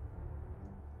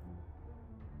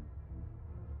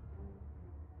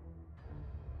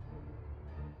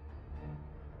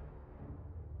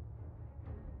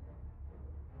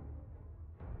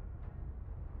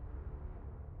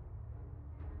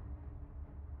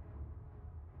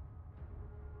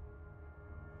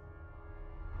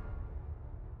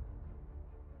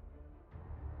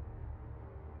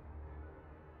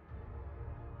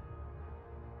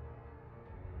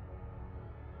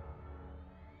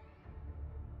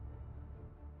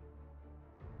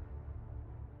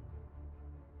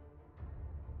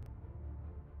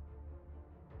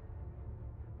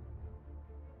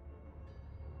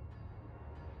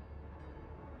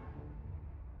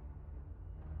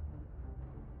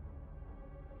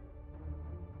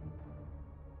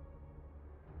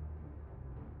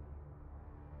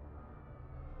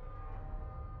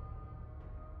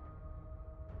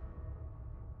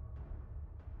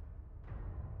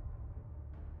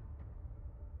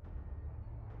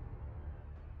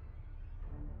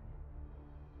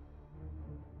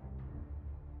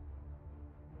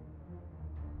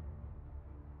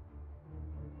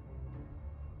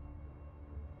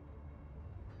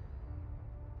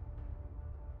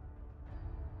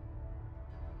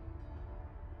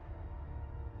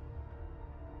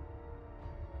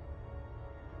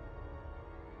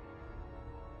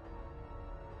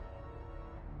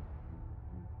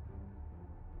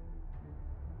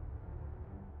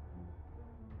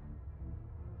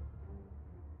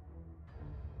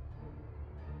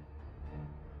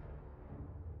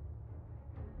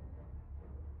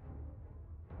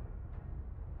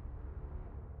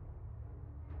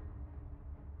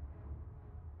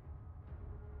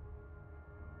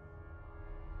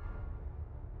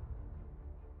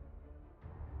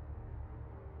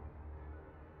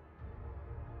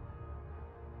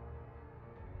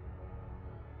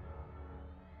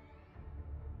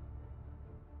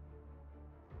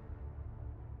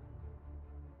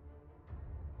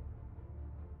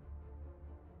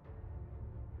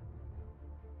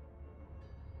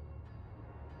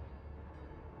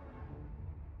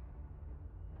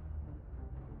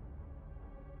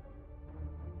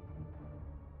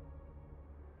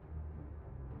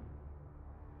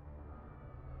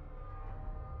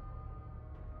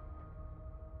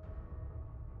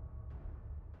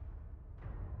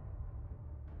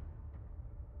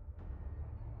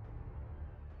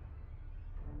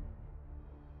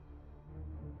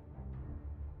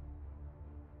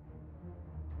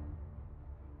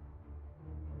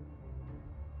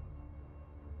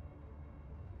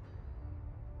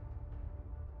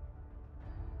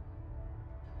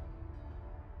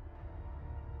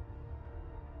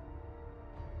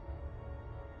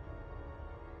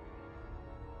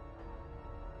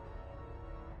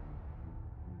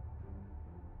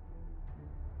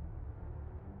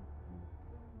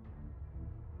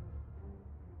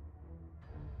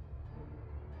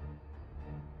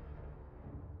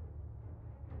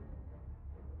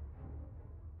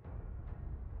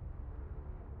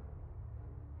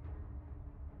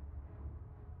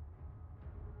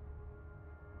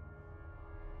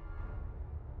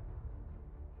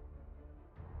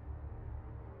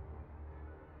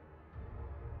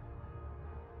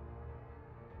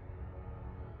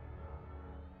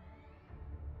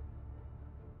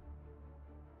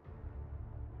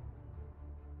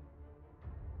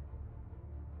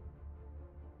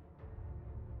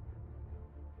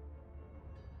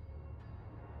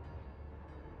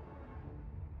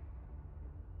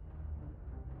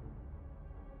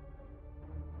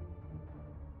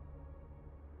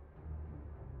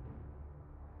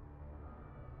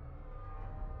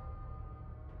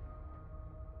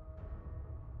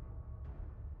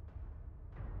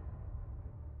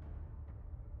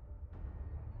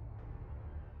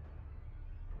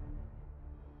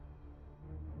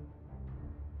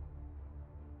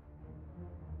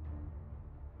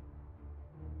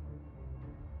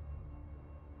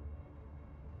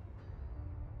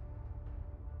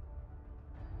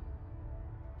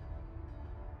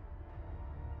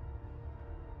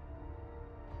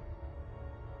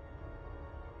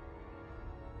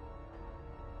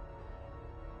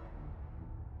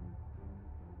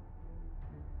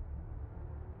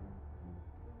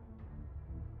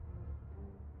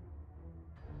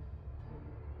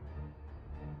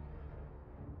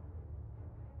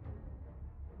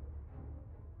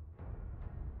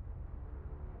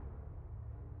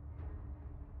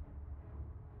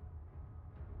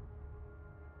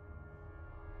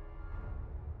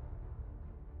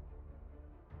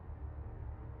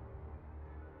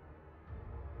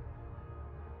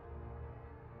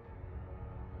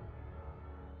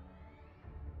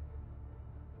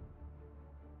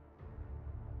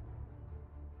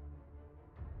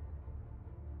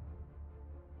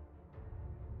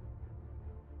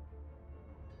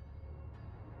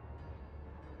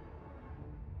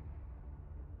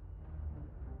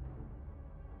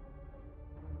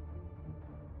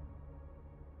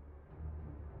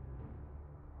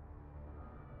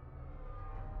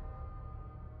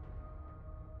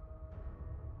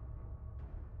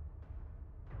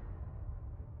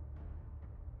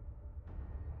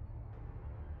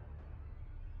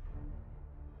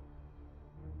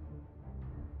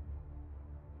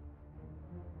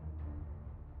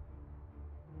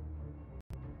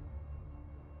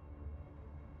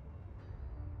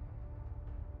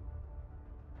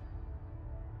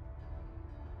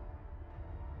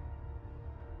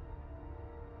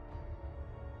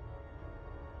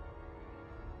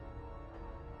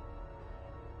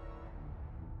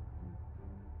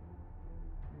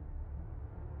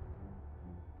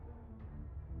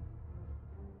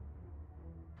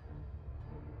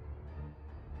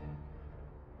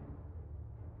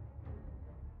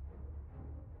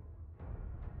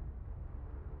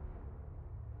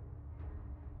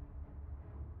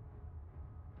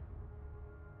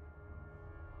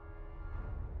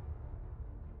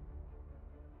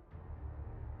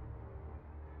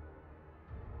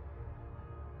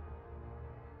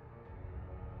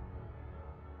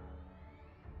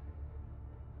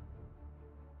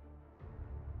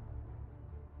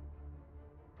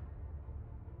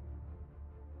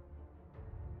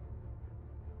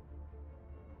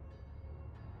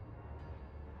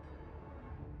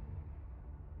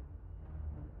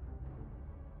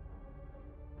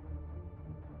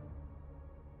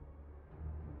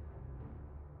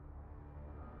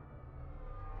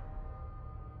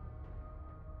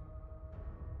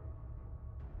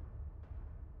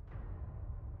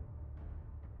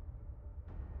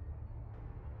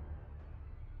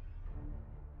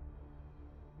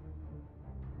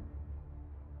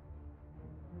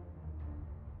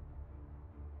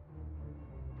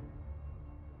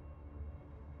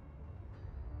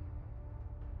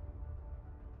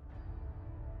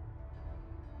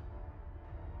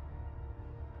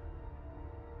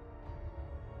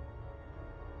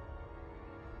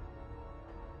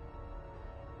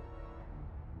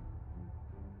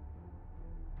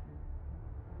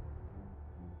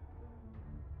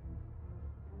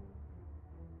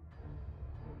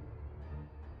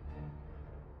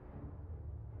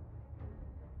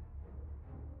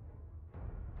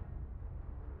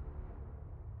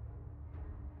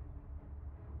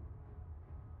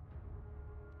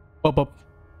 up.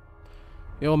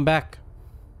 Yo, I'm back.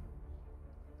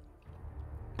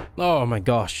 Oh my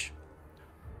gosh.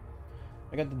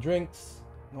 I got the drinks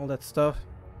and all that stuff.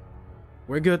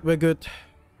 We're good, we're good.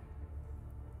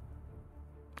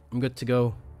 I'm good to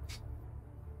go.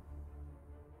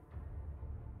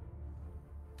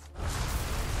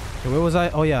 Okay, where was I?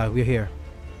 Oh yeah, we're here.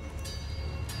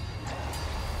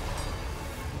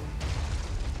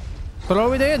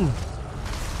 Throw it in!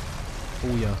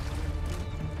 Oh yeah.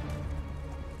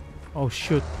 Oh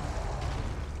shoot.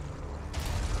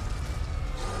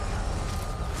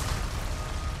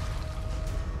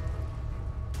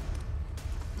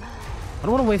 I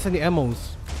don't want to waste any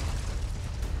ammos.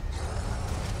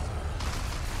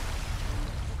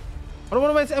 I don't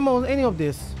want to waste ammo on any of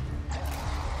this.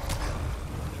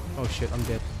 Oh shit, I'm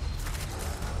dead.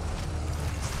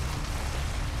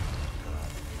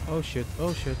 Oh shit,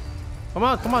 oh shit. Come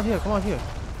on here, come on here.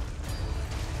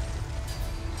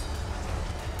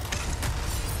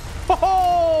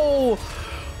 Oh!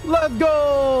 Let's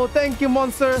go! Thank you,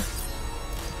 monster.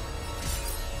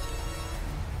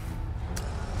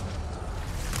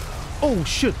 Oh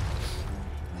shit.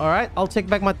 Alright, I'll take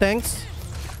back my thanks.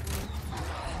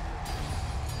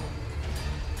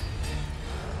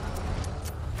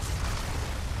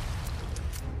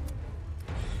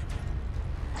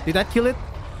 Did that kill it?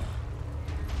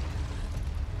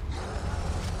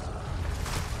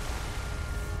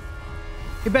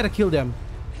 You better kill them.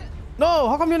 No,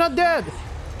 how come you're not dead?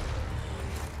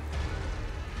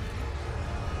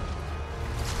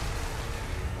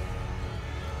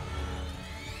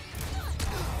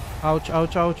 Ouch,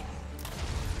 ouch, ouch.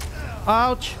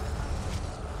 Ouch.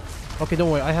 Okay,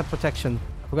 don't worry. I have protection.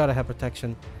 I forgot I have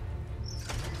protection.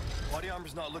 Body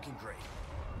armor's not looking great.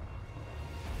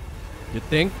 You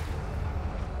think?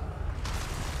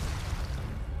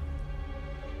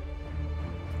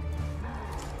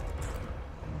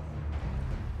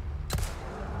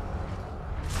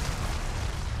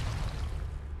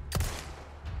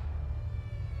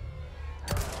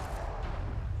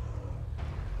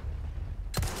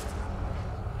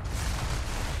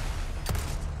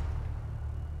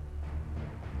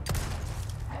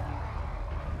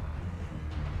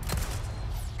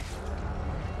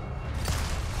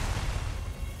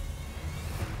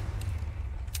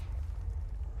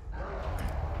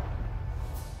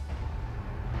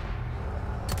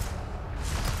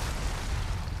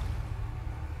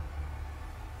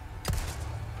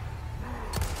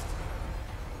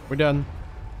 We're done.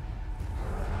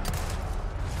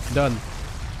 Done.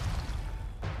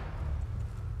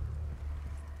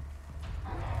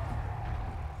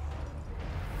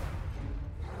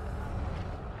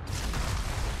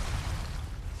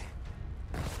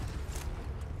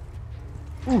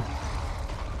 Ooh.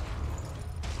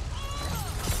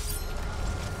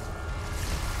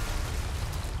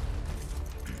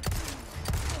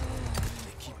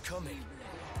 They keep coming.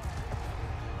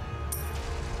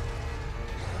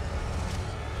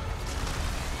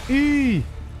 E.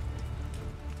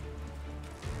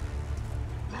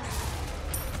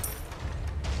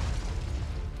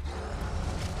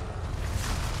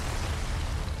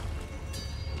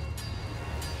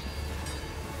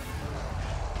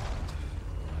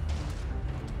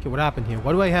 Okay, what happened here?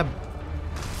 Why do I have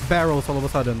barrels all of a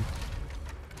sudden?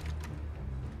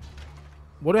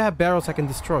 What do I have barrels I can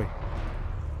destroy?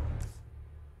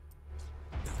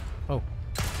 Oh.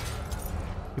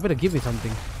 You better give me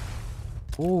something.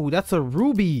 Oh, that's a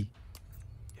ruby.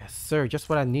 Yes, sir. Just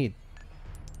what I need.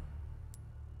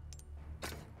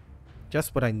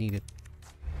 Just what I needed.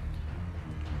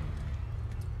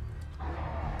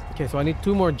 Okay, so I need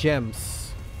 2 more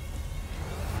gems.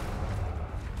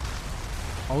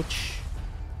 Ouch.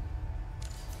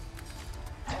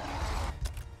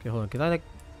 Okay, hold on. Can I like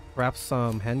grab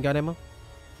some handgun ammo?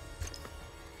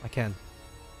 I can.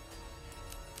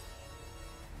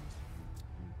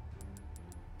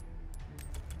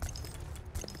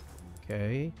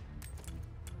 Okay.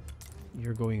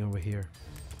 You're going over here.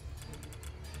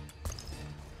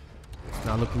 It's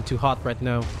not looking too hot right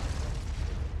now.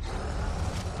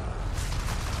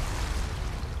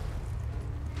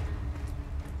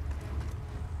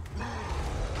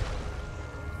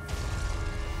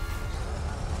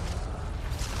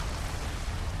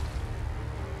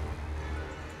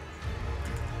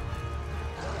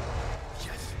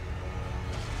 Yes.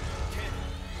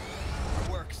 It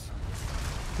works.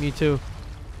 Me too.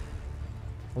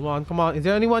 Hold on, come on. Is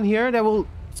there anyone here that will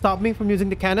stop me from using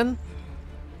the cannon?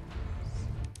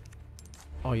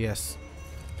 Oh, yes.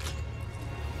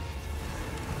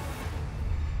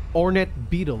 Ornate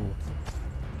beetle.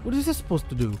 What is this supposed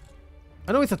to do?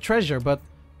 I know it's a treasure, but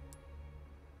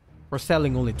For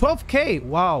selling only. 12K!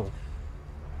 Wow.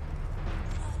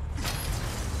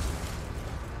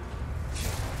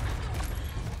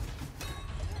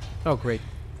 Oh, great.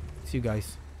 See you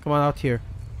guys. Come on out here.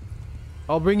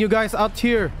 I'll bring you guys out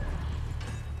here.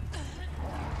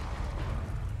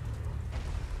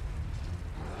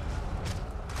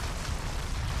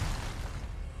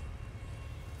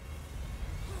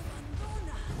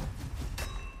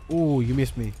 Ooh, you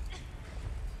missed me.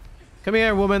 Come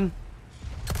here, woman.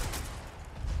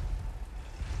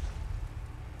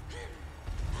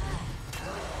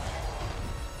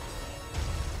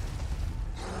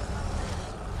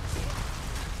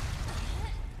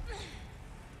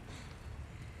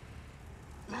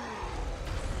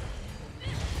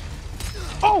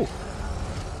 Oh!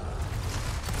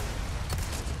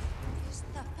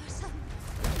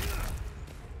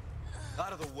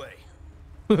 Out of the way.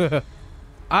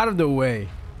 Out of the way.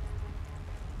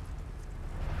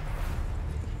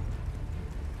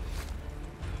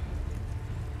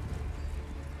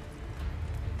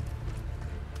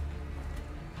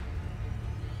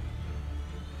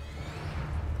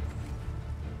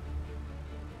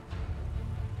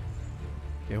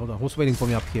 Okay, hold on. Who's waiting for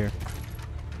me up here?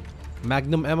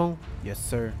 Magnum ammo? Yes,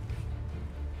 sir.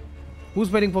 Who's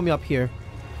waiting for me up here?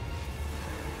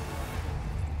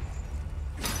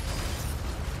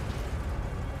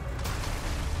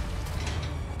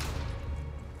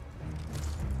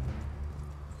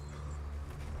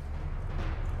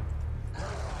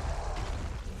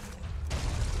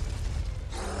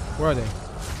 Where are they?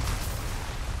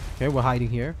 Okay, we're hiding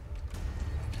here.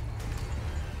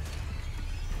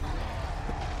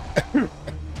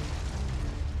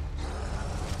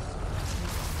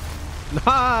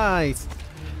 Nice!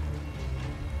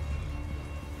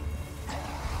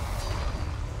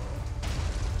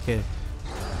 Okay.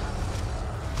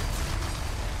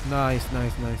 Nice.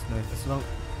 As long...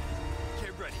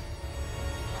 Get ready.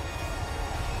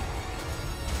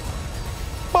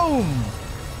 Boom!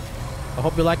 I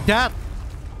hope you like that.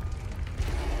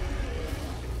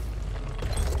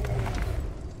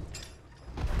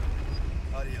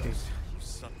 Adios, you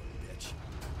son of a bitch.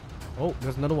 Oh,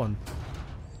 there's another one.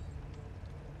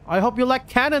 I hope you like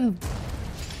cannon.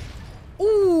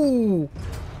 Ooh!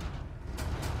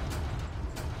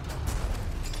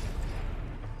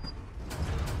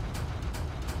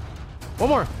 One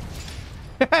more.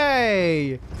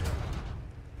 Hey!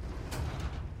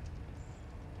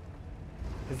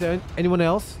 Is there anyone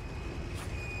else?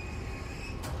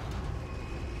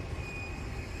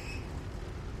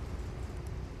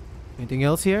 Anything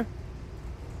else here?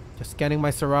 Just scanning my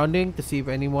surrounding to see if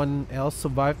anyone else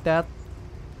survived that.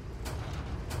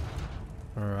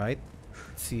 Alright.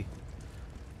 Let's see.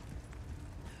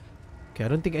 Okay, I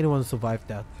don't think anyone survived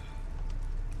that.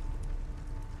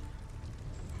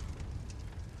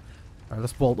 Alright,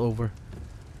 let's bolt over.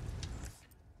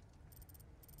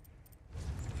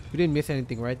 We didn't miss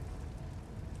anything, right?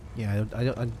 Yeah, I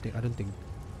don't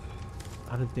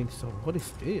think so. What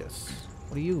is this?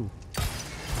 What are you?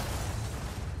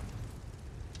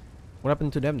 What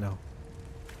happened to them now?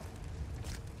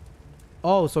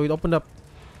 Oh, so it opened up.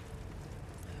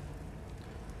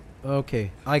 Okay,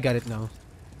 I got it now.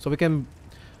 So we can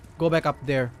go back up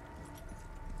there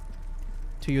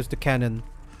to use the cannon.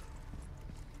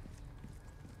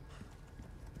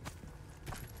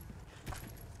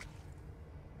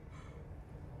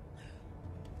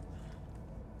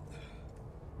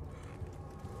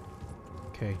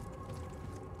 Okay.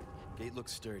 Gate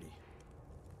looks sturdy.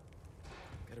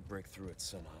 Gotta break through it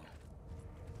somehow.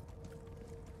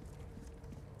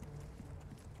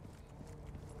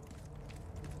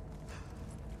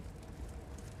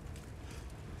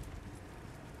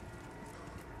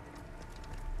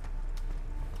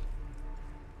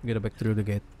 Get back through the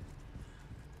gate.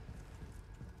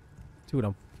 Dude,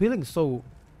 I'm feeling so...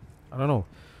 I don't know.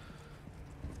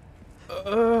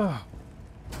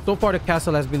 So far the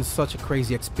castle has been such a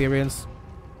crazy experience.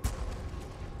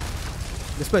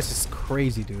 This place is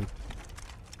crazy, dude.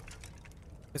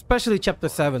 Especially chapter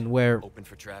 7 where Open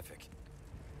for traffic.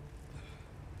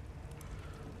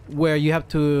 you have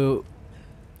to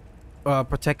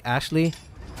protect Ashley.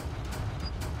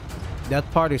 That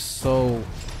part is so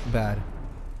bad.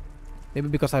 Maybe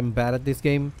because I'm bad at this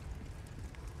game.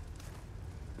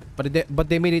 But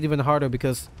they made it even harder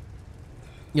because,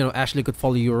 you know, Ashley could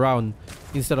follow you around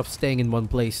instead of staying in one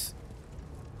place.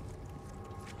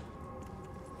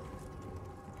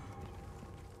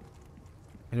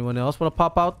 Anyone else want to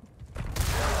pop out?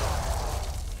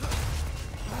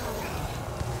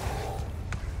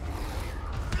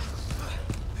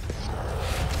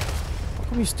 How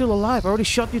come you're still alive? I already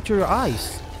shot you through your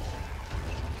eyes.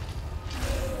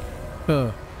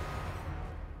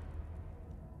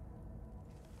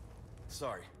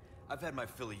 Sorry, I've had my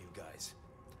fill of you guys.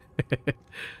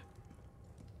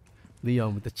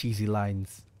 Leon with the cheesy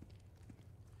lines.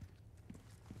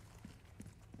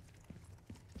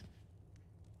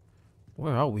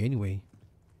 Where are we anyway?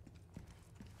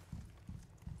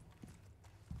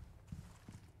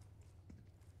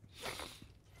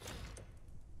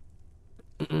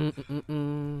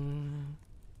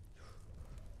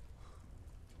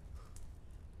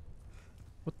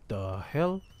 What the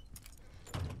hell?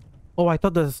 Oh, I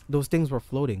thought those things were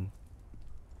floating.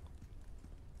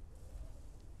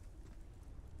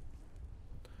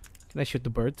 Can I shoot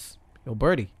the birds? Yo,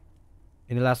 birdie.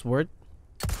 Any last word?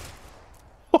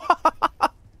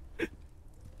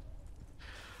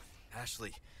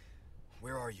 Ashley,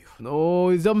 where are you? No,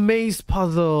 it's a maze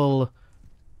puzzle.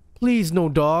 Please, no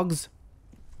dogs.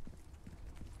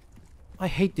 I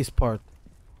hate this part.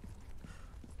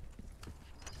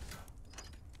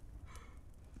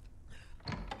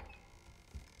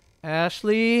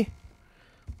 Ashley,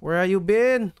 where have you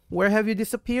been? Where have you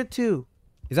disappeared to?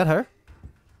 Is that her?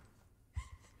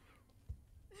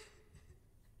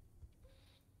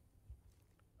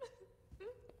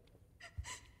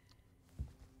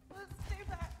 Let's stay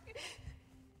back.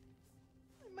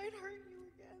 I might hurt you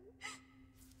again.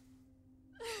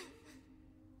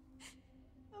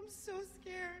 I'm so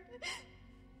scared.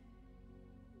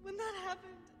 When that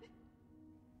happened,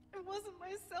 I wasn't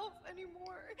myself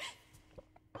anymore.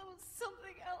 I was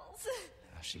something else.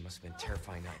 She must have been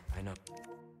terrifying. I know.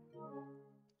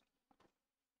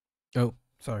 Oh,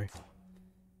 sorry.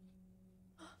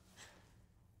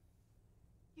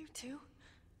 You too?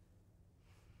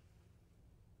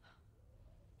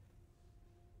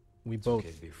 We It's both.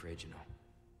 okay to be afraid, you know.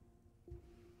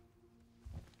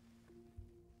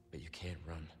 But you can't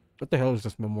run. What the hell is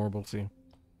this memorable scene?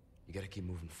 You gotta keep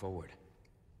moving forward.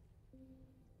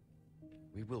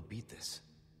 We will beat this.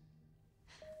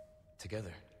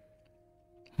 Together.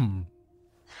 I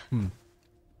don't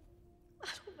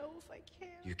know if I can.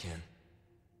 You can.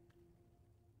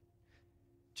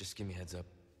 Just give me a heads up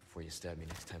before you stab me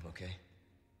next time, okay?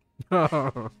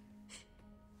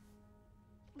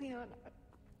 Leon,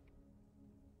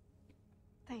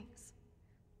 thanks.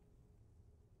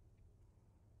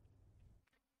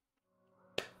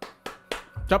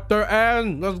 Chapter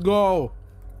end. Let's go.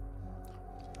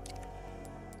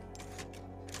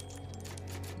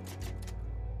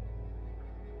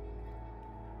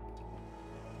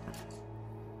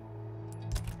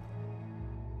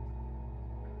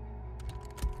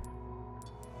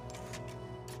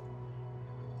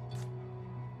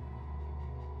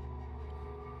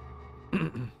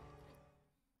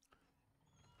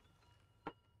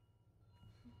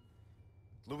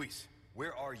 Luis,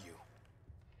 where are you?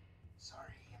 Sorry,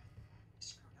 I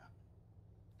screwed up.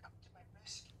 Come to my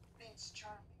rescue, Prince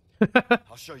Charming.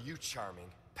 I'll show you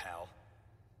charming, pal.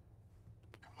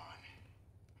 Come on.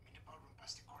 I'm in the ballroom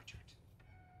past the courtyard.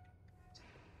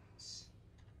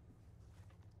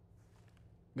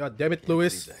 God damn it, Can't believe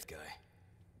Lewis. that guy.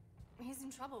 He's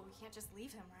in trouble. We can't just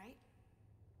leave him, right?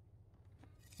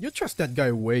 You trust that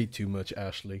guy way too much,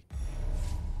 Ashley.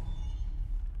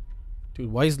 Dude,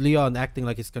 why is Leon acting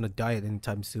like he's gonna die at any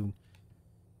time soon?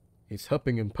 He's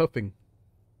huffing and puffing.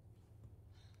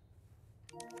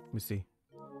 Let me see.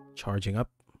 Charging up.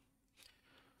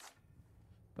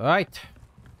 Alright.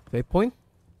 Waypoint?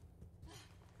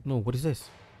 No, what is this?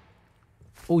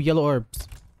 Oh, yellow herbs.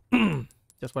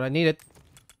 Just what I needed.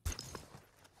 It's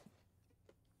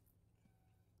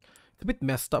a bit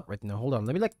messed up right now. Hold on.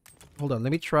 Let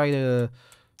me try to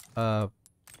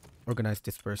organize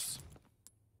this first.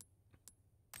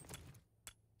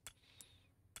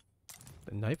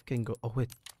 The knife can go. Oh wait,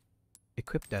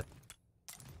 equip that.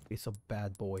 It's a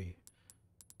bad boy.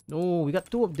 No, we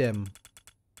got two of them.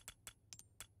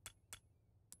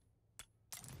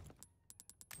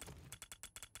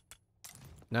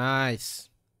 Nice.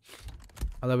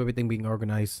 I love everything being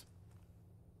organized.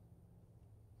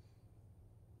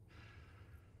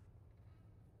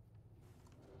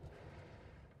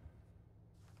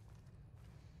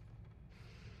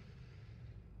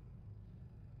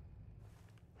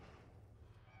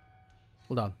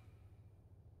 Hold on.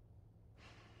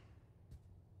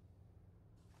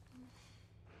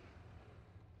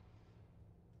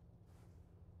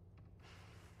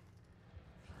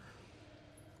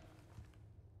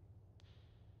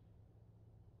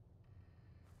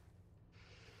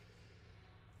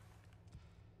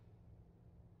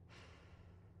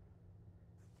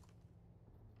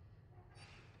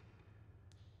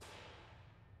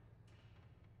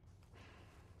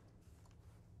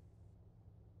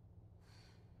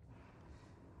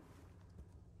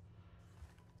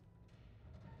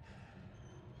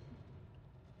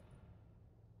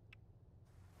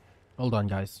 Hold on,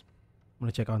 guys. I'm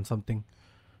gonna check on something.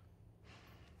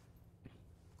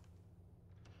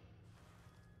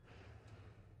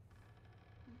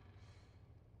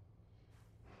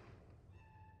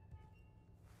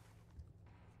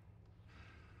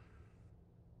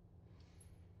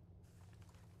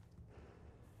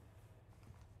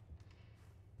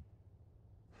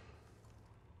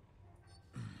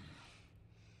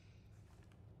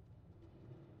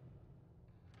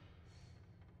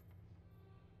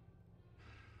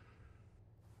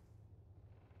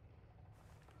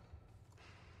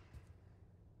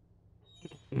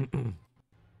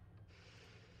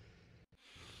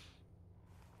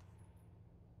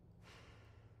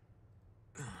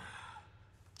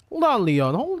 Hold on,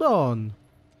 Leon. Hold on.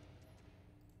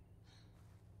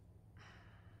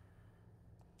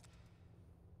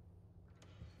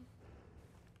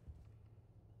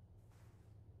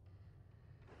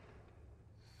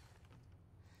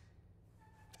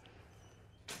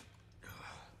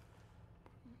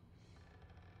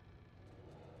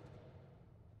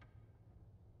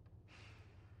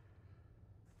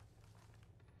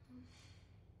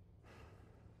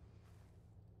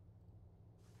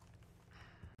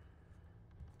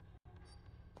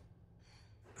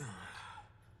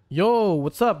 Yo,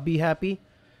 what's up? Be happy.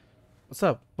 What's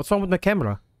up? What's wrong with my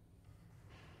camera?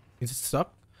 Is it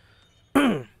stuck?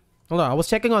 Hold on, I was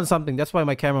checking on something. That's why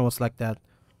my camera was like that.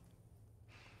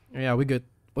 Yeah, we good.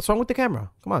 What's wrong with the camera?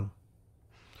 Come on.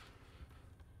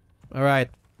 All right.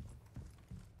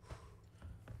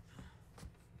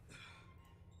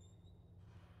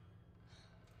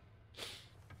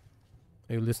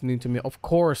 Are you listening to me? Of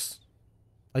course.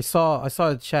 I saw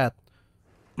a chat.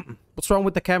 What's wrong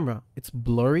with the camera? It's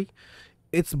blurry.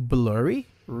 It's blurry?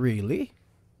 Really?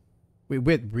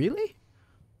 Wait, really?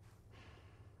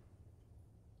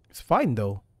 It's fine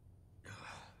though.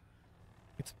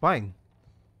 It's fine.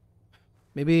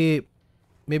 Maybe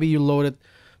you load it.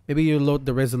 Maybe you load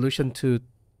the resolution to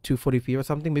 240p or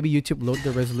something. Maybe YouTube load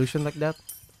the resolution like that.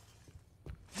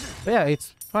 But yeah,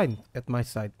 it's fine at my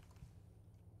side.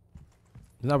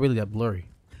 It's not really that blurry.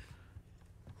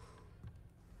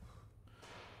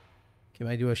 Can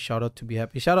I do a shout out to Be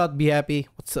Happy? Shout out Be Happy.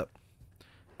 What's up?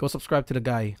 Go subscribe to the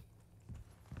guy.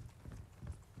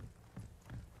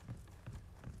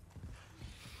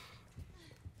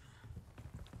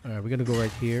 Alright, we're gonna go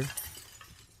right here.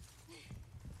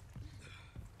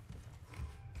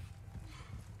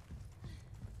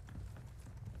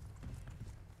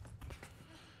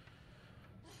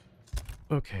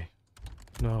 Okay.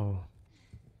 No.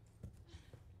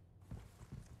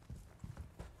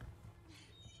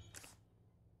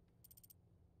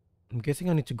 I'm guessing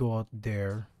I need to go out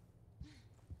there.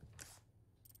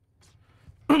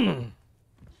 But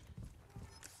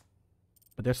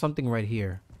there's something right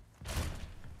here.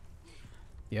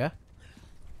 Yeah?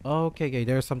 Okay,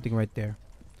 there's something right there.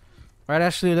 Alright,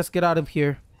 Ashley, let's get out of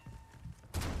here.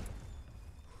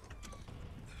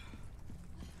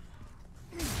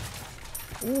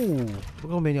 Ooh,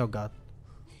 look how many I got.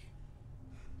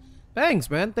 Thanks,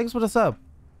 man. Thanks for the sub.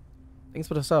 Thanks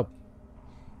for the sub.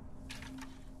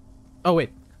 Oh,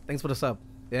 wait. Thanks for the sub.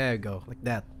 There you go. Like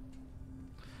that.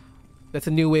 That's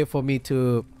a new way for me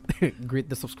to greet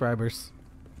the subscribers.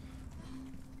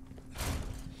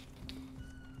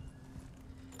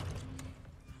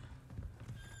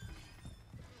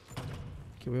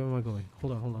 Okay, where am I going?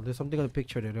 Hold on. There's something on the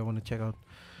picture that I want to check out.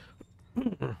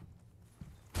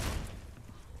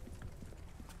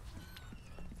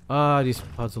 This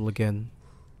puzzle again.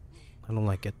 I don't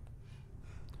like it.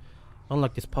 I don't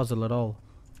like this puzzle at all.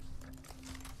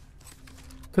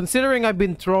 Considering I've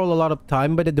been trolled a lot of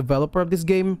time by the developer of this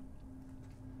game,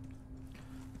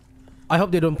 I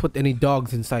hope they don't put any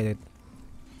dogs inside it.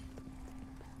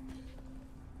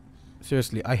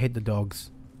 Seriously, I hate the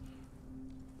dogs.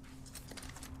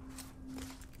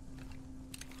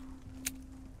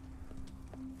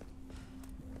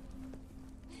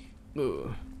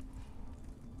 Ugh.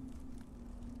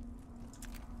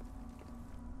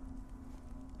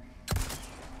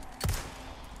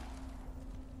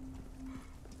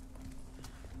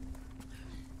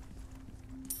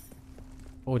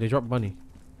 Oh, they dropped money.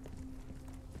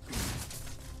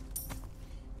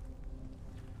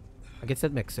 I guess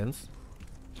that makes sense.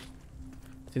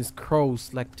 Since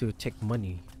crows like to take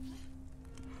money.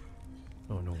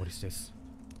 Oh no, what is this?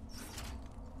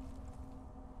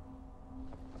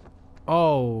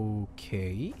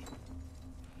 Okay.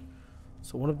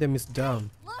 So one of them is down.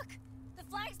 Look! The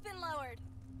flag's been lowered!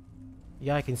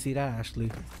 Yeah, I can see that,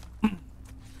 Ashley.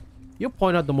 You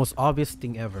point out the most obvious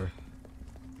thing ever.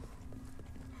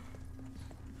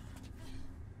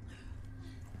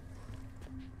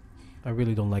 I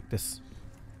really don't like this.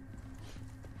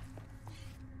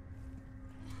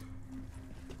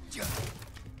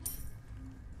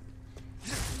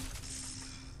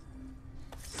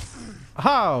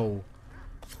 How?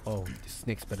 Oh, this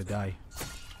snake's better die.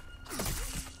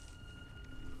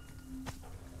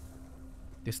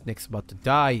 This snake's about to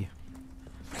die.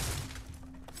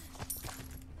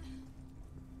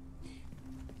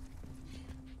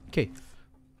 Okay.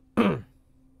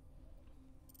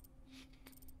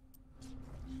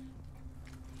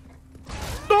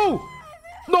 No!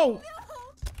 No!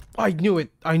 I knew it.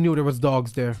 I knew there was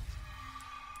dogs there.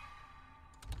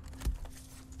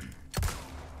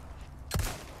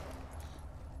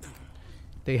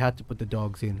 They had to put the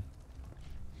dogs in.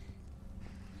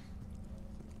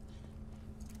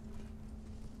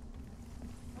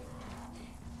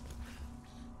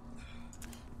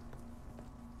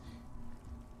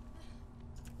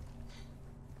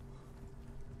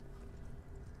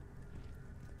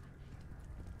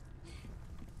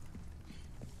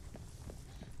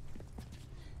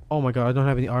 Oh my god, I don't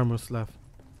have any armors left.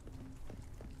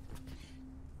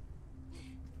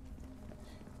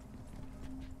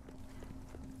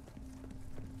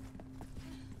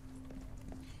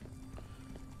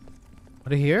 Are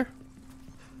they here?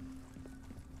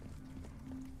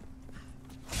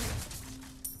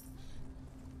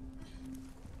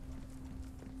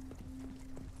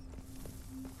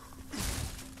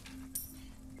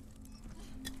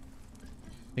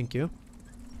 Thank you.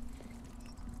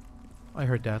 I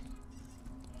heard that.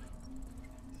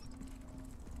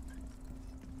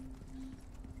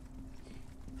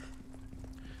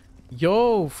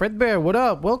 Yo, Fredbear, what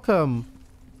up? Welcome.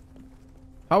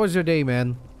 How was your day,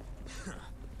 man?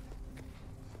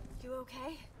 You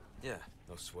okay? Yeah,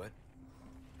 no sweat.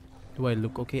 Do I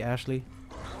look okay, Ashley?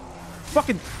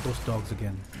 Fucking those dogs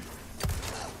again.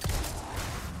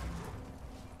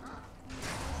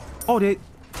 Oh,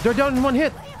 they're down in one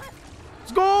hit.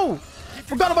 Let's go.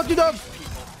 Forgot about you, dogs.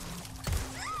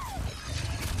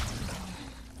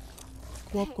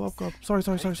 Go up, go up, go up. Sorry.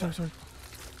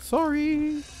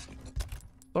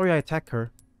 Sorry, I attacked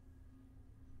her.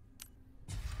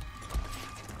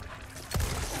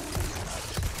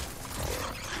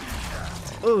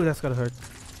 Oh, that's gotta hurt.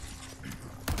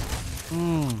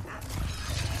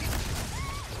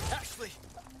 Ashley!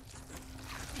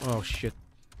 Oh shit.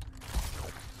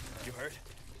 You hurt?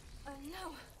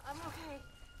 No, I'm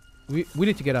okay. We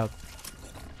need to get out.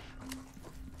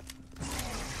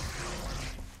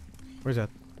 Where's that?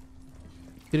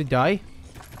 Did it die?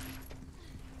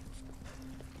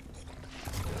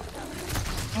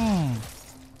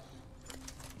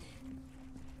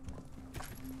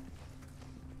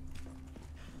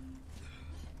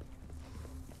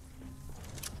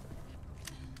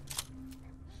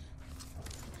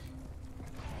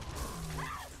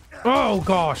 Oh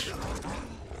gosh.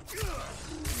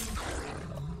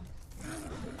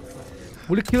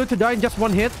 Will it kill it to die in just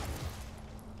one hit?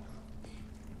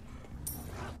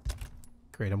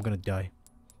 Great, I'm gonna die.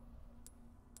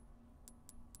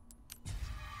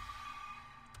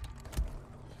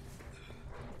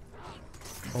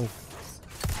 Oh.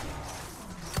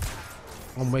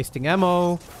 I'm wasting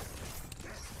ammo.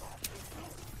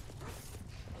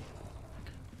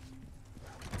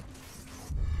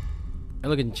 I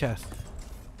look in the chest.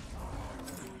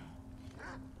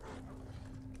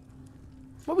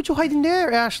 Why would you hide in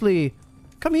there, Ashley?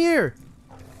 Come here.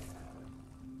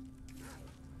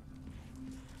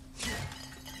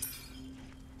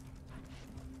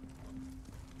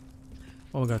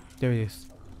 Oh my god, there he is.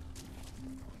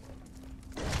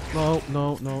 No.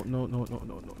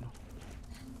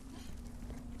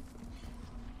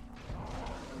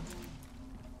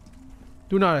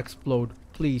 Do not explode,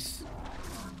 please.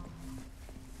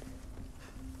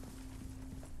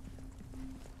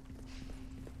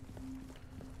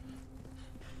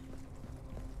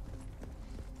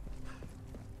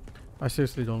 I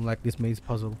seriously don't like this maze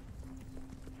puzzle.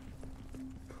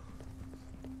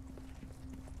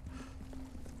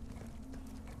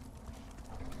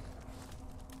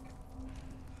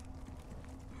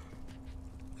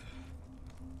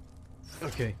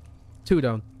 Okay, 2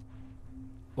 down.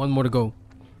 1 more to go.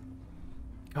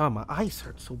 God, my eyes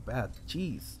hurt so bad.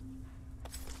 Jeez.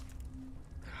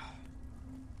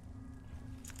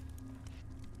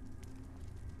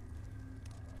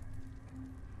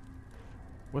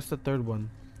 What's the 3rd one?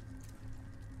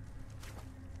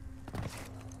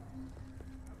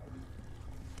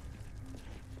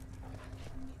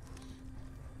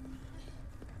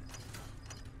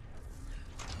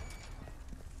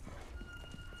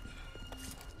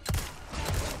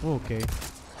 Okay.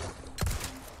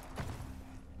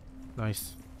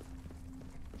 Nice.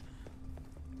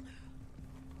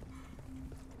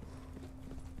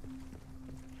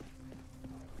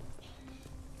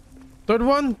 Third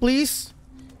one, please.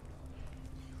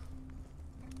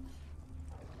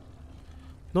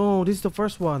 No, this is the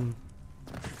first one.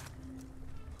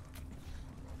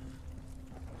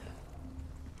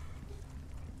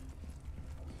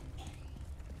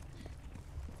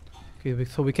 Okay,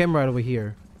 so we came right over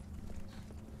here.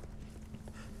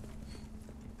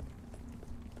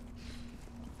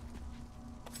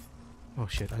 Oh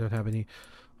shit, I don't have any.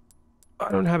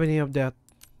 I don't have any of that.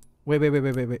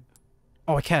 Wait.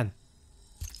 Oh, I can.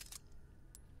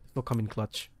 It'll come in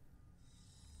clutch.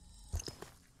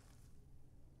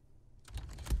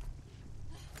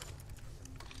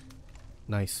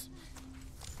 Nice.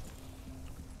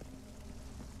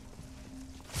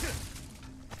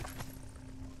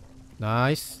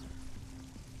 Nice.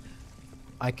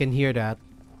 I can hear that.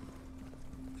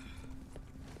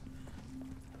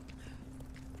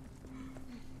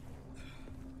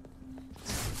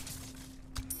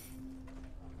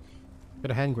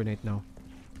 Got a hand grenade now.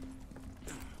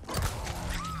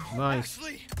 Nice.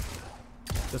 Ashley!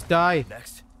 Just die.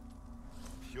 Next.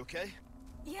 You okay?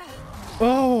 Yeah.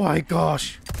 Oh my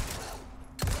gosh.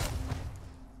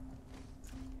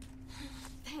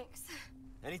 Thanks.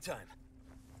 Anytime.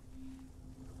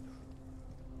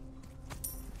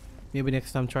 Maybe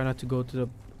next time try not to go to the...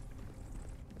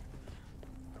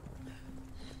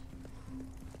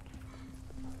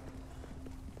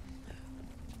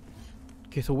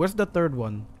 Okay, so where's the third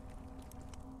one?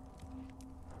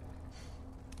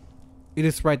 It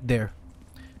is right there.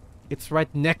 It's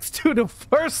right next to the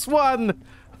first one.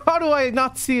 How do I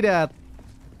not see that?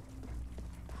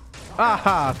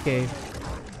 Aha, okay.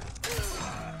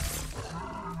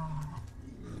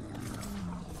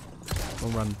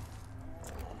 Don't run.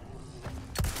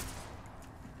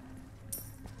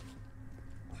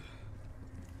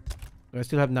 Do I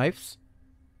still have knives?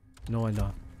 No, I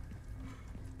don't.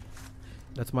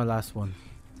 That's my last one.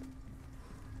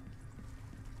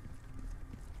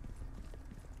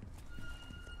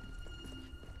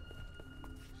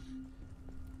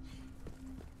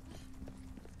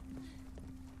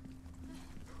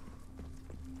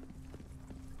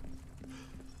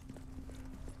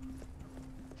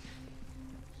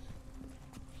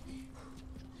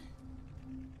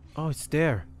 Oh, it's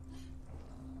there.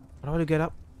 But how do I get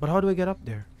up? But how do I get up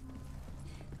there?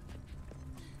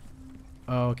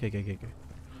 Oh, okay.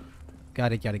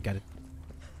 Got it.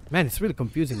 Man, it's really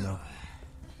confusing now.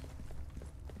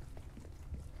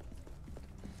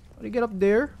 How do you get up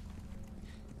there?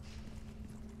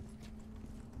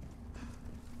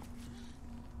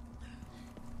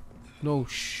 No,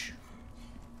 shh.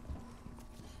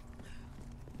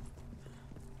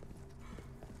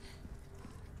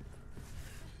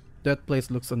 That place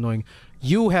looks annoying.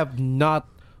 You have not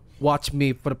watched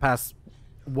me for the past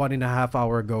 1.5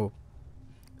 hours ago.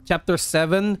 Chapter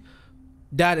 7,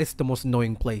 that is the most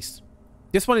annoying place.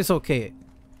 This one is okay.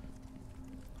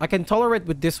 I can tolerate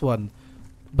with this one,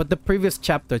 but the previous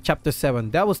chapter, chapter 7,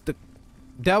 that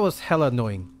was hella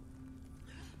annoying.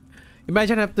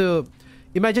 Imagine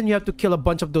you have to kill a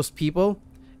bunch of those people,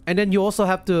 and then you also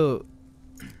have to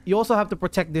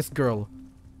protect this girl.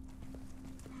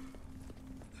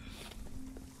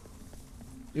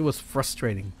 It was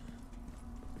frustrating.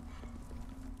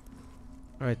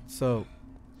 Alright, so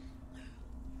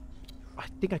I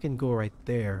think I can go right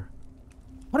there.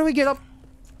 How do we get up?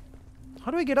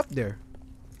 How do I get up there?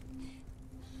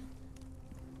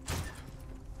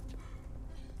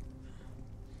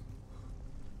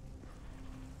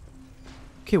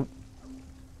 Okay.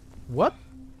 What?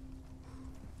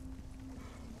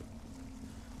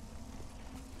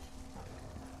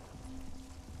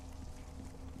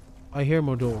 I hear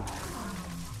more dog.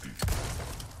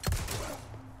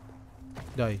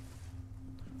 Die.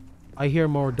 I hear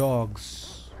more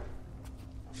dogs.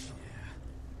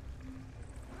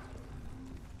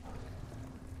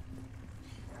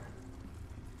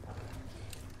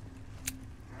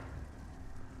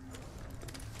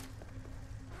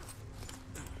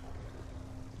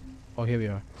 Oh, here we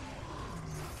are.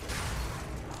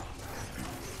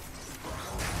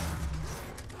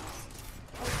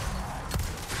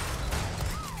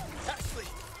 Ashley!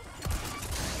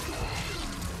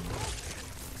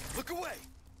 Look away!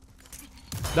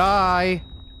 Die!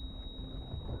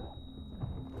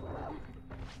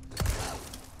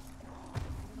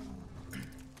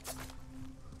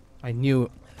 I knew.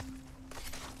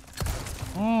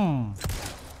 Can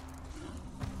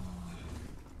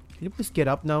you please get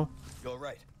up now? You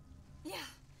alright? Yeah,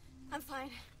 I'm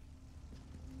fine.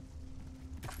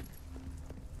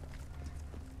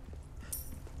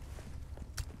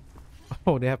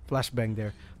 Oh, they have flashbang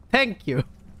there. Thank you.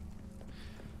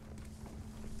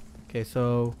 Okay,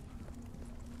 so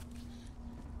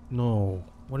No.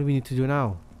 What do we need to do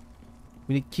now?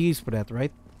 We need keys for that,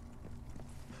 right?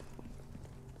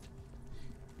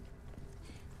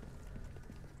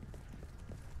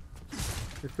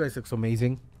 This place looks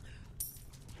amazing.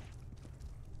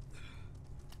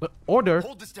 Order?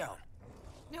 Hold this down.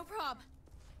 No prob.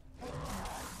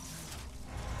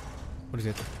 What is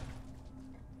it?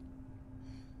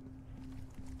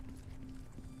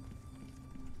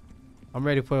 I'm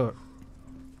ready for...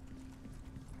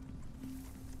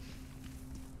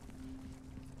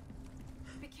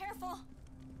 Be careful.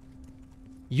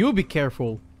 You be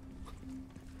careful.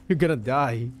 You're gonna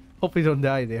die. Hope you don't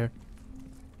die there.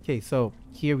 Okay, so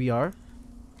here we are.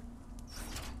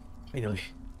 Finally.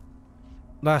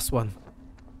 Last one.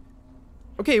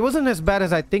 Okay, it wasn't as bad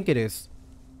as I think it is.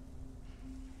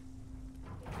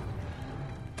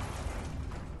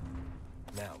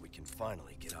 Now we can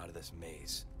finally get out of this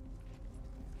maze.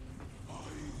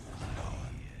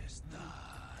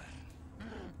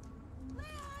 Leon,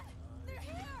 they're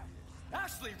here.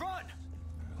 Ashley, run!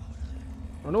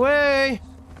 Run away!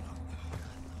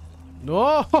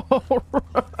 No! Away.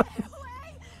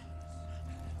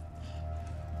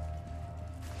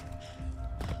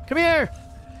 Come here!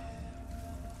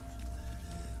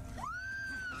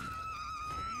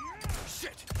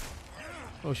 Shit!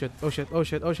 Oh shit, oh shit, oh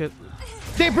shit, oh shit.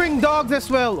 They bring dogs as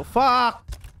well! Fuck!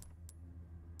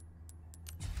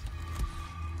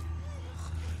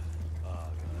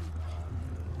 Let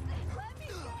me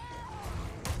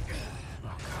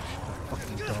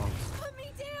Fucking dogs. put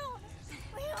me down.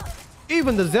 Leon.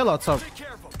 Even the zealots are... Take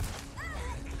care of him.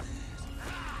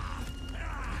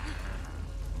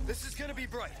 This is gonna be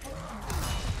bright.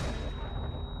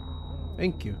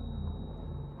 Thank you.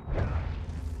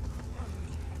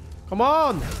 Come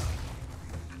on!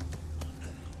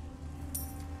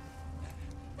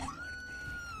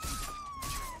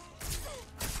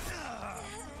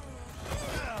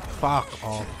 Fuck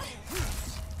off.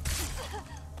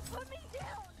 Put me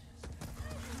down.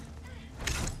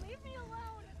 Leave me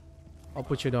alone. I'll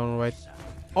put you down, right?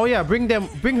 Oh yeah, bring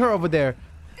her over there.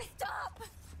 Stop.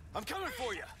 I'm coming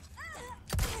for you.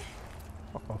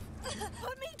 Fuck off.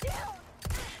 Put me down.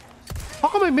 How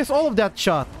come I miss all of that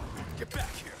shot? Get back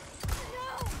here.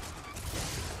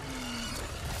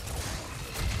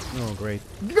 No. Oh, great.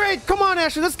 Great! Come on,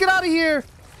 Ashley, let's get out of here!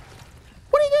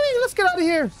 What are you doing? Let's get out of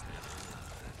here!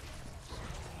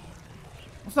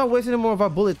 Let's not waste any more of our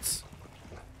bullets.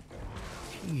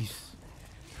 Jeez.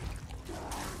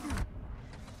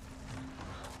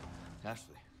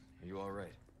 Ashley, are you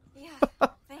alright? Yeah.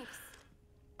 Thanks.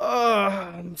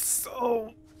 I'm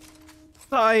so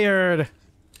tired.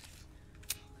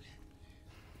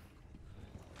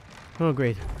 Oh,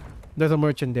 great. There's a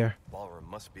merchant there. Ballroom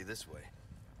must be this way.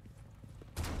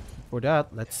 For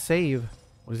that, let's save.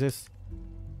 What is this?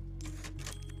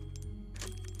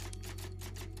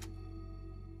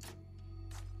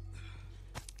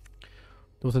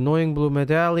 Those annoying blue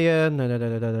medallion.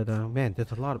 Man,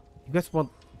 there's a lot of...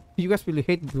 You guys really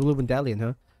hate blue medallion,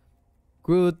 huh?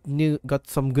 Got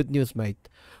some good news, mate.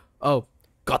 Oh,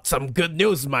 got some good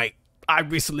news, mate. I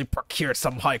recently procured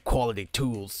some high quality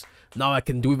tools. Now I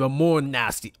can do even more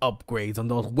nasty upgrades on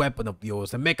those weapons of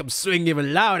yours and make them swing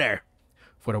even louder.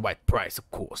 For the right price, of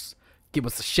course. Give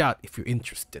us a shout if you're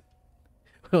interested.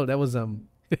 Well, that was How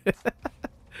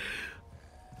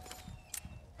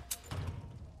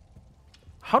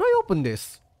do I open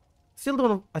this? I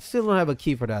still don't have a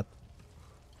key for that.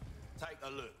 Take a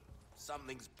look.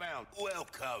 Something's bound.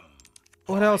 Welcome.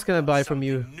 What else can I buy from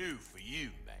you? Something new for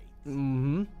you, mate.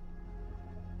 Mm-hmm.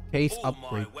 Case All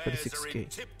upgrade, my wares are in 36k.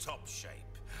 tip-top shape,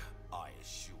 I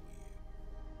assure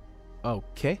you.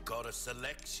 Okay. Got a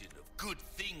selection of good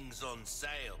things on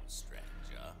sale, stranger.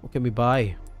 What can we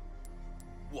buy?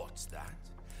 What's that?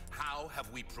 How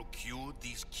have we procured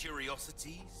these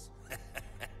curiosities?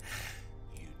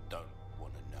 You don't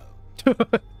want to know.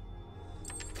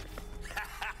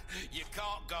 You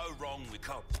can't go wrong with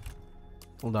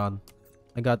Hold on.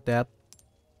 I got that.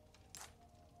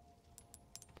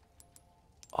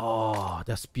 Oh,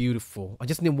 that's beautiful. I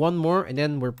just need one more and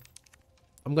then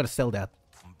I'm gonna sell that.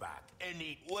 Come back.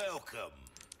 Any welcome.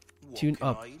 What Tune can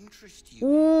up. I interest you?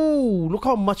 Ooh, look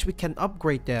how much we can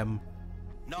upgrade them.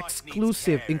 Nice Exclusive.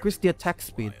 needs care Increase the attack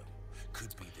speed.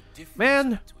 Could be the difference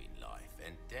Man. between life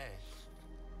and death.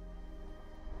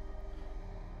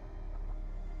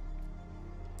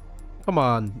 Come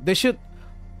on. They should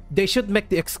make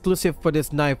the exclusive for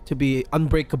this knife to be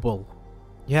unbreakable.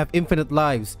 You have infinite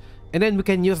lives. And then we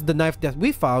can use the knife that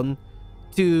we found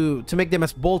to make them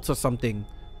as bolts or something.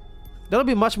 That'll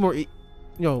be much more,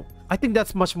 I think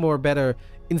that's much more better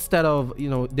instead of, you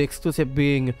know, the exclusive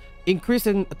being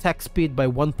increasing attack speed by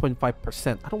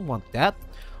 1.5%. I don't want that.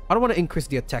 I don't want to increase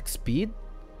the attack speed.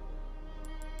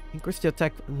 Increase the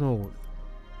attack. No.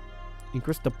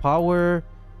 Increase the power.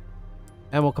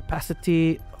 Ammo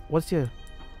capacity. What's here?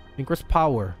 Increase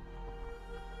power.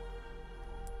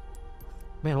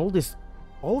 Man, all this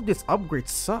upgrade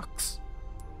sucks.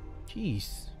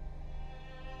 Jeez.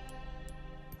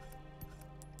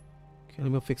 Okay,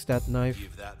 let me fix that knife.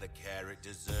 Give that the care it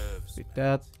deserves. With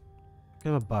that. What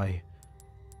can I buy?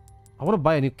 I want to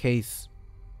buy a new case.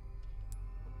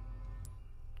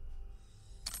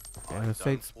 I Sight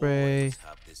don't spray. always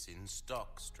have this in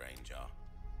stock, stranger.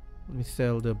 Let me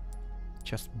sell the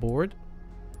chessboard.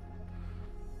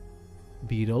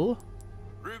 Beetle.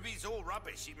 Ruby's all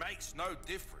rubbish. It makes no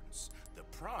difference. The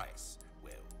price,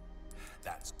 well,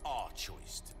 that's our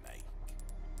choice to make.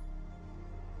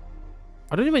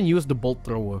 I don't even use the bolt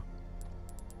thrower.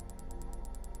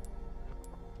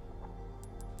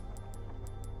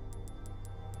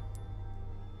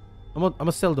 I'm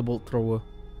gonna sell the bolt thrower.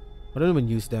 I don't even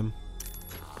use them.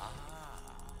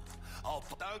 Oh,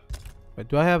 don't Wait,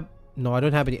 do I have? No, I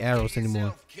don't have any arrows get anymore.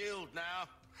 yourself killed now.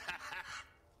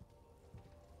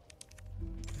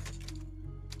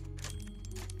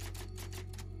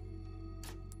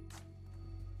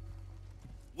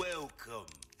 Welcome.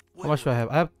 How much do I have?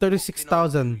 I have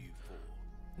 36,000.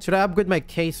 Should I upgrade my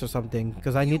case or something?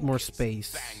 Because I need more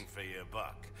space. Bang for your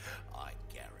buck. I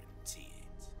guarantee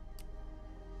it.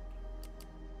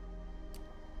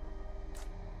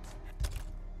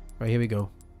 Right, here we go.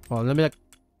 Well, let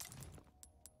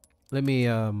me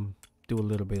do a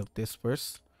little bit of this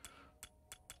first.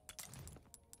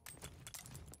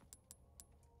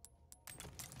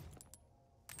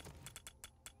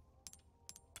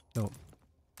 No.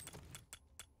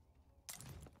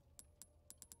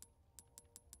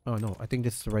 Oh no, I think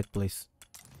this is the right place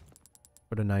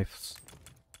for the knives.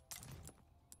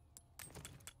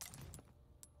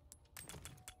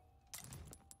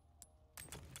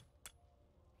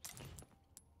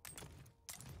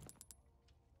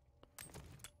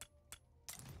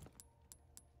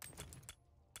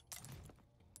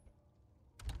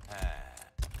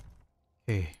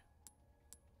 Okay.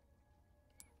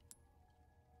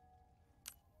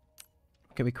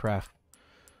 What can we craft?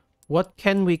 What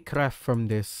can we craft from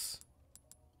this?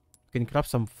 Can craft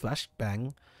some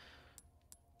flashbang.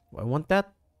 I want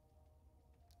that.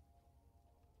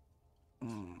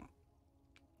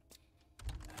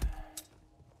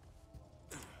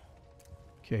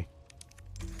 Okay.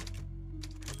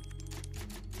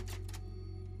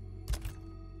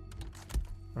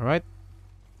 All right.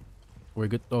 We're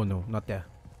good. Oh no, not there.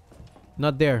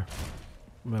 Not there.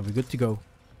 Well, we're good to go.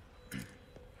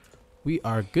 We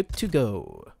are good to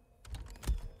go.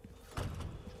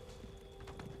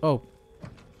 Oh,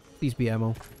 please be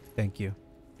ammo. Thank you.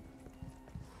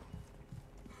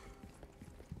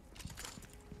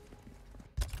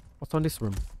 What's on this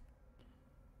room?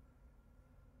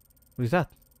 What is that?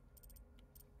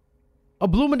 A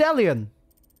blue medallion!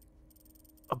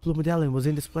 A blue medallion was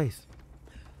in this place.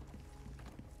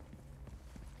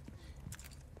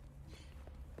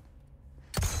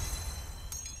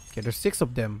 Okay, there's 6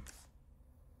 of them.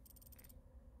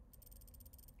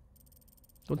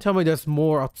 Don't tell me there's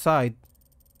more outside.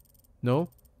 No?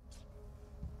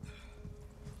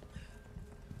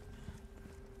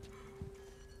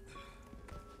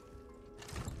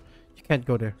 You can't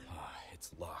go there.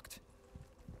 It's locked.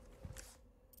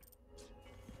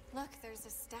 Look, there's a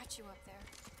statue up there.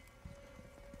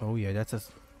 Oh yeah,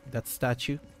 that's that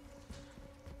statue.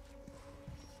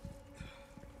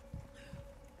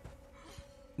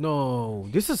 No,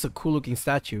 this is a cool looking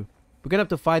statue. We're gonna have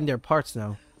to find their parts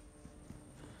now.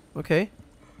 Okay.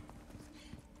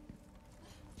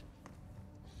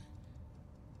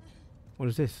 What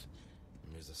is this?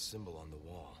 There's a symbol on the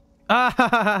wall.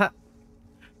 Ah!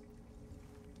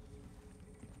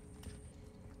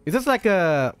 Is this like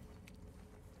a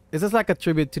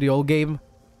tribute to the old game?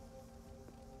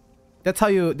 That's how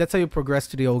you progress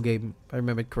to the old game, if I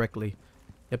remember it correctly.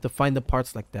 You have to find the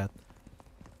parts like that.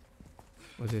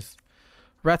 What's this?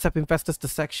 Rats have infested the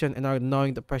section and are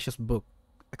gnawing the precious book.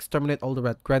 Exterminate all the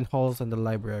rat grand halls and the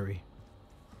library.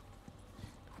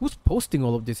 Who's posting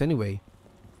all of this anyway?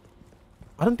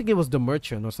 I don't think it was the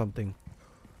merchant or something.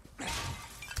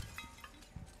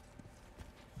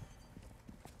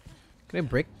 Can I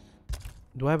break?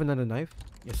 Do I have another knife?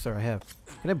 Yes, sir, I have.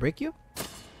 Can I break you?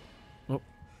 Nope.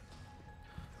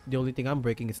 The only thing I'm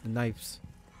breaking is the knives.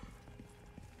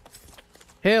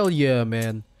 Hell yeah,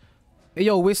 man. Hey,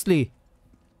 yo, Wesley.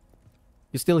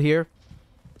 You still here?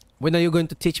 When are you going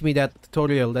to teach me that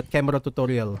tutorial, that camera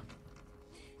tutorial?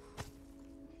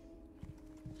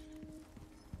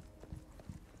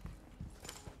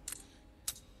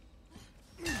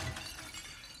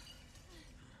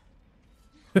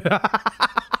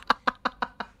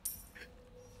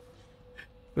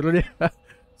 Suruh dia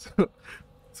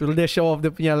suruh dia show off dia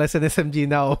punya lesson SMG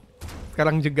now.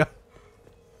 Sekarang juga.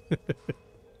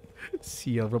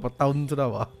 Sial, berapa tahun sudah,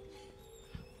 Pak?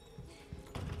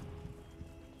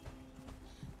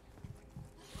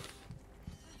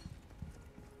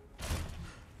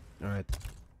 Alright.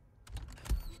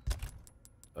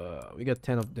 We got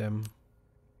 10 of them.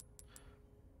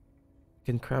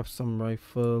 Can craft some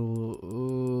rifle.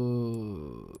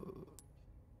 Ooh.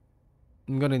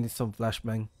 I'm gonna need some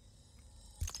flashbang.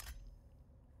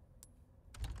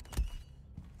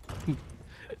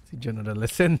 Si John ada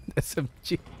lesson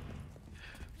SMG.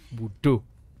 Bodoh.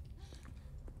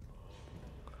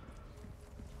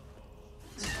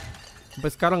 Sampai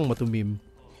sekarang mau tuh meme.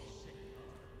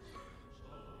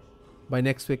 By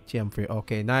next week, I'm free.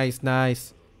 Okay, nice,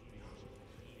 nice.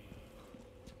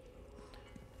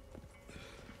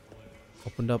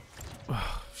 Opened up.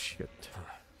 Oh, shit.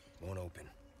 Won't open.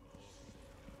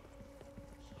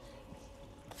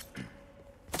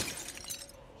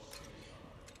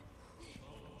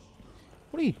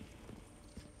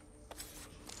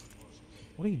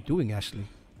 What are you doing, Ashley?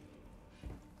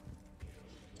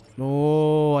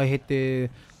 No, I hate the...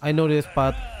 I know this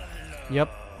path. Yep.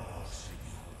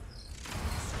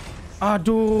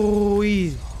 Aduh,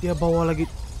 dia bawa lagi.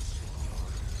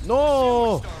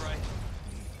 No.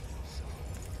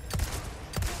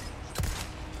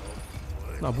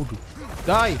 Nah, bodoh.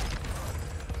 Die.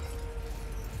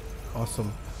 Awesome.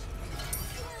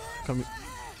 Come here.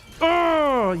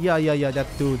 Oh, yeah, that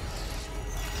dude.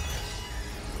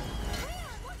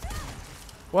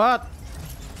 What?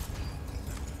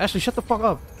 Ashley, shut the fuck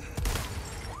up.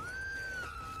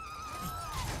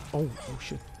 Oh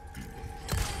shit.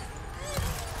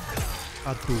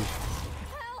 Aduh.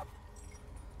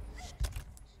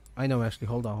 I know, Ashley.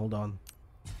 Hold on.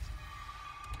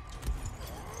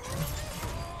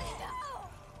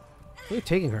 Where are you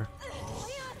taking her?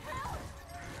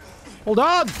 Hold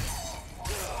on!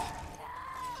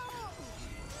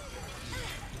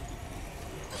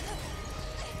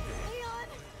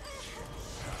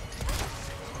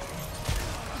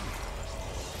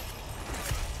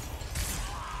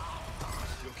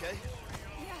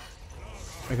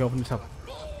 Okay, open this up.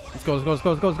 Let's go.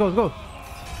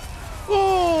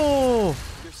 Oh!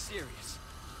 You're serious.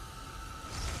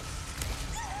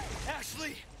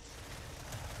 Ashley!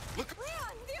 Look!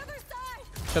 Leon, the other side!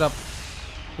 Shut up.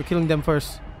 We're killing them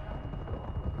first.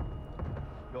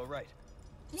 You alright?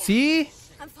 Yeah, See?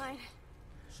 I'm fine.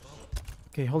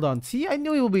 Okay, hold on. See, I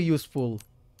knew it would be useful.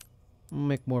 I'll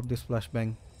make more of this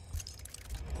flashbang.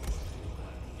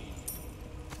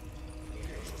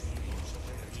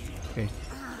 Okay.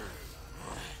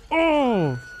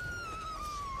 Oh!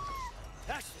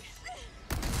 Ashley!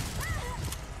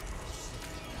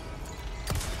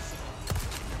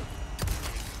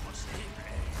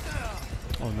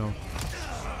 Oh no.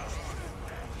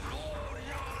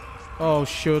 Oh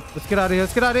shoot. Let's get out of here.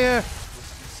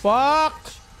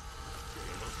 Fuck!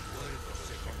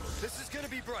 This is gonna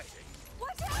be bright.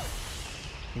 Watch out!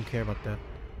 Don't care about that.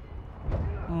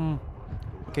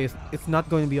 Okay, it's not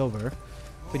going to be over if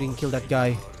we didn't kill that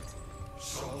guy.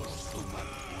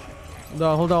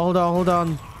 Hold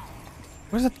on.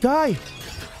 Where's that guy?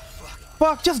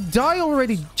 Fuck, just die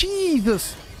already.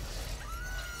 Jesus.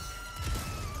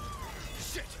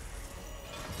 Shit!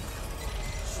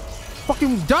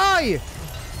 Fucking die.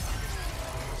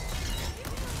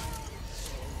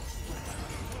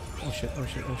 Oh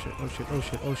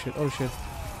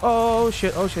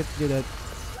shit. You're dead.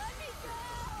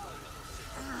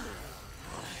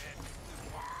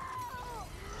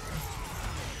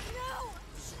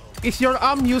 Is your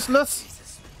arm useless?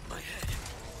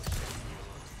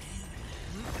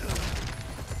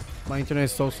 My internet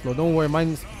is so slow. Don't worry,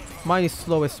 mine is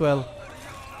slow as well.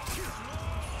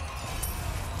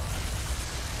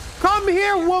 Come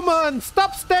here, woman!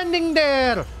 Stop standing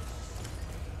there!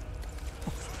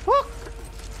 Fuck!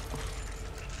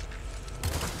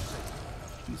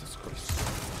 Jesus Christ.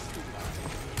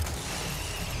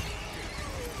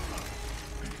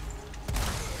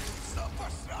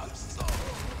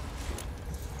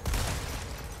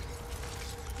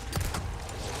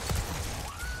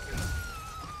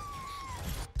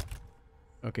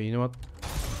 Okay, you know what?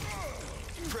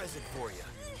 Present for you.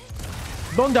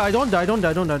 Don't die. Please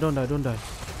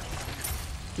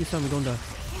tell me don't die.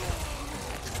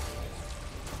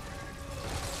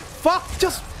 Fuck!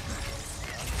 Just...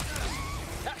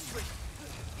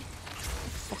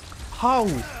 How?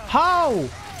 How?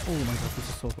 Oh my god, this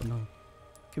is so annoying.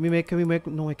 Can we make,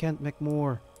 no, I can't make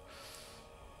more.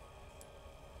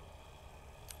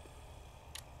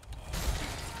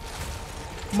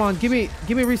 Come on, give me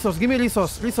resource,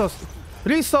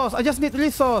 resource, I just need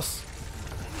resource.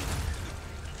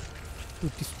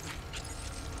 Dude, this...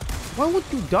 Why would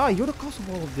you die? You're the cause of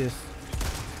all of this.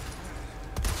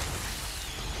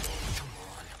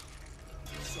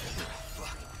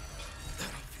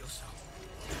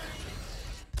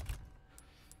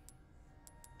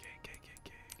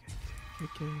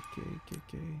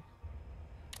 Okay.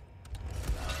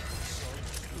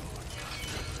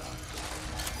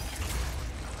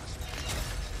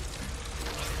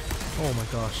 Oh my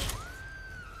gosh.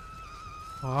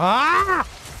 Ah!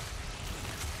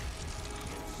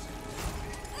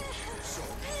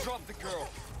 Drop the girl.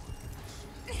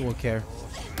 Who will care?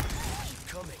 Keep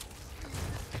coming.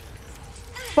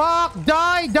 Fuck!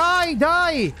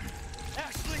 Die!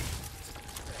 Ashley!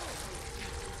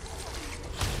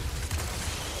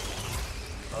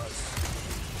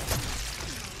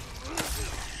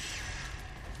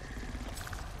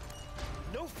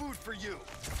 No food for you.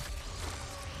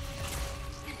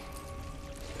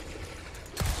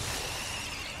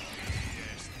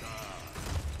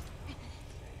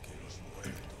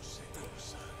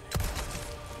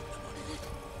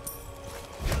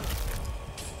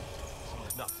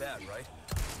 Not bad, right?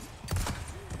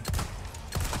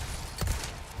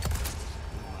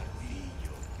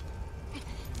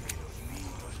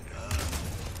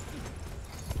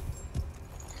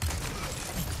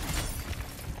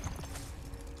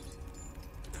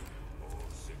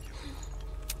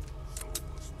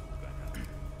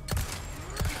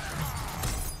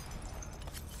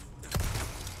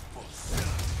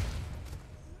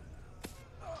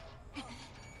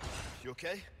 You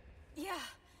okay? Yeah.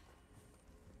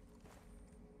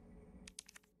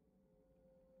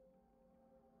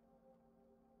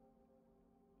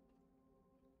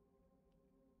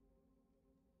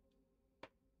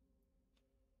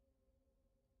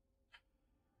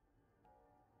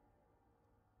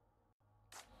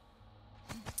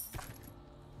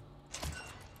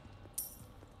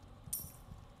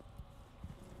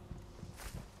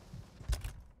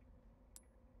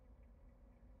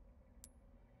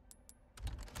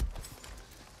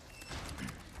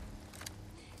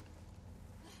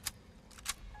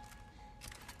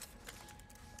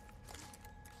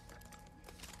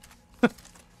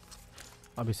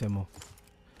 Obvious ammo.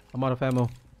 I'm out of ammo.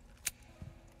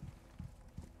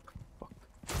 Fuck.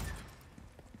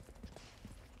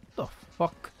 The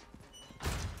fuck?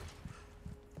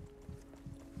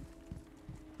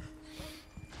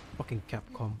 Fucking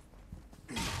Capcom.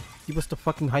 Give us the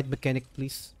fucking hide mechanic,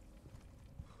 please.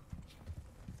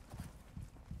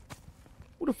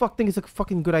 Who the fuck thinks it's a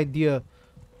fucking good idea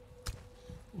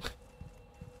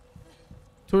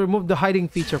to remove the hiding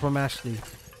feature from Ashley?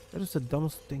 That is the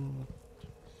dumbest thing.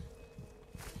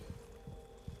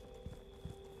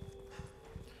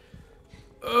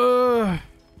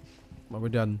 Well, we're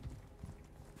done.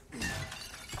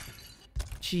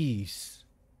 Jeez.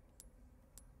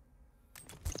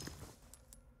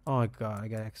 Oh my god, I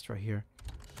got extra here.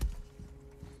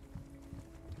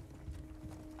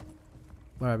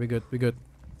 Alright, we good, we good.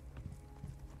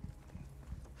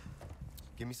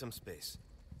 Give me some space.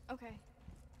 Okay.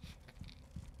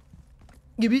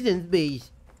 Give me some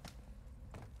space.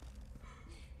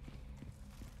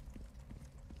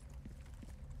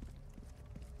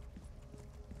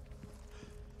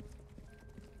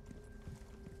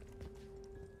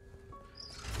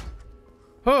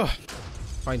 Oh,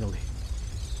 finally.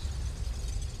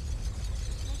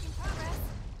 Making progress.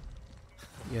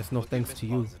 Yes, no Look at thanks Miss to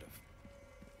you. Positive.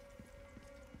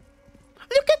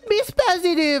 Look at Miss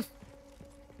Positive.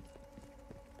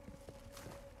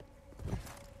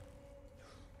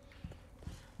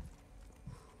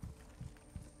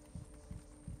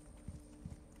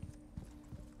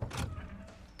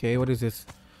 Okay, what is this?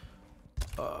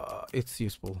 It's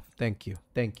useful. Thank you.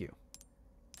 Thank you.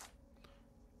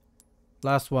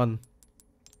 Last one.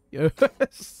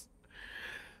 Yes.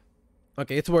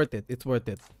 Okay, it's worth it. It's worth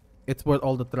it. It's worth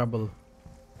all the trouble.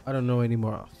 I don't know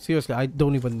anymore. Seriously, I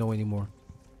don't even know anymore.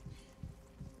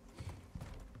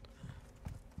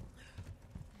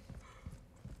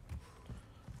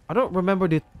 I don't remember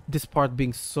this part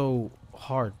being so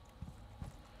hard.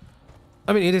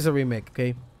 I mean, it is a remake,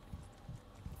 okay?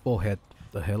 Bullhead.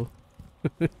 The hell?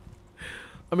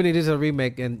 I mean, it is a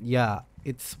remake, and yeah,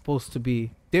 it's supposed to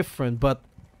be different, but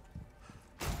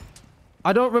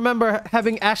I don't remember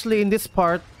having Ashley in this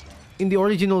part in the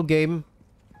original game.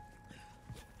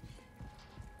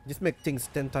 Just make things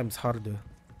 10 times harder.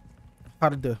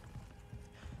 Harder.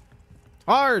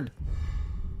 Hard!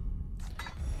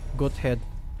 Goat head.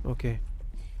 Okay.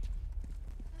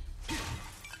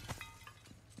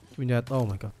 Give me that. Oh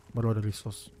my god. Baru ada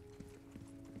resource.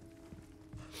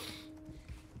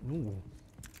 Ooh.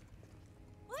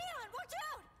 Leon, watch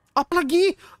out! Apa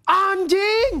lagi?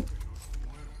 Anjing!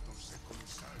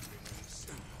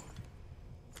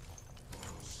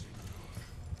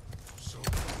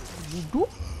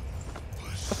 Bodoh.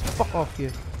 Fuck off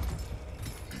here.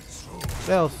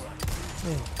 What else?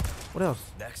 Hey, what else?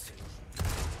 Next.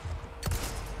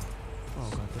 Oh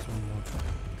god, there's one more.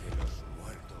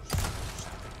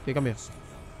 Okay, come here.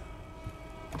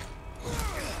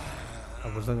 I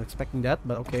wasn't expecting that,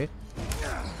 but okay.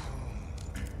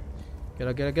 Get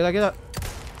up, get up, get up, get up.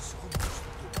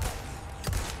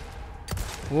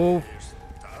 Move.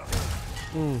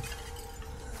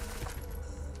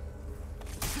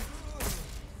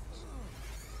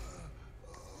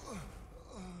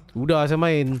 Udah, saya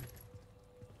main.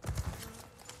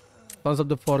 Sons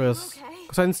of the Forest. Okay.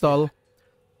 Kasi install.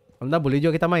 Anda, boleh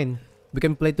juga kita main. We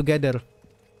can play together.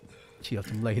 Chill,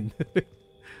 I'm lain.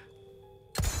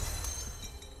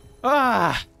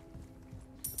 Ah!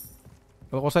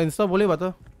 Kalau ko sa install, boleh ba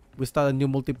to? We start a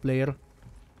new multiplayer.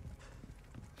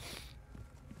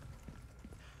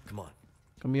 Come on.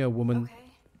 Come here, woman.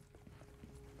 Okay.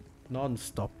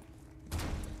 Non-stop.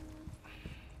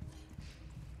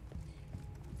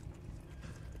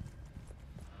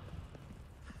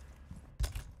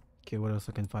 Okay, what else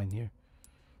I can find here?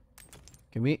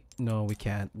 Can we? No, we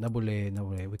can't. Nabule,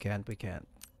 nabule. We can't. We can't.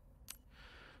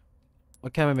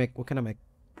 What can I make? What can I make?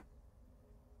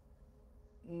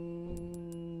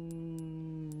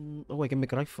 Oh, I can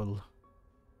make a rifle.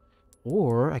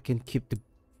 Or I can keep the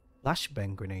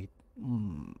flashbang grenade.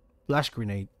 Flash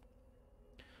grenade.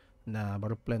 Nah,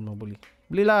 baru plan mo buli.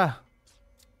 Buli lah.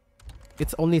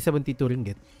 It's only 72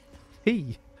 ringgit.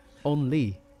 Hey,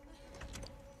 only.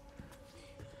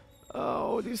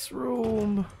 Oh, this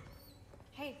room.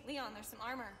 Hey, Leon, there's some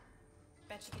armor.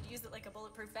 Bet you could use it like a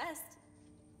bulletproof vest.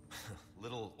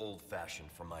 Little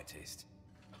old-fashioned for my taste.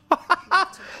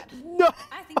 Not too bad. No,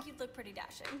 I think you'd look pretty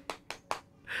dashing.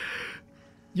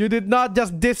 you did not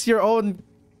just diss your own.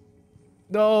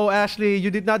 No, Ashley, you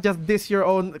did not just diss your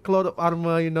own cloth of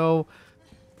armor. You know,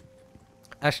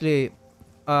 Ashley,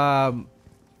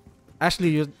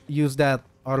 Ashley used that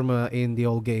armor in the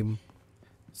old game.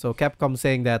 So Capcom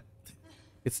saying that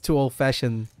it's too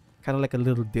old-fashioned, kind of like a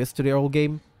little diss to their old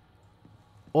game,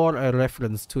 or a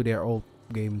reference to their old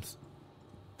games.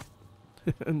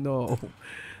 No,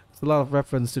 it's a lot of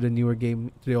reference to the newer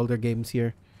game, to the older games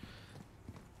here.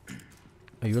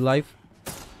 Are you alive?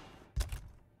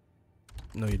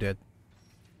 No, you're dead.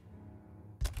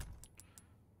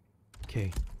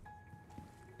 Okay.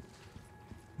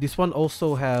 This one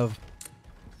also have,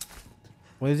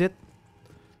 what is it?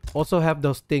 Also have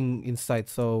those thing inside,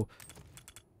 so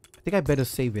I think I better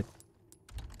save it.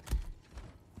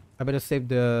 I better save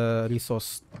the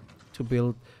resource to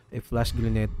build a flash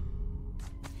grenade.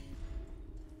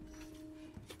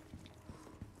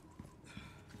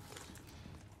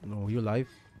 No, you alive?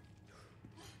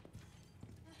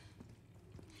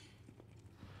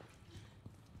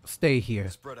 Stay here.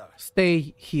 Spread out.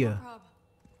 Stay here. Prob.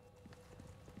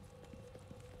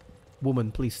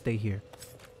 Woman, please stay here.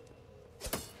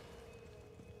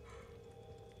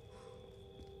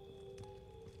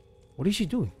 What is she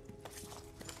doing?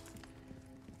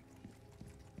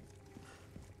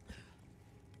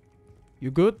 You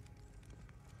good?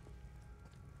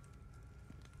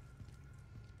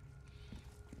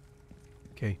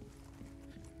 Okay.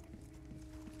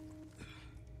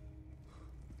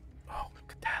 Oh, look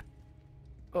at that.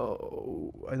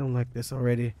 Oh, I don't like this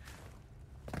already.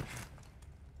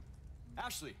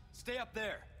 Ashley, stay up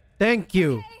there. Thank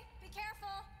you. Hey, be careful.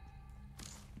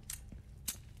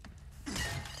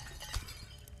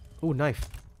 Oh, knife.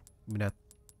 Give me that.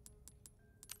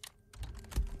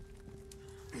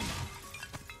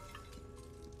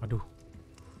 Aduh.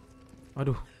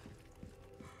 Aduh.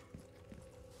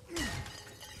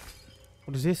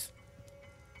 What is this?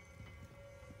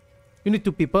 You need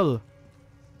two people.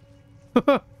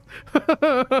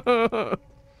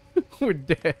 We're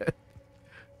dead.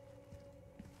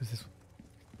 What is this?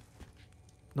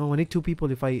 No, I need two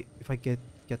people if I get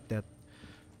that.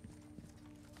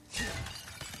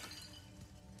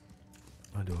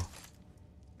 Aduh.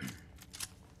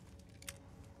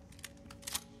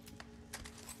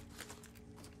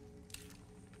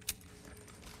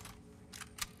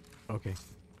 Okay.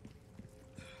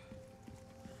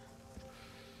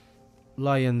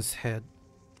 Lion's head.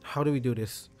 How do we do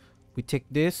this? We take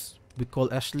this. We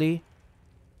call Ashley.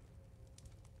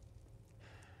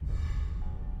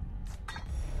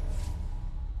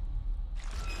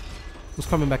 Who's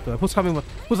coming back to life? Who's coming?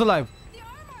 Who's alive?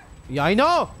 Yeah, I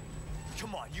know.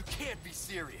 Come on, you can't be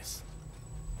serious.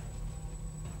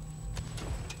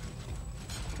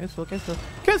 Cancel, cancel,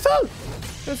 cancel,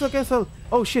 cancel, cancel.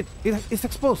 Oh shit! It's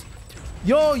exposed.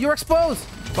 Yo, you're exposed.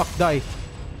 Fuck, die.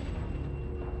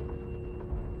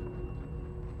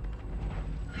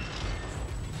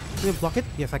 Can you block it?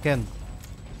 Yes, I can.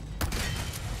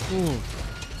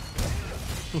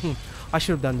 I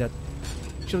should have done that.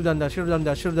 Should have done that. Should have done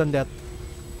that. Should have done that.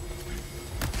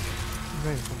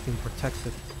 Very fucking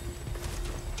protected.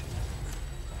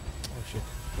 Oh shit.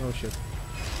 Oh shit.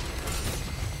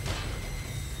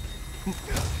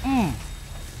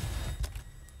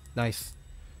 Nice.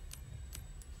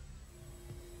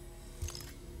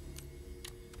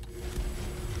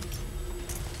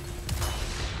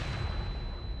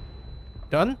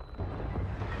 Done?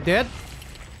 Dead?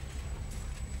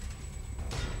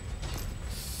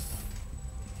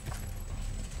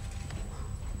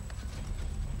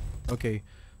 Okay.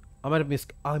 I might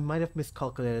have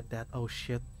miscalculated that. Oh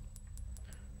shit.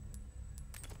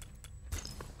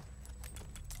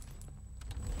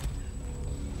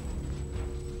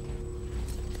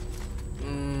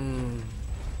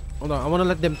 Hold on, I wanna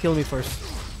let them kill me first.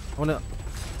 I wanna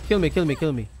kill me, kill me,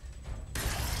 kill me.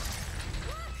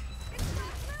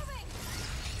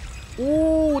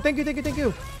 Ooh, thank you, thank you, thank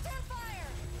you.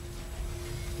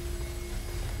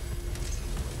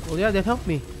 Well, yeah, that helped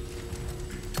me.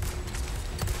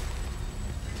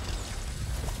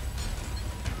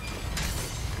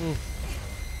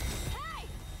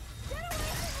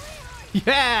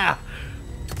 Yeah!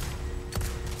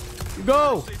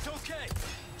 Go! It's okay.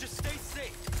 Just stay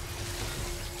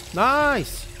safe.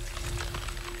 Nice!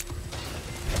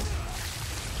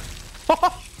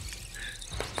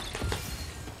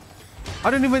 I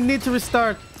don't even need to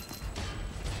restart.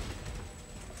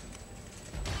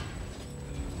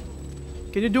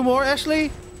 Can you do more,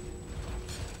 Ashley?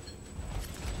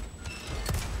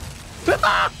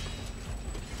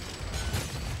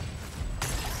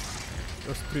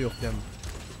 There's 3 of them.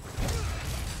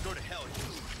 Go to hell, you.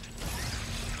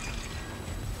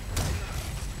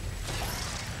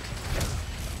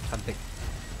 Tantik.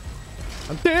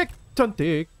 Tantik!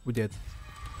 Tantik! We did.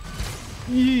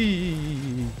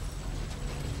 Yee.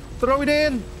 Throw it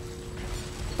in!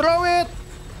 Throw it!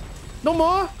 No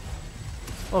more!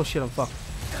 Oh shit, I'm fucked.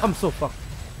 I'm so fucked.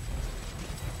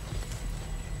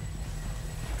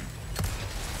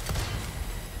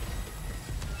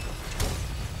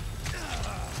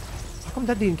 How come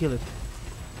that didn't kill it?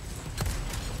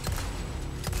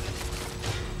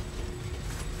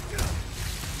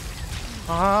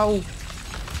 Ow!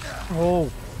 Oh!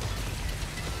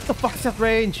 What the fuck is that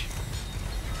range?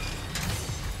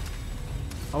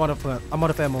 I'm out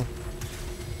of ammo.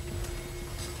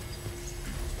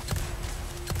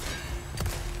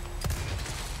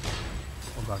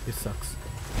 Oh god, this sucks.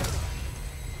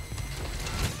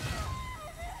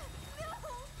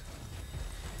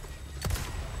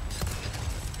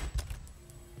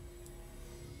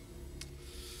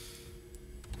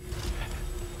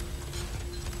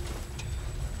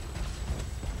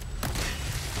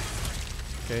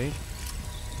 Okay.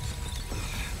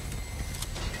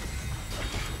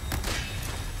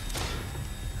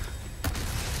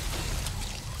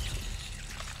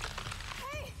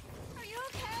 Are you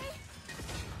okay?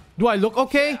 Do I look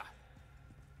okay?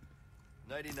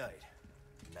 Nighty night.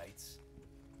 Nights.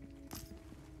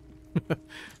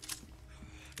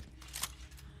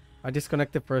 I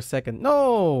disconnected for a second.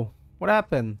 No! What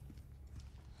happened?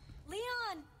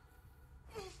 Leon!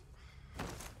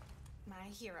 My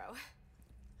hero.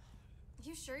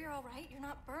 You sure you're alright? You're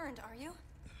not burned, are you?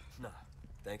 Nah.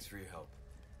 Thanks for your help.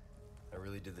 I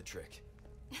really did the trick.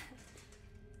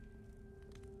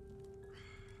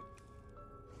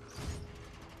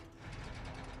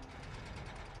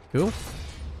 Cool.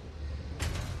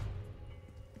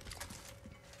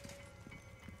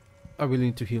 I really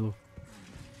need to heal.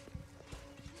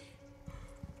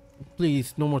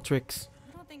 Please, no more tricks.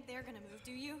 You don't think they're gonna move,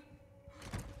 do you?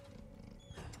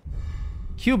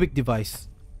 Cubic device.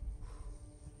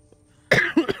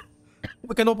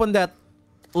 We can open that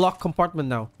lock compartment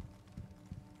now.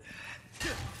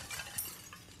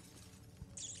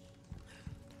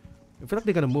 I feel like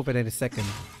they're gonna move at any second.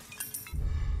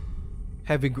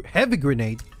 Heavy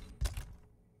grenade.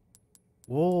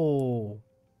 Whoa.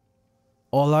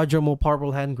 Or larger, more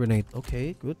powerful hand grenade.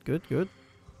 Okay, good, good, good.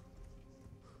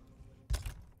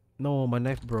 No, my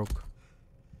knife broke.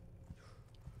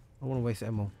 I don't want to waste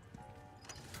ammo.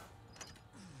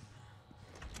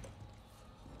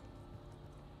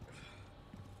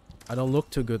 I don't look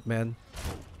too good, man.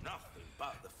 Nothing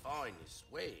but the finest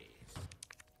wares.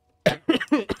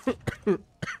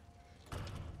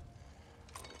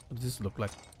 What does this look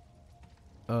like?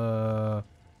 There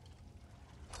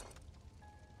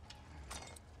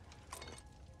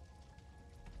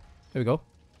we go.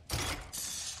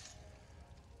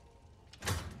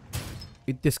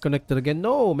 It disconnected again.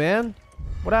 No, man.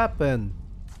 What happened?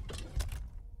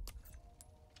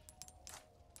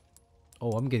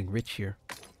 Oh, I'm getting rich here.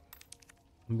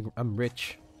 I'm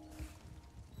rich.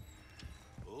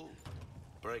 Oh,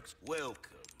 Breaks,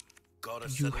 welcome. Got a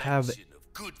You have- selection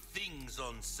of good things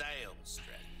on sale,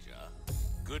 stranger.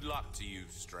 Good luck to you,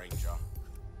 stranger.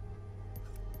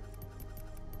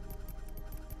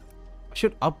 I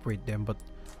should upgrade them, but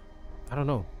I don't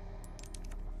know.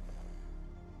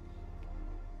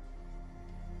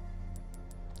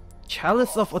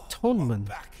 Chalice of Atonement.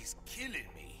 Back is killing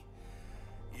me.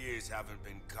 Years haven't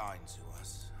been kind to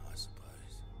us, I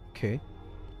suppose. Okay.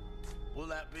 Will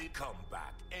that be come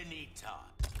back anytime?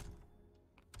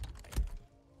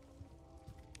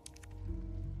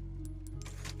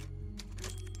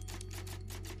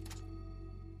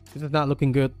 This is not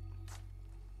looking good.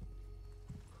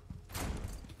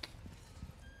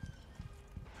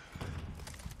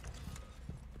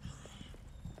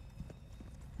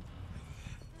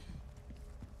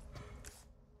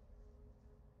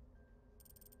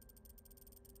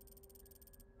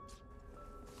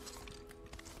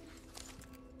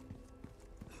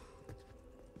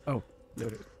 Oh, there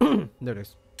it is. There it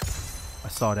is. I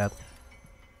saw that.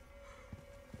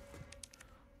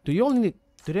 Do they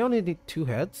only need 2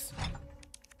 heads?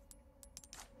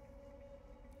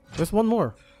 There's one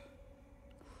more.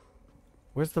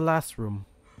 Where's the last room?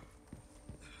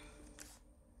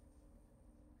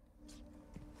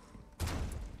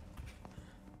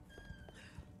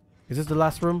 Is this the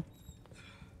last room?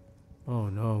 Oh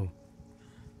no.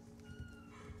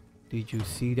 Did you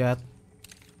see that?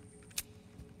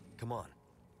 Come on.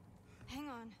 Hang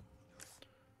on.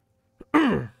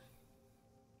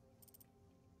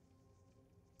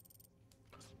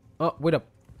 Oh, wait up.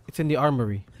 It's in the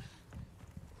armory.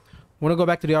 I want to go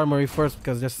back to the armory first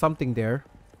because there's something there.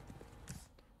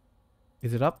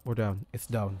 Is it up or down? It's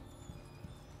down.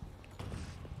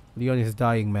 Leon is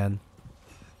dying, man.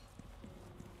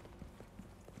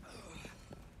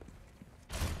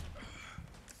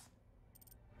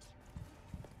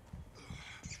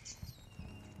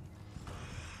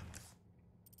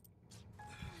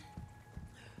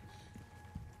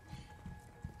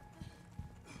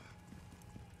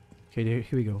 Okay,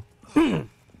 here we go.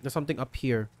 There's something up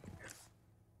here.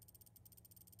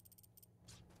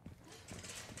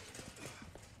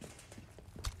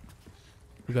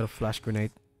 We got a flash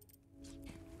grenade.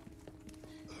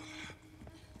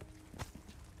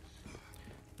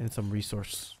 And some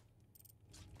resource.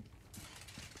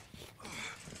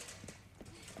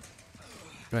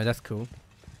 Alright, that's cool.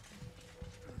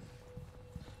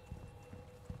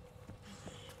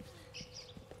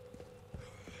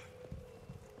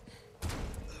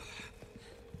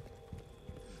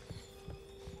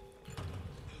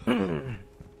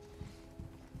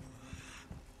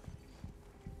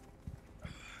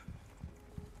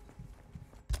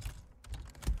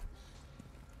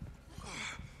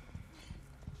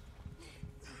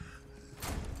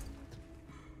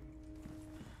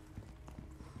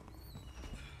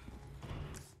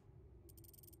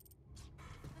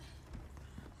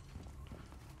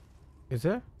 Is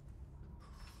there?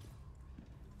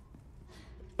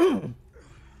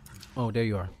 Oh, there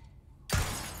you are.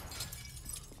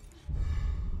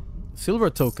 Silver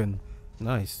token.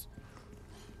 Nice.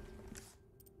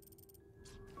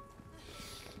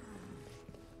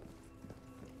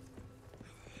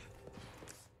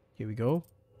 Here we go.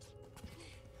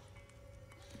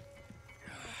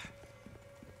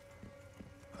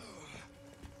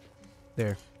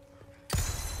 There.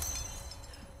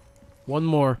 One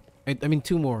more. I mean,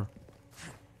 2 more.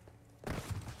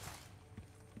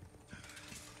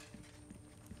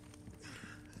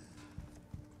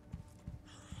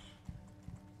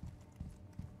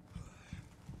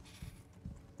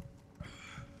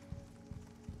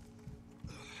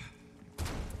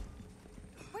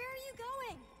 Where are you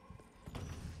going?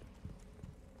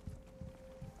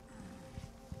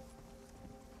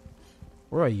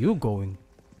 Where are you going?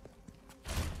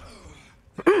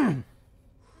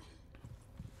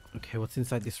 Okay, what's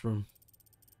inside this room?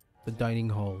 The dining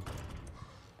hall.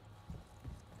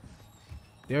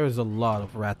 There is a lot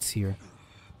of rats here.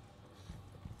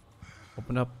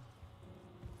 Open up.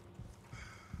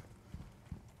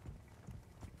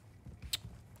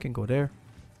 Can go there.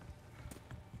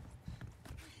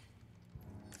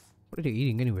 What are they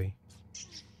eating anyway?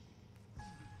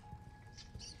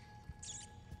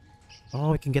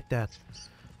 Oh, we can get that.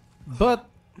 But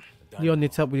Leon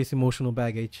needs help with his emotional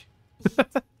baggage.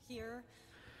 Here?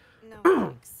 No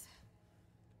thanks.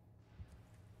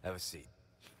 Have a seat.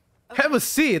 Have a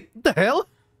seat? What the hell?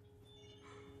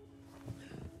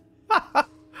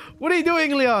 What are you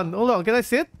doing, Leon? Hold on, can I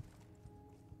sit?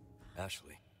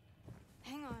 Ashley.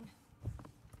 Hang on.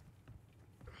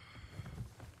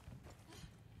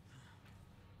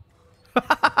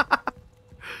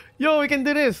 Yo, we can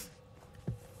do this.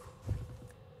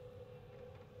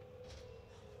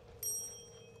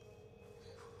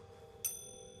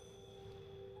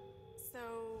 So,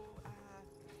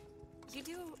 you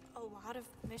do a lot of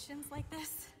missions like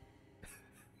this?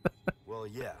 Well,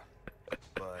 yeah.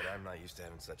 But I'm not used to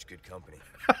having such good company.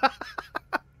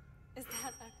 Is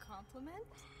that a compliment?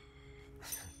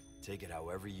 Take it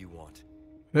however you want.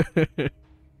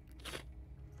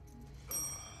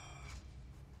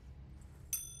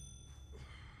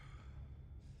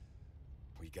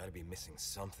 We gotta be missing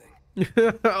something.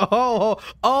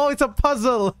 Oh, it's a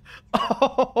puzzle.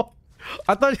 Oh,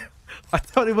 I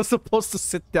thought it was supposed to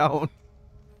sit down.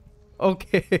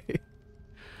 Okay.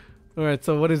 All right.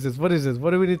 So what is this? What is this? What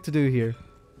do we need to do here?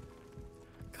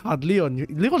 God, Leon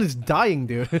is dying,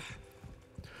 dude.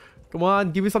 Come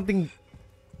on, give me something.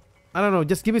 I don't know.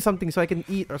 Just give me something so I can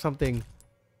eat or something.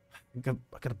 I got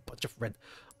a bunch of red.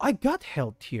 I got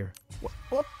health here.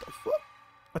 What the fuck?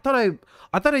 I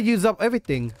thought I used up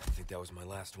everything. I think that was my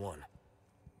last one.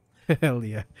 Hell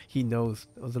yeah, he knows.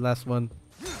 That was the last one.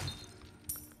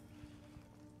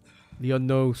 Leon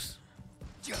knows.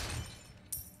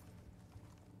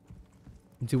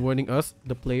 Is he warning us,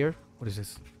 the player? What is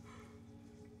this?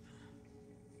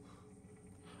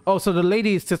 Oh, so the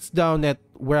lady sits down at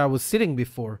where I was sitting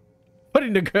before. What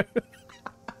in the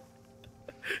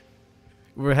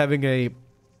We're having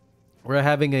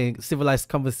a civilized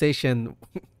conversation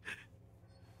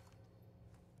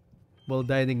while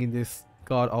dining in this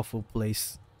god awful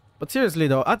place. But seriously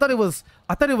though, I thought it was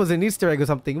an Easter egg or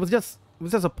something. It was just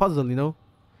a puzzle, you know?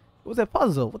 It was a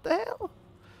puzzle. What the hell?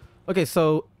 Okay,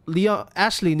 so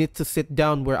Ashley needs to sit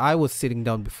down where I was sitting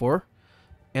down before.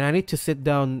 And I need to sit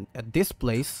down at this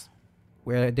place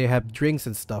where they have drinks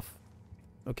and stuff.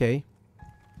 Okay.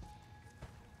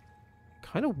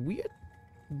 Kind of weird,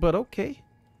 but okay.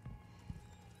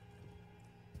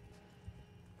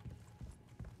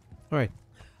 Alright.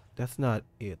 That's not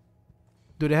it.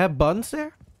 Do they have buns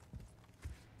there?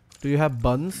 Do you have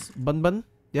buns? Bun?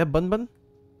 Yeah, bun?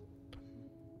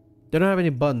 They don't have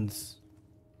any buns.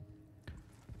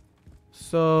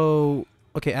 So,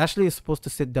 okay, Ashley is supposed to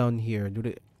sit down here. Do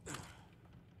they?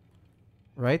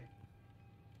 Right?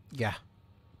 Yeah.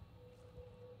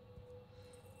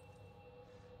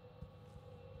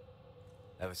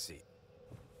 Have a seat.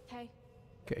 Hey.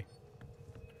 Okay.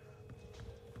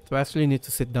 So Ashley needs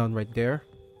to sit down right there.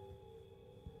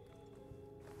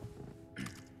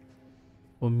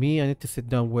 For me, I need to sit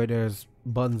down where there's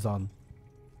buns on.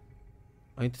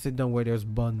 I need to sit down where there's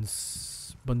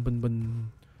buns.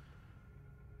 Bun.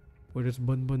 Where there's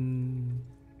bun.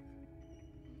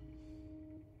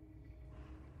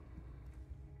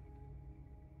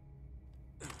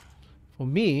 For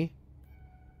me,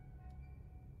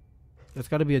 there's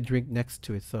gotta be a drink next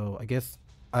to it. So I guess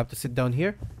I have to sit down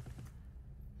here.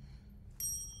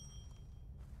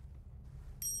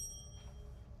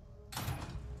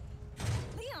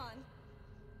 Leon!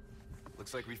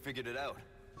 Looks like we figured it out.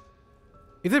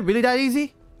 Is it really that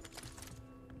easy?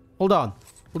 Hold on.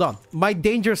 My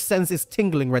danger sense is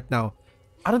tingling right now.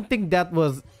 I don't think it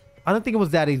was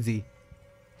that easy.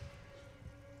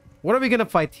 What are we gonna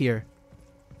fight here?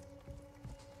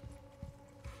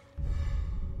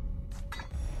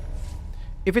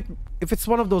 If it's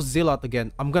one of those zealot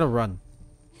again, I'm gonna run.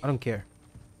 I don't care.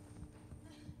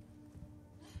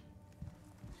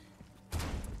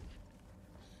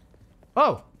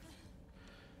 Oh!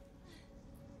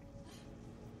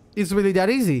 It's really that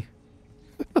easy.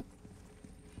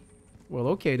 Well,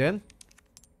 okay then.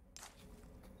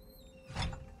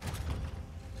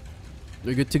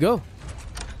 We're good to go.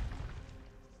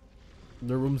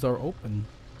 The rooms are open.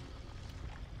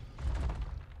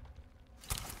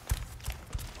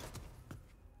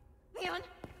 Leon,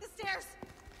 the stairs!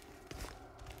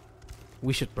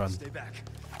 We should run. Stay back.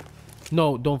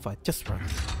 No, don't fight. Just run. Run.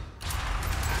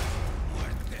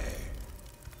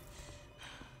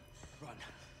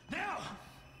 Now!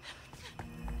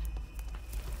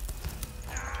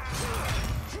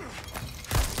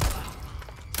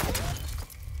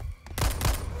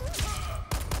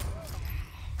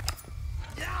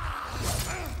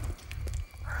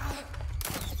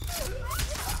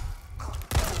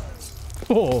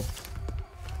 Oh.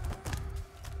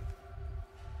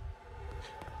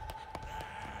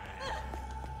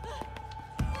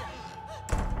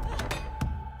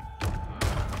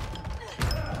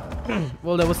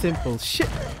 Well, that was simple. Shit.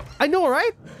 I know,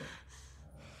 right?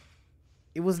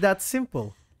 It was that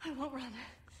simple. I won't run.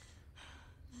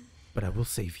 But I will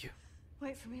save you.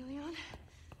 Wait for me, Leon.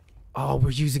 Oh,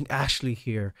 we're using Ashley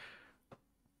here.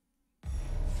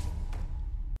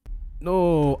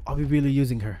 No, are we really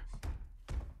using her?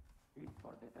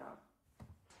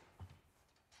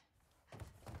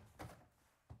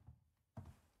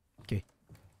 Okay.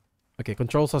 Okay,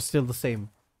 controls are still the same.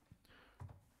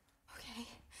 Okay.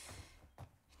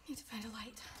 Need to find a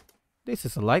light. This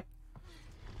is a light.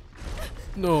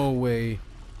 No way.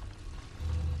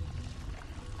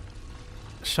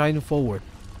 Shine forward.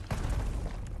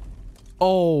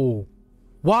 Oh.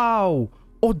 Wow.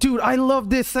 Oh, dude, I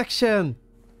love this section.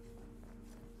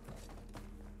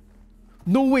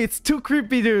 No way, it's too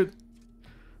creepy, dude.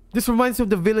 This reminds me of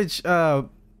the village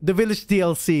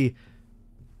DLC,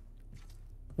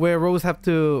 where Rose have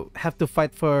to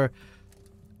fight for.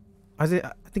 I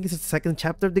think it's the second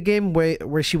chapter of the game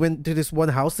where she went to this one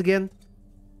house again.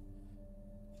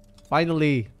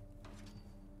 Finally.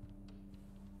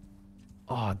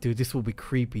 Oh, dude, this will be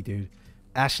creepy, dude.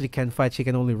 Ashley can't fight; she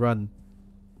can only run.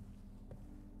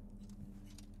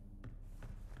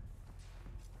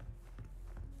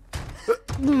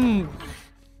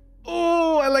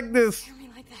 Oh, I like this. Hear me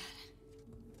like that.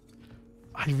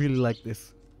 I really like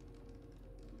this.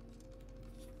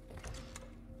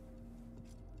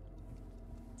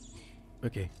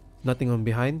 Okay, nothing on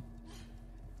behind.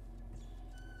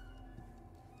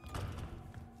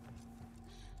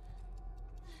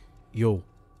 Yo,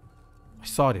 I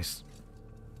saw this.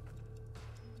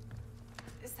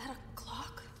 Is that a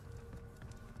clock?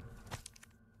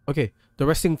 Okay, the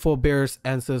resting forebears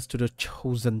answers to the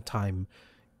chosen time.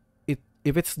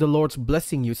 If it's the Lord's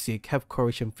blessing you seek, have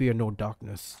courage and fear no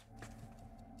darkness.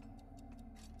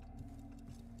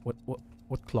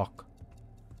 What clock?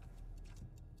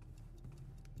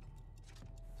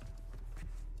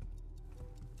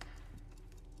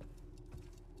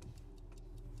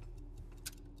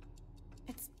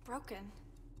 It's broken.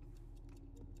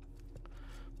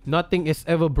 Nothing is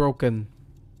ever broken.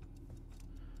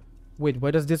 Wait,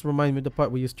 why does this remind me of the part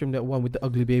where you streamed that one with the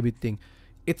ugly baby thing?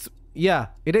 Yeah,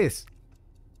 it is.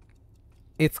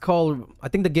 It's called, I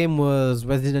think the game was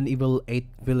Resident Evil 8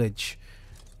 Village.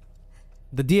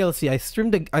 The DLC, I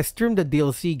streamed the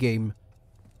DLC game.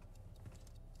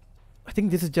 I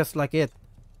think this is just like it.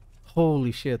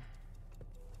 Holy shit.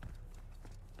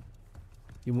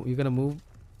 You gonna move?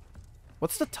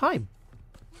 What's the time?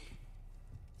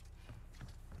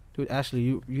 Dude,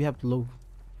 Ashley, you have low.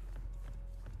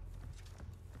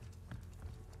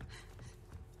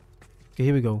 Okay,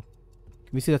 here we go.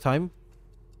 Can we see the time?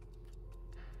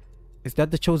 Is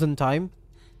that the chosen time?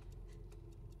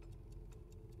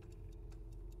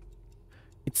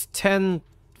 It's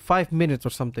 5 minutes or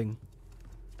something.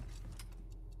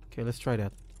 Okay, let's try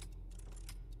that.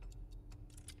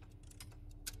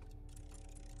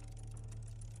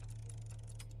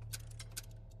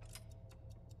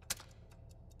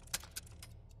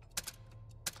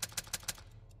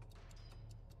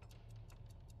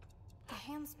 The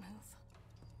hands move.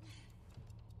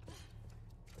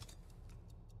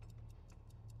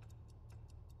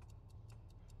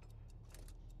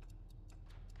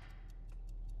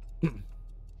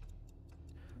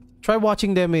 Try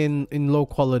watching them in low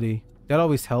quality. That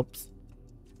always helps.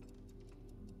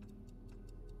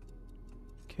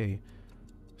 Okay.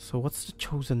 So what's the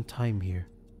chosen time here?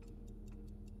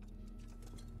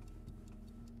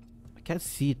 I can't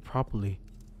see it properly.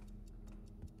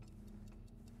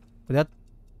 But that...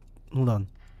 Hold on.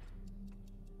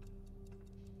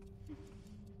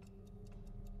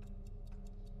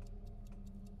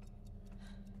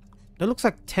 That looks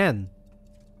like 10.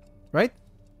 Right?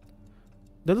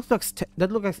 That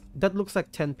looks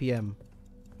like 10 p.m.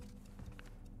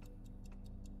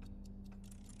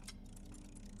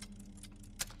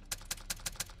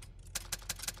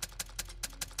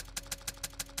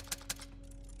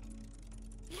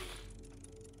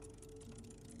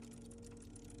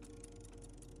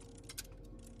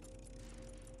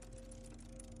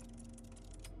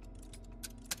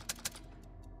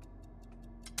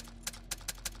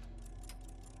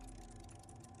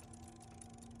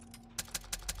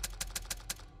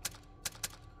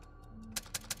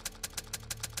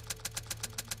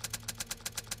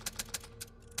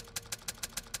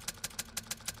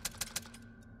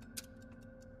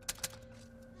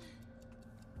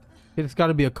 There's got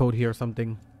to be a code here or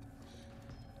something.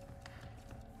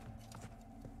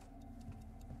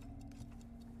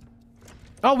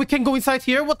 Oh, we can go inside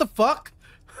here? What the fuck?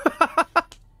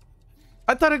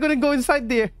 I thought I couldn't go inside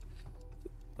there.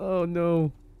 Oh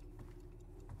no.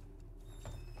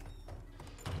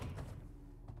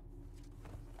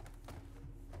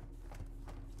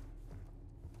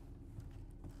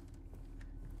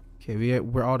 Okay,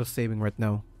 we're auto saving right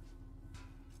now.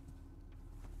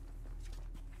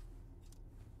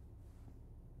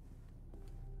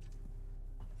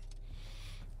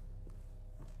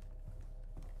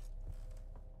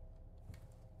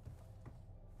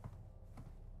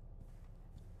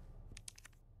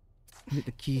 Need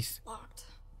the keys. Locked.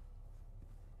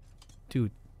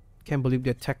 Dude, can't believe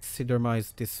they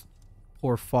taxidermized this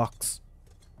poor fox.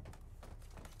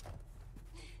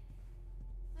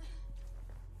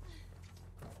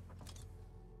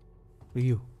 Who are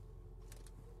you?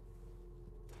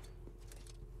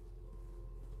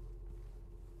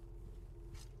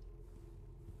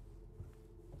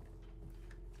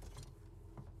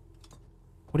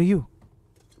 What are you?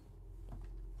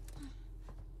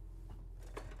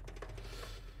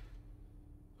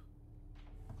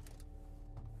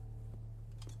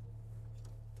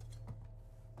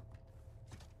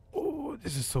 Oh,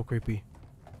 this is so creepy.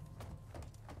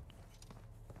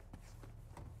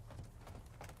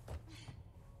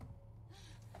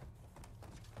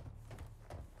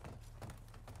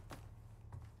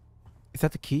 Is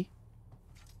that the key?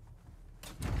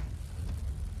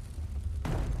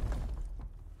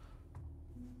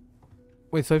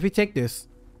 Wait, so if we take this,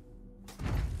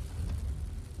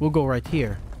 we'll go right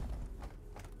here.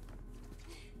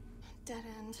 Dead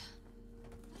end.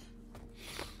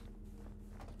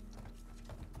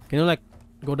 Can you like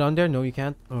go down there? No, you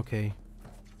can't. Okay.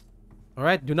 All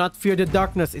right. Do not fear the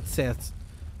darkness, it says.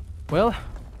 Well,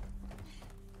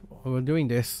 we're doing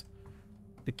this.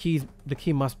 The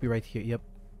key must be right here. Yep.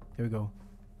 Here we go.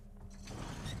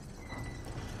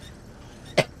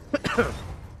 A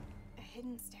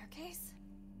hidden staircase?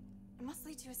 It must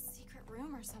lead to a secret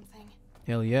room or something.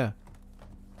 Hell yeah.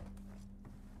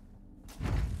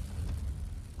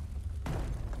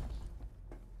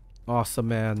 Awesome,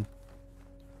 man.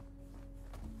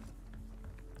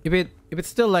 If it's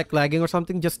still like lagging or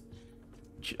something, just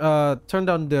turn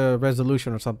down the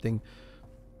resolution or something.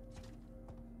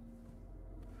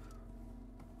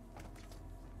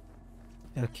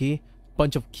 A key?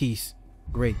 Bunch of keys.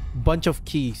 Great. Bunch of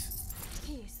keys.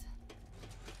 Keys.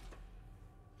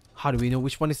 How do we know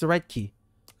which one is the right key?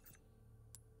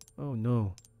 Oh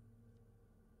no.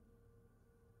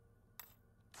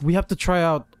 We have to try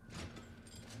out.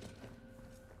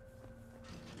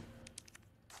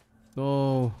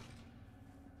 No.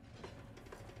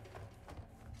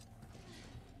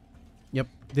 Yep,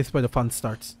 this is where the fun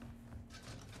starts.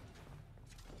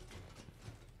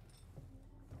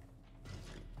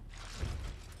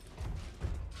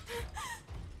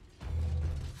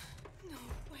 No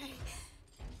way.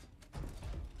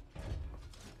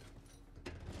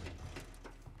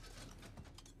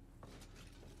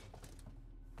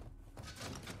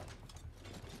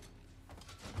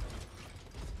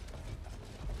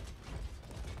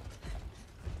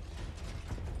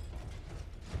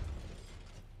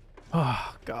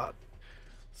 Oh god.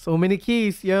 So many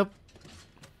keys, yep.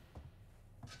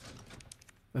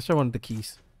 Let's try one of the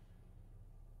keys.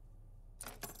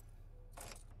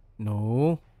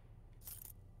 No.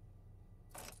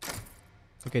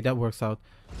 Okay, that works out.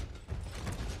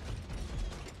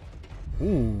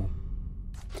 Ooh.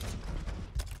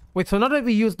 Wait, so now that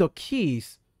we use the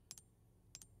keys.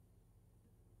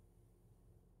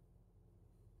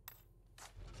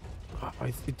 Oh,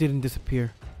 it didn't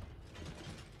disappear.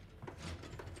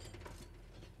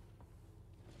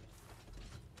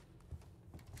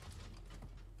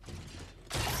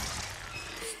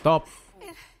 Stop.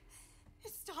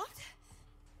 It stopped?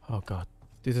 Oh god.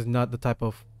 This is not the type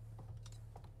of...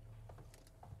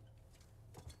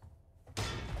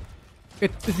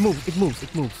 It moves, it moves,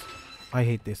 it moves. I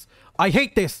hate this. I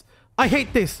hate this! I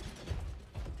hate this!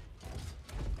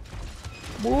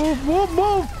 Move, move,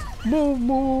 move! Move,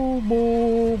 move,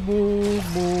 move,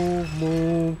 move, move,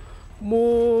 move.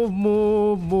 Move,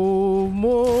 move, move,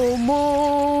 move,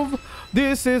 move.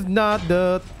 This is not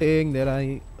the thing that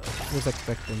I was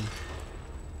expecting.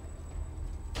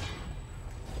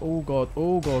 Oh god,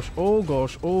 oh gosh, oh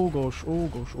gosh, oh gosh, oh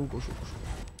gosh, oh gosh, oh gosh.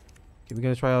 Okay, we're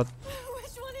gonna try out.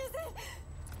 Which one is it?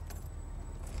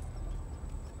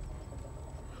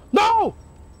 No!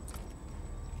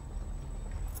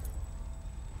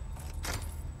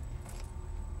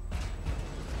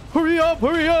 Hurry up,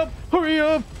 hurry up, hurry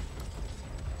up!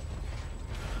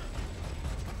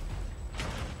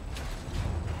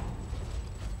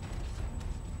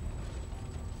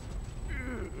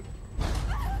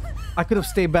 I could have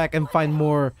stayed back and find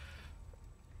more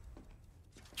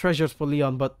treasures for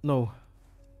Leon, but no.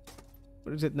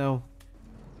 What is it now?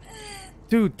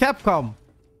 Dude, Capcom!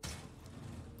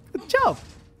 Good job!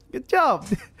 Good job!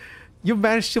 You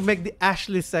managed to make the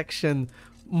Ashley section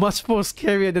Much more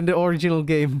scarier than the original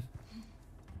game.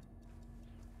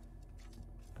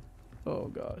 Oh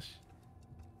gosh.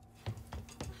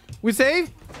 We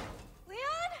saved? Leon?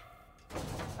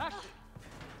 Ashley,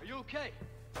 are you okay?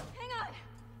 Hang on.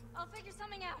 I'll figure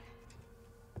something out.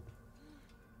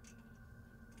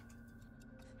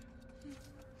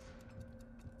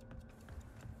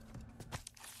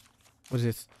 What is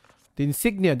this? The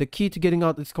insignia. The key to getting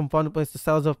out is compounded by the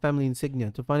Salazar family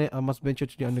insignia. To find it, I must venture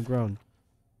to the underground.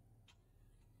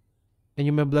 And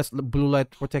you may bless the blue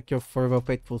light to protect your forever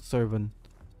faithful servant.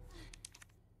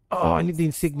 Oh, I need the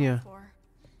insignia.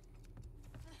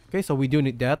 Okay, so we do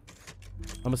need that.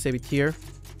 I'm gonna save it here.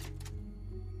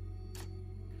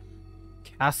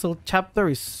 Castle chapter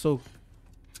is so...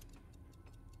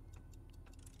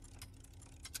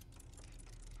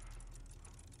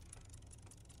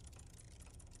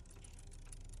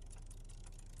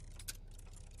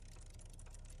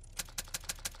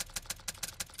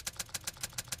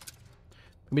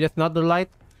 Maybe that's not the light?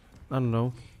 I don't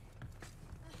know.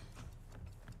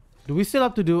 Do we still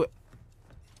have to do...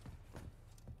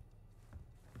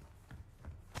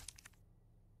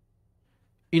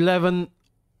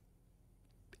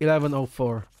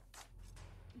 11:04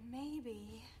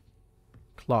 Maybe.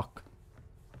 clock.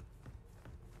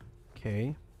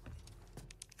 Okay.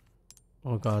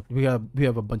 Oh god, we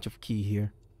have a bunch of key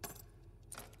here.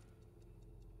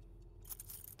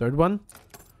 Third one.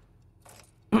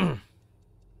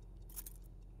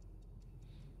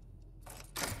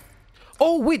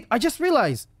 Oh wait, I just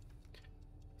realized.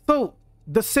 So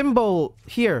the symbol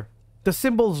here, the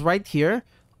symbol's right here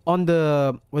on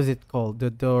the, what is it called? The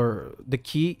door, the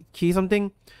key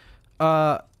something.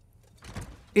 It,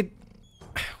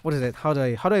 what is it? How do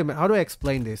I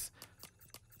explain this?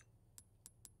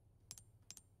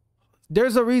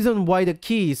 There's a reason why the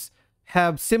keys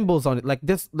have symbols on it, like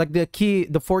this, like the key,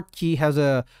 the fourth key has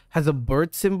a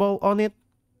bird symbol on it.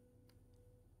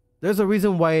 There's a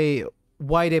reason why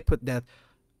they put that.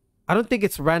 I don't think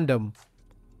it's random.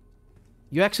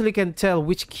 You actually can tell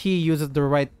which key uses the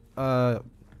right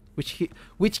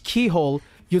which keyhole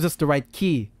uses the right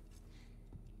key.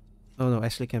 Oh no,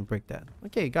 Ashley can't break that.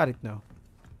 Okay, got it now.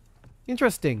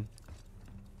 Interesting.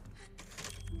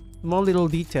 Small little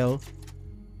detail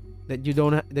that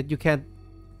you can't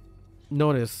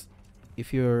notice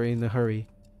if you're in a hurry.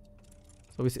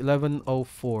 So it's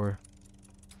 11:04.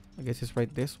 I guess it's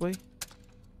right this way.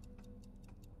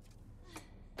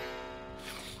 Here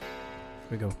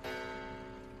we go.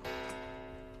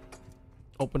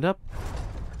 Open up.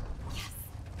 Yes.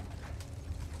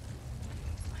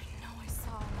 I know I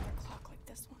saw another clock like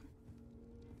this one.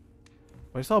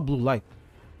 I saw a blue light.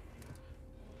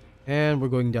 And we're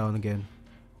going down again.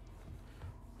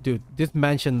 Dude, this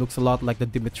mansion looks a lot like the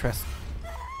Dimitrescu.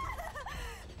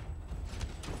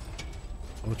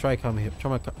 I'll try to come here.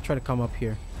 Try to come up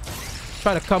here.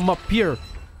 Try to come up here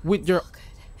with your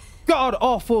god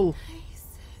awful. Nice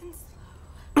and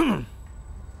slow.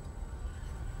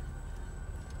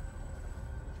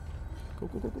 Go,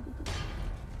 go, go, go, go, go.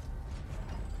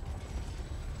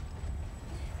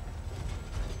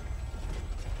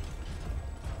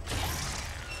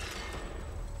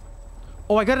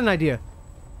 Oh, I got an idea.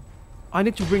 I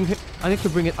need to bring it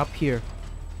up here.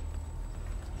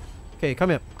 Okay, come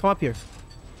here. Come up here.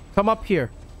 Come up here.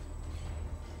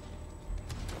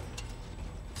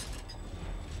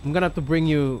 I'm gonna have to bring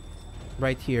you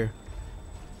right here.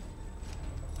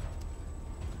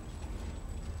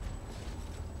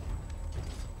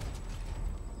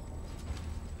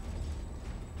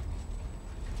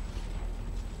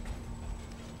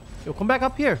 Yo, come back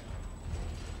up here.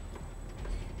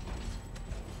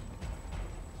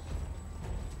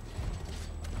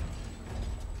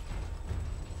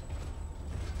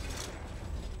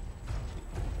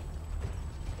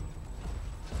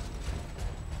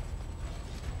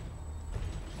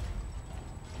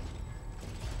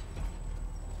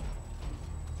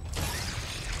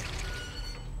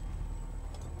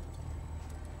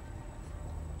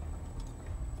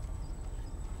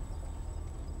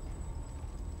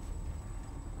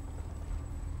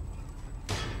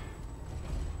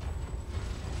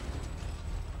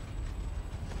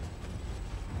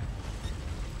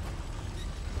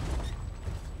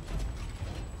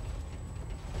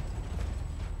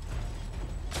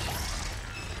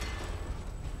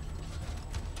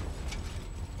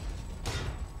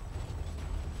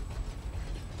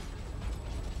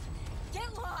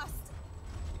 Get lost.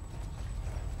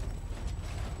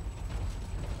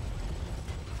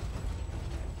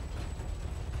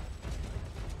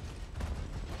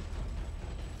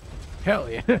 Hell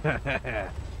yeah.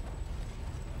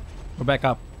 We're back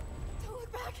up. Don't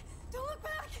look back. Don't look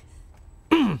back.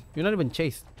 You're not even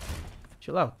chased.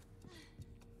 Chill out.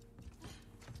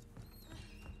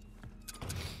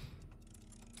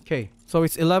 Okay, so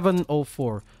it's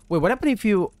 11:04. Wait, what happened if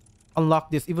you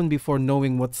unlock this even before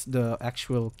knowing what's the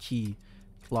actual key?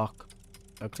 Clock.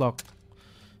 Clock.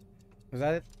 Is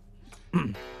that it?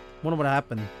 Wonder what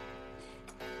happened.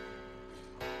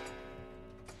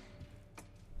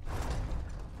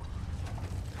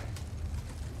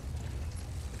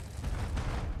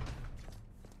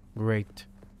 Great.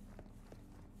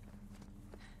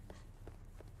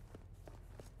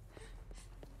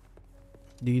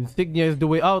 The insignia is the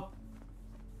way out.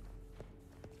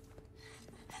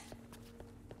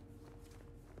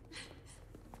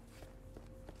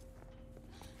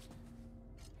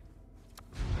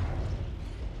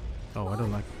 Oh, I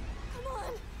don't like it. Come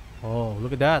on. Oh,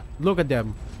 look at that. Look at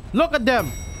them. Look at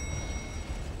them.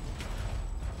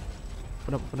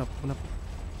 Open up, open up, open up.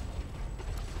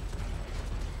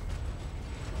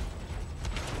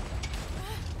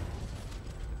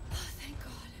 Oh, thank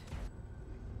God.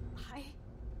 I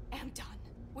am done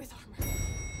with armor.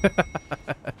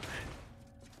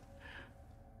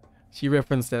 She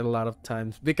referenced that a lot of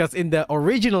times because in the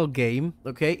original game,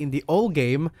 okay, in the old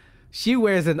game, she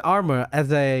wears an armor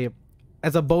as a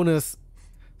bonus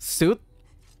suit.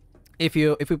 If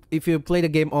you play the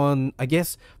game on, I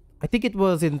think it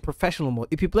was in professional mode.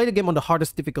 If you play the game on the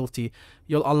hardest difficulty,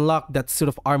 you'll unlock that suit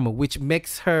of armor, which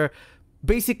makes her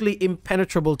basically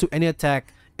impenetrable to any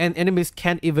attack, and enemies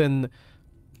can't even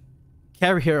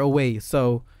carry her away.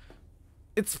 So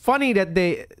it's funny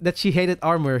that she hated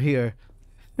armor here.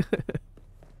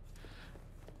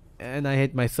 And I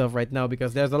hate myself right now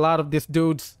because there's a lot of these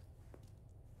dudes.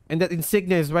 And that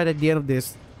insignia is right at the end of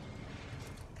this.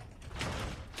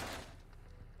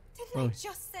 Didn't I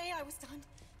just say I was done?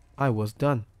 I was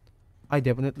done. I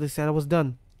definitely said I was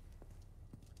done.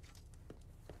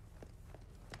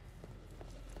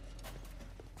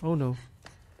 Oh no.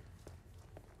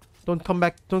 Don't come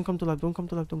back. Don't come to life. Don't come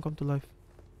to life. Don't come to life.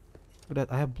 Look at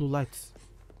that. I have blue lights.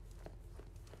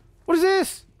 What is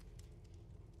this?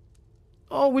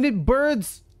 Oh, we need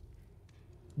birds.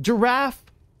 Giraffe.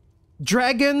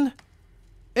 Dragon.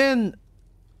 And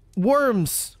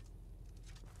worms.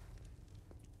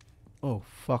 Oh,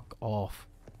 fuck off.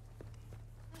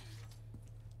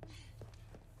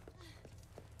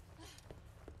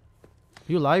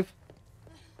 You alive?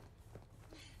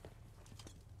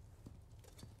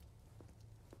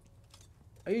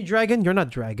 Are you dragon? You're not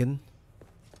dragon.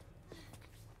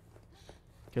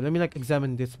 Okay, let me like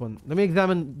examine this one. Let me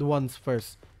examine the ones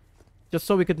first. Just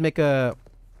so we could make a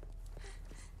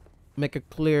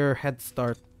clear head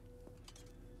start.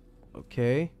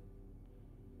 Okay.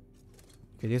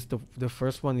 Okay, this the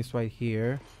first one is right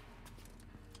here.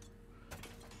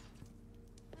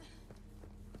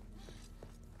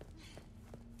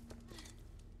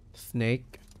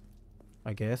 Snake,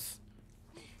 I guess.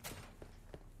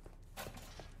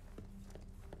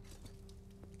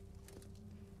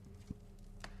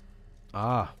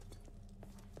 Ah.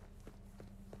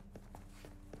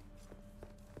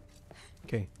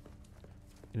 Okay.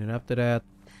 And then after that,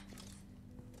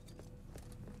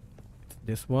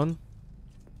 this one.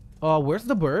 Oh, where's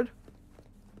the bird?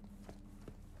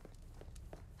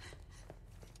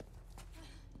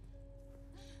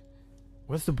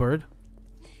 Where's the bird?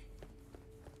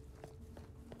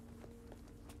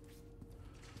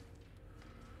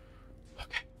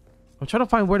 Okay. I'm trying to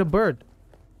find where the bird.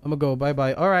 I'm gonna go.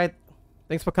 Bye-bye. All right.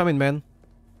 Thanks for coming, man.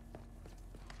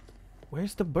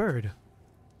 Where's the bird?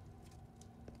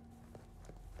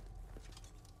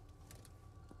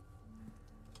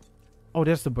 Oh,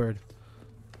 there's the bird.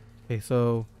 Okay,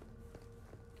 so...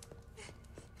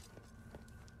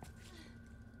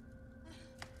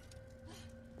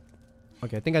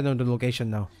 Okay, I think I know the location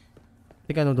now. I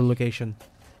think I know the location.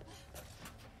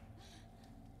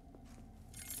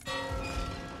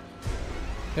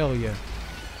 Hell yeah.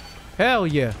 Hell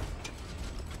yeah.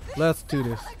 Let's do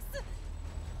this.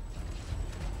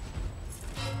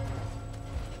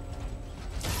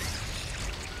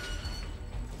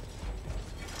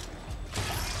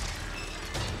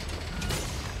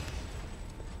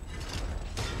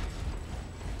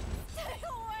 Stay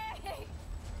away!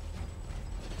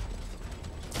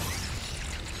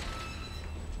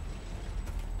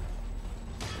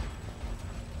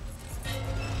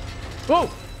 Whoa!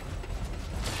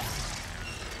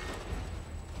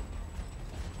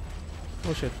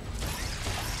 Oh shit.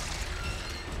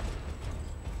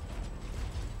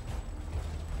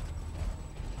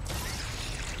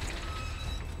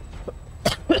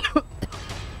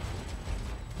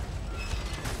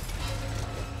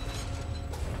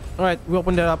 Alright, we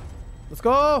opened it up. Let's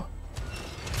go!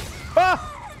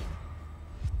 Ah!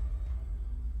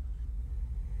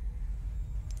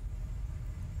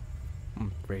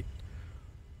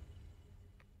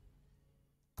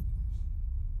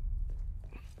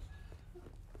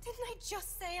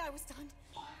 just say I was done.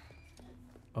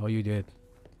 Oh, you did.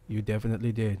 You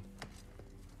definitely did.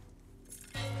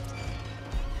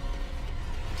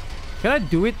 Can I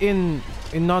do it in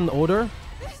non-order?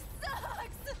 This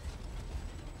sucks.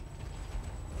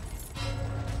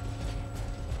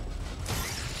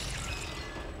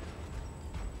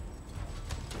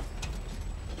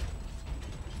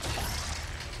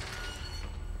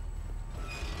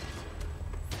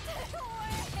 Stay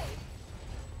away.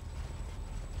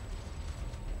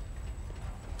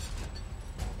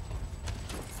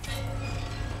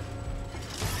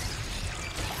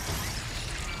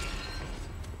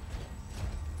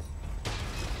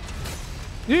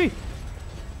 Yee!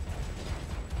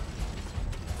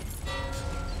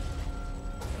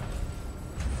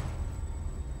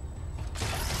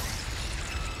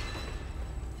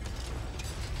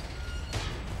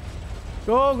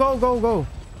 Go, go, go,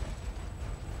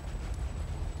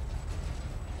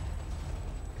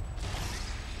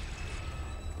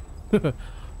 go.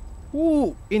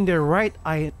 Who in their right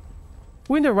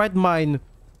who in their right mind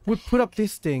would put up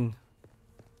this thing?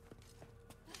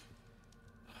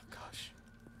 Oh gosh.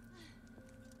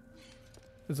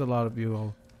 There's a lot of you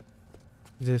all.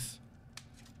 This.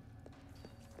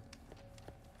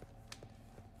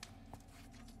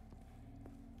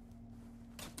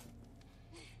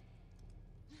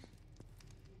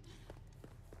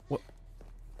 What?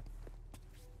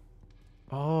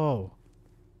 Oh.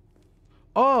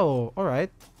 Oh, all right.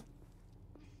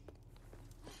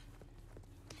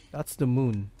 That's the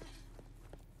moon.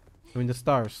 I mean the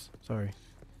stars. Sorry.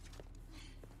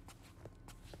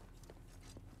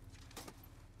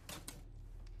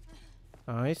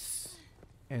 Nice.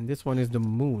 And this one is the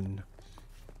moon.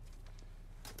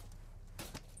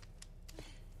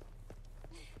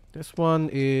 This one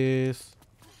is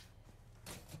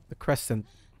the crescent.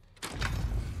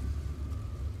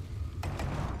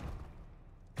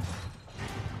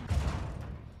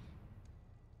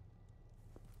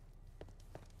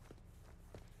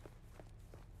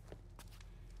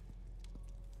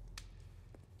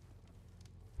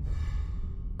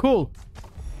 Cool.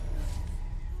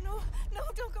 No, no,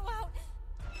 don't go out.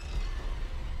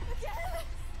 Again.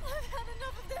 I've had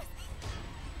enough of this.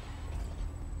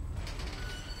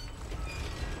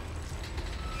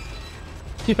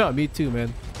 Yeah, me too,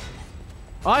 man.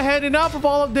 I had enough of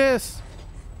all of this.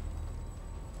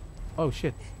 Oh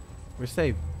shit. We're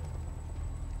safe.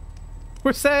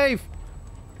 We're safe.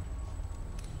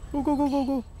 Go, go, go, go,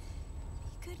 go.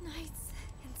 Good nights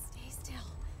and stay still.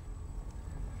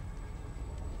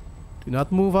 Do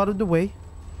not move out of the way.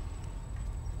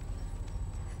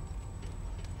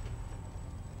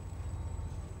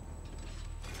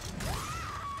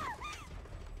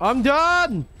 I'm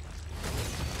done.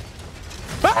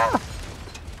 Ah!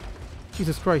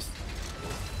 Jesus Christ.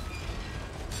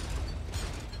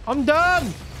 I'm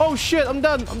done. Oh shit, I'm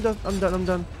done. I'm done. I'm done. I'm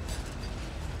done.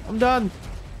 I'm done.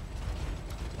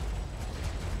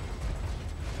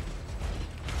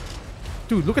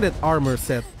 Dude, look at that armor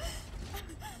set.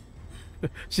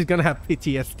 She's gonna have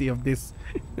PTSD of this.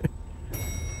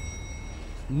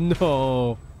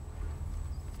 No.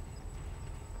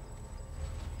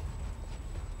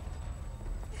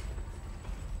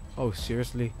 Oh,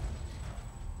 seriously?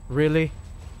 Really?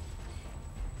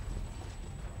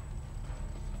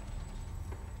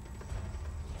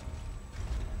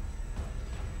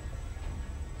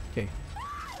 Okay.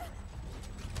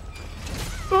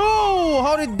 Oh,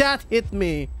 how did that hit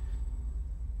me?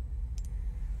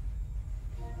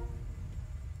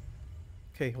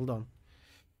 Okay, hold on.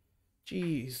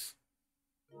 Jeez.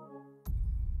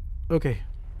 Okay,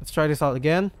 let's try this out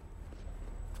again.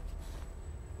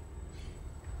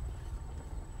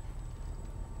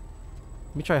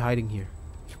 Let me try hiding here.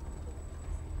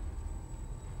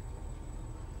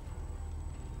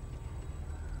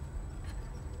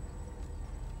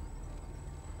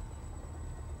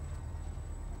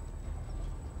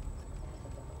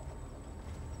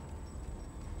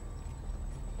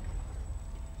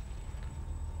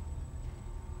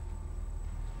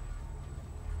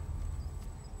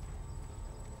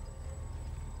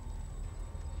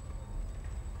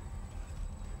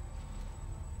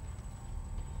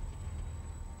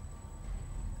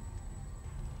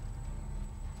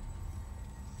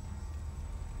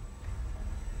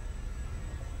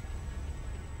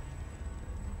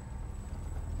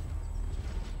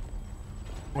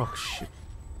 Oh shit.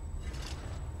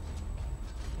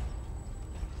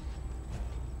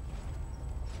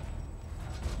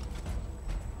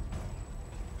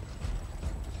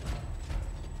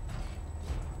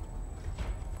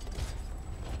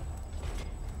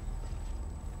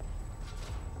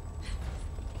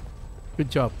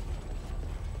 Good job.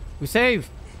 We save.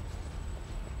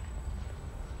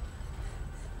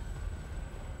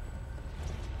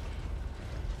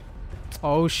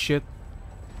 Oh shit.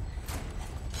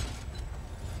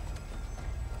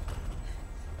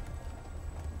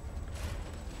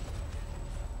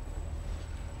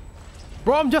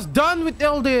 Bro, I'm just done with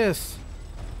all this.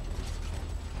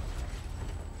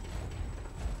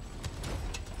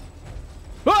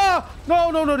 Ah!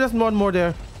 No, no, no, there's one more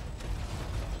there.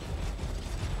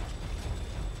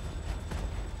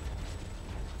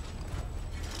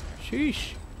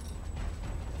 Sheesh.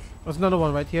 There's another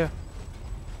one right here.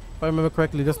 If I remember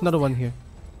correctly, there's another one here.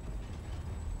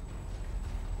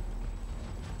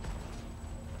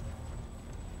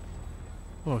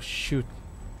 Oh, shoot.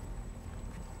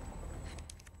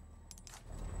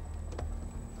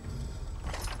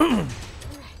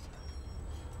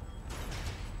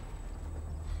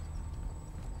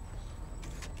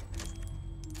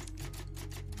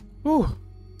 Ooh.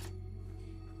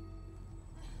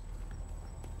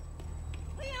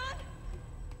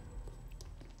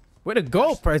 Way to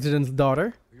go, President's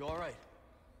daughter. Are you alright?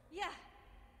 Yeah.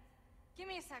 Give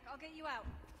me a sec. I'll get you out.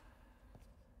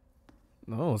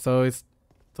 No, so it's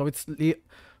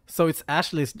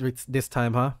Ashley's this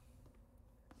time, huh?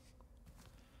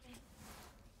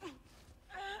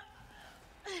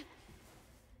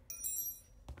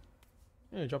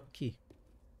 Yeah, drop a key.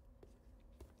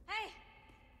 Hey,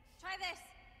 try this.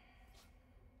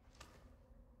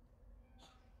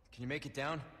 Can you make it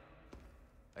down?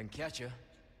 I can catch you.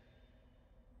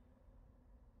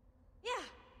 Yeah,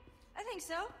 I think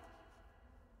so.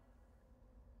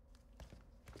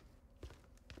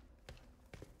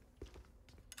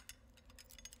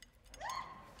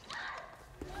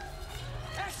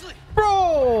 Ashley!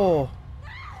 Bro!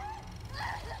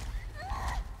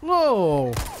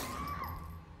 No!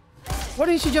 Why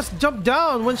didn't she just jump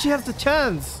down when she has the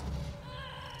chance?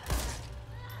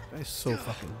 That's so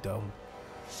fucking dumb.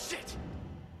 Shit!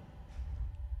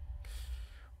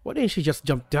 Why didn't she just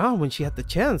jump down when she had the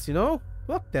chance, you know?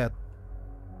 Fuck that.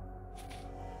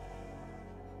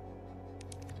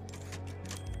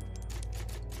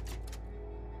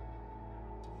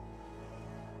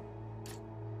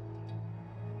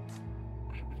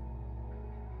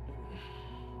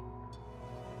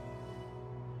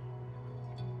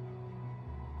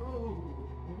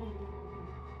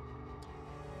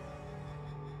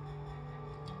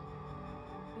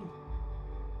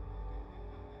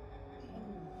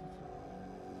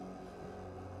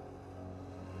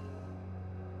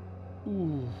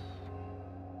 Ooh.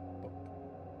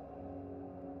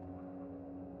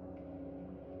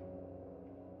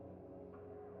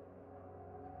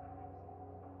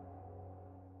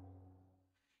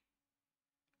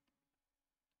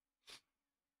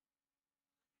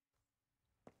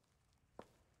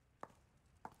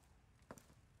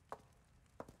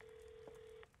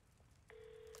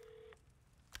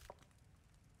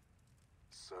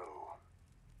 So,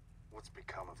 what's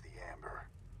become of the Amber?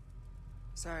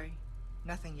 Sorry,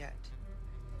 nothing yet.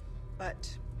 But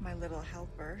my little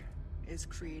helper is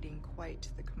creating quite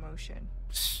the commotion.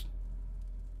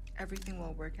 Everything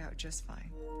will work out just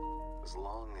fine. As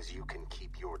long as you can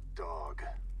keep your dog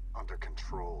under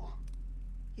control.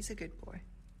 He's a good boy.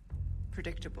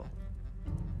 Predictable.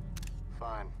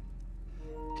 Fine.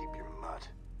 Keep your mutt.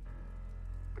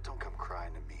 But don't come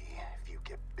crying to me if you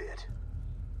get bit.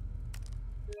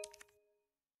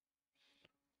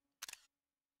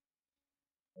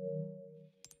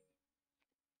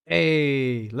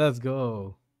 Hey, let's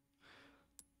go.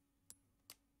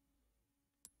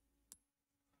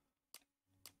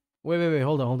 Wait,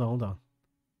 hold on.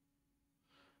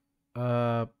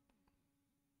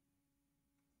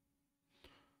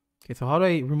 Okay, so how do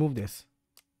I remove this?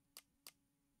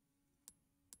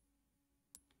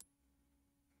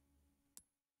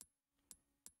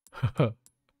 Okay,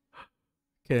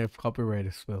 I have copyright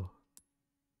as well.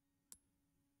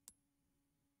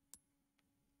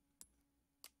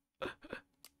 What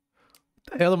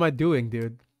the hell am I doing,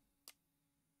 dude?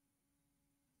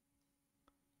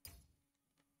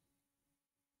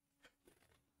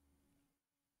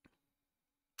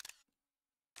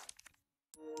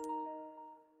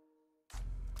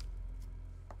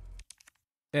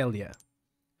 Hell yeah.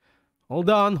 Hold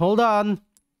on.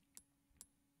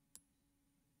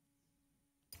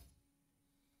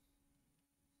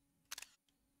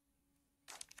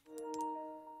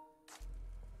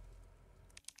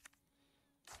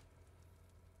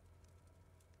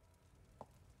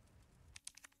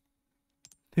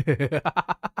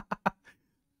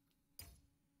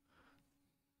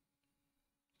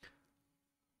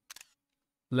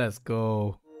 Let's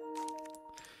go.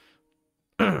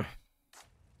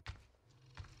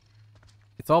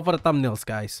 It's all for the thumbnails,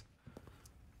 guys.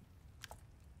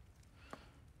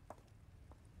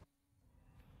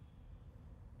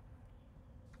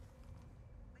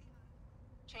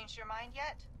 Changed your mind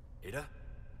yet? Ada?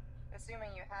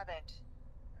 Assuming you haven't,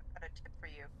 I've got a tip for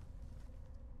you.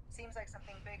 Seems like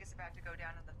something big is about to go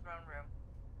down in the throne room.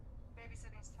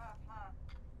 Babysitting's tough, huh?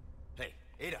 Hey,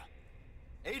 Ada!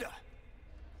 Ada!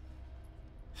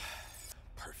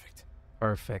 Perfect.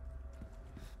 Perfect.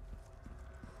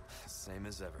 Same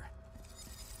as ever.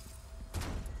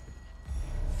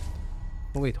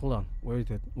 Oh wait, hold on. Where is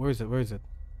it? Where is it? Where is it?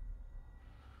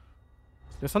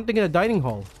 There's something in the dining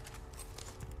hall.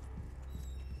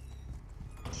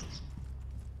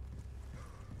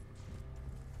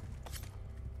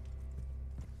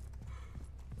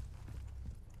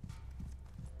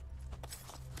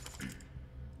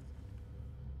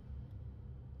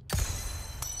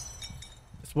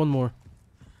 There's one more.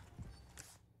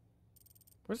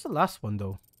 Where's the last one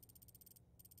though?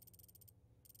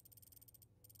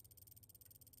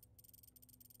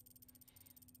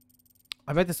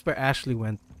 I bet this is where Ashley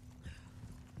went.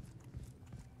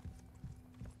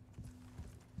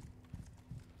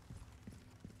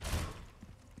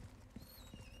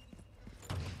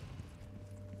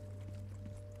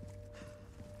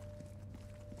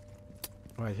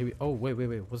 Alright, here we... Oh, wait.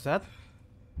 What's that?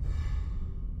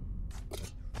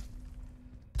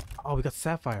 Oh, we got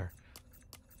Sapphire.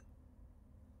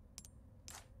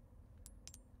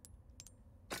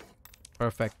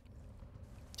 Perfect.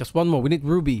 Just one more. We need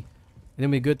Ruby. And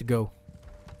then we're good to go.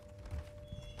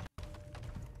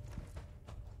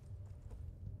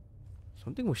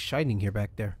 Something was shining here back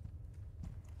there.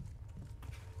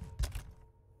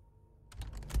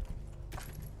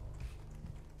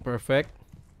 Perfect.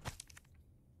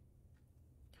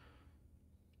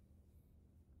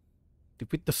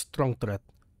 Defeat the strong threat.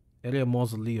 Area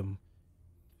Mausoleum.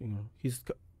 You know, he's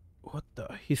got... What the?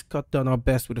 He's cut down our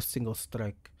best with a single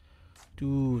strike.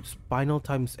 Dude, spinal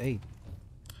times 8.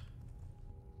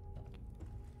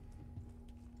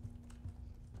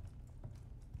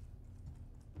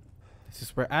 This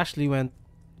is where Ashley went.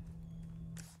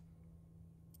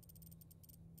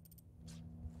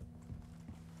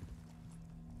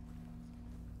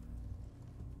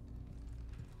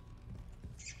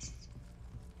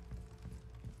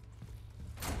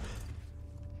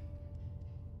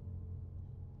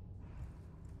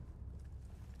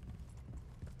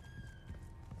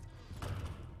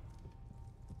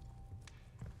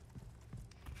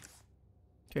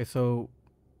 Okay, so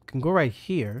can go right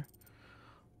here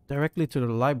directly to the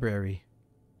library.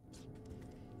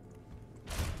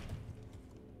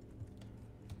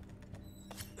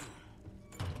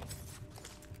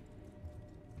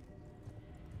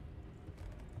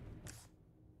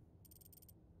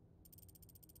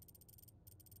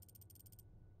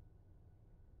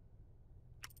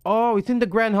 Oh, it's in the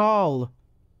Grand Hall.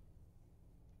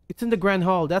 It's in the Grand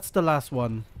Hall. That's the last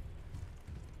one.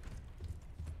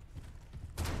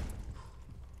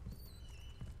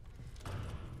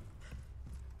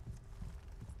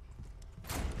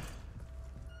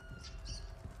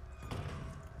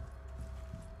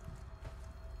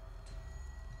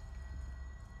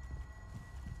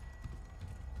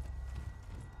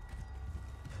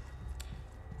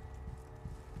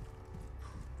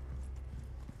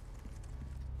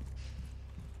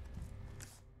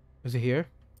 Is it here?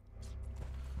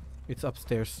 It's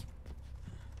upstairs.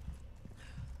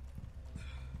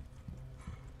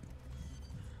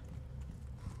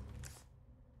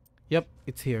 Yep,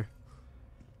 it's here.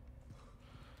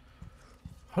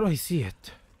 How do I see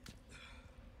it?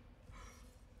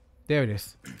 There it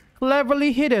is.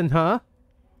 Cleverly hidden, huh?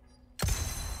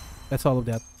 That's all of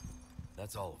that.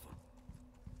 That's all of them.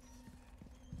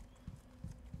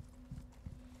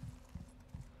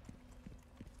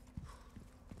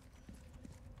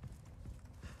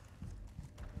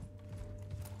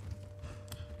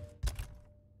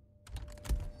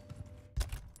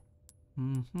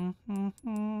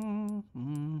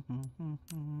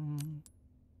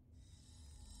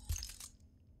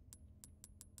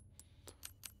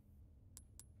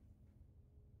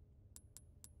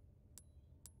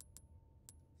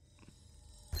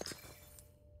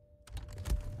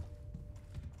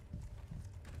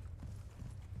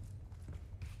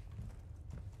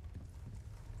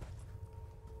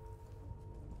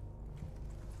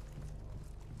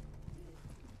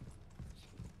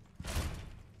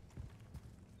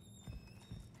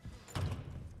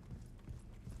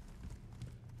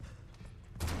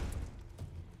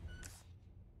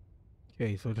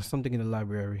 Okay, so there's something in the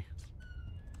library.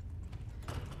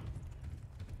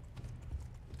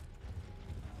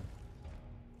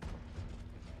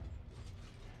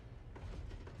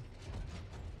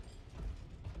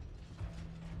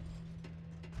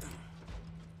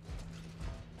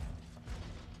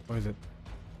 Or is it?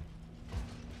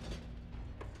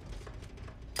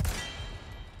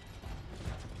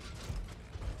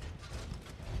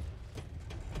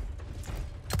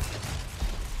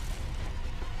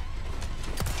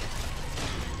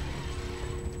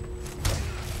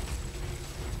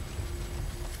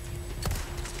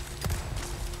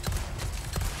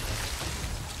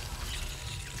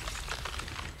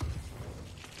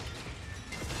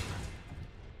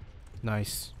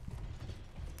 Nice.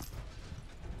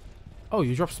 Oh,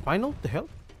 you dropped spinal? The hell?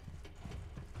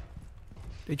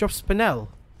 They dropped spinel.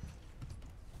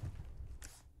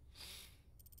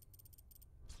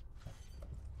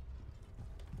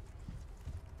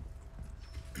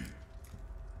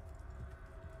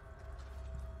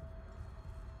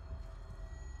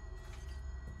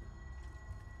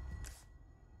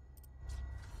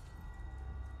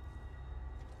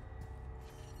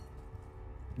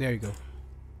 There you go.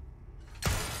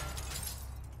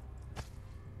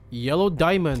 Yellow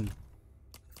diamond.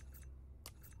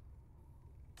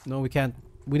 No, we can't.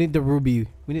 We need the ruby.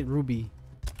 We need ruby.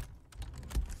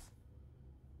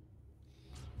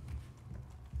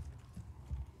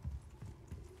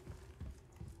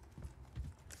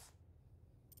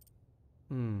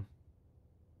 Hmm.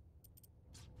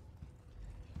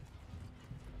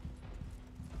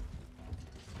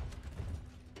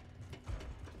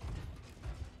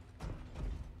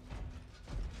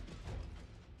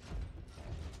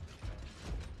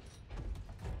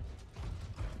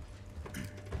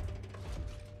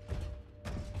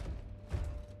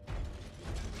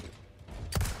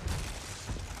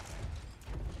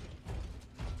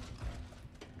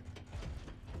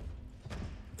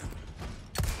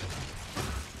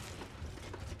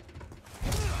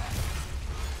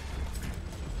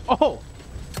 Oh!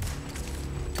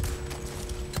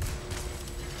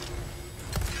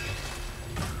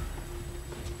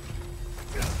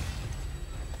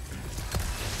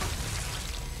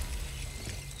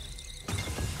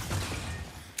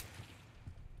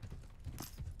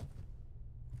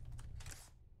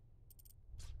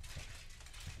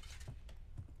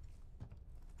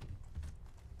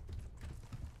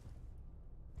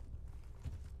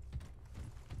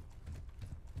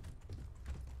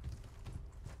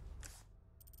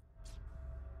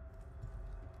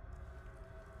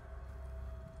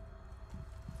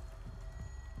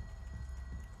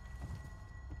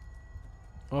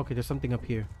 Okay, there's something up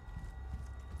here.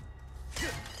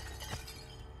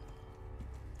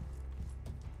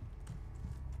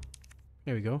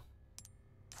 There we go.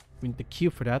 We need the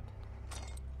cube for that.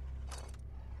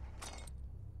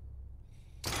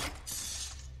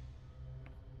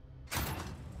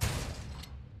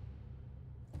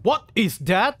 What is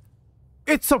that?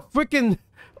 It's a freaking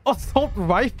assault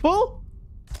rifle?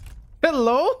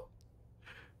 Hello?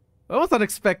 That was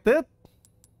unexpected.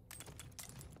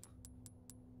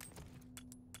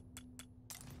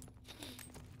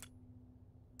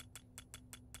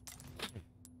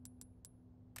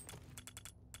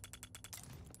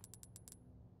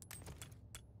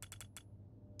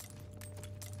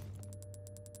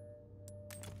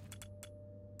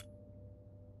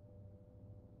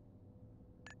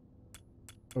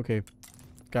 Okay.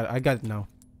 Got it. I got it now.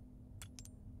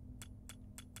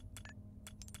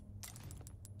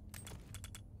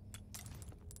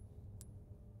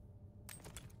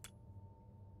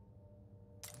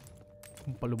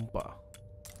 Lumpa lumpa.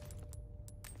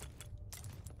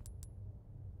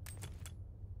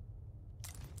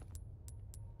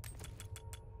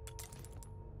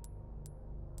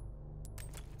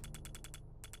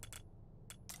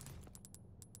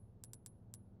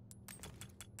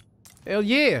 Hell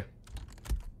yeah!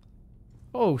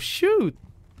 Oh shoot!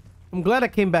 I'm glad I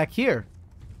came back here.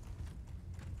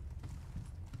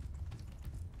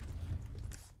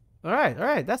 All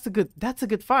right. That's a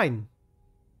good find.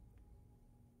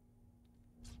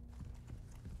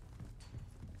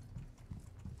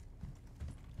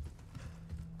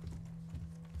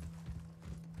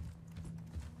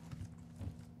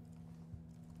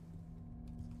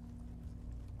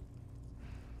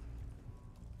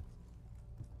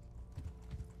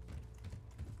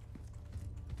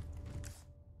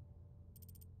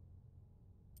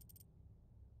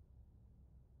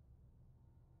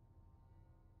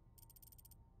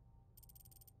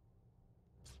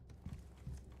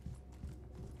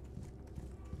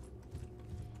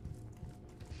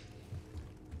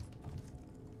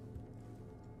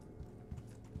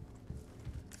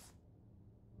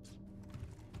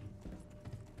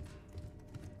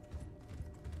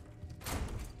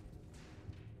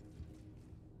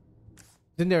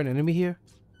 Isn't there an enemy here?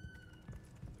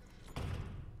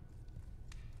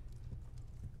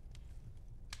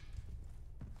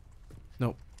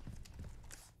 No.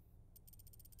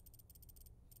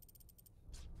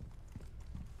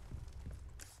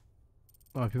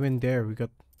 If we went there, we got...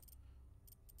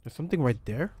 There's something right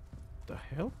there? What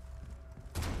the hell?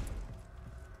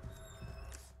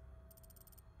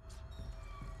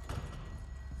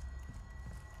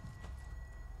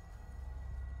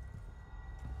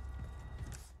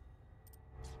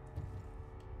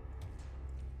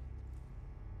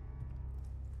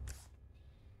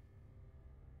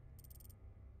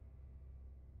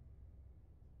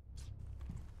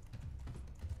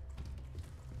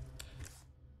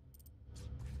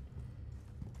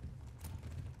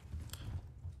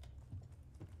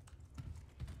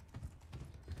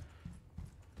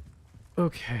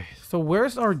 Okay, so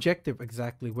where's our objective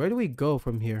exactly? Where do we go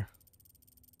from here?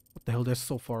 What the hell, they're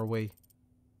so far away.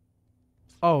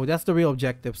 Oh, that's the real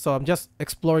objective. So I'm just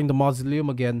exploring the mausoleum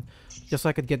again, just so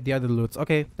I could get the other loots.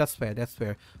 Okay, that's fair, that's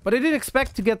fair. But I didn't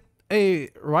expect to get a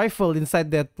rifle inside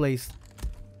that place.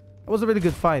 That was a really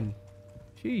good find.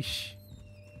 Sheesh.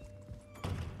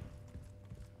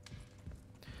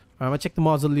 I'm gonna check the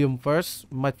mausoleum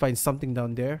first. Might find something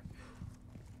down there.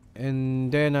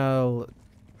 And then I'll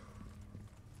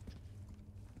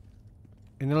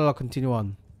continue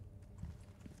on.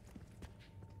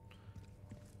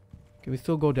 Can we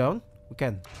still go down? We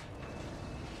can.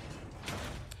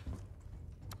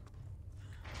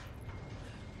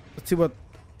 Let's see what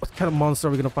kind of monster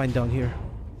we're gonna find down here.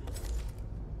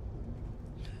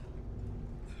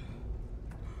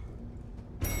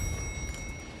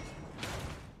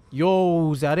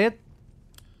 Yo, is that it?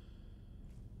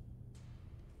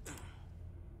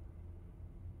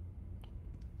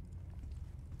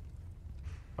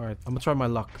 Alright, I'm gonna try my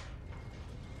luck.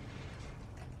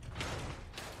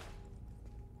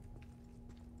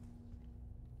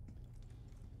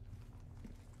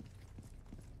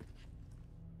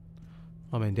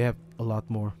 Oh man, they have a lot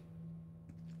more.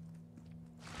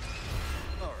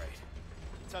 Alright.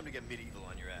 Time to get medieval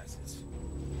on your asses.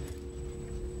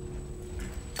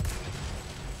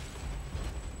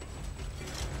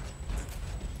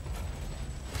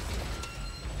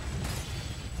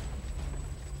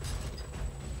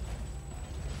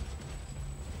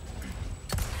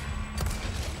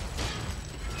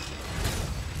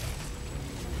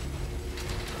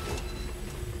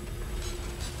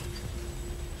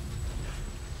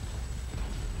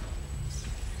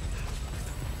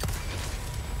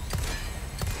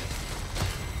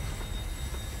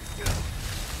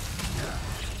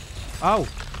 Ow!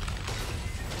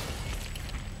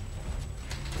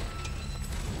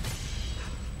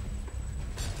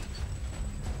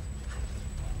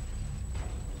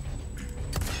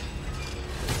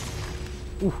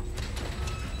 Ooh.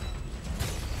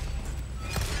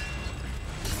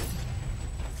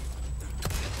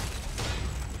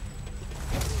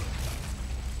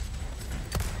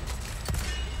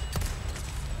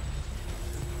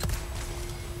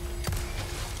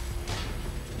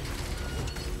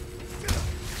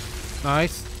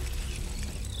 Nice.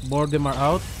 More of them are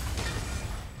out.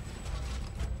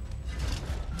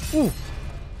 Ooh.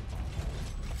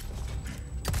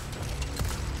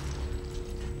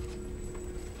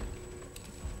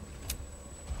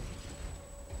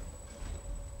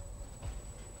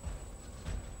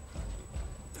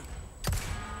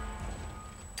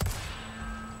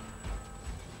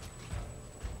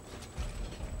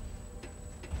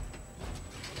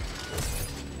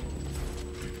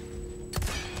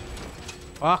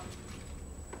 Ah.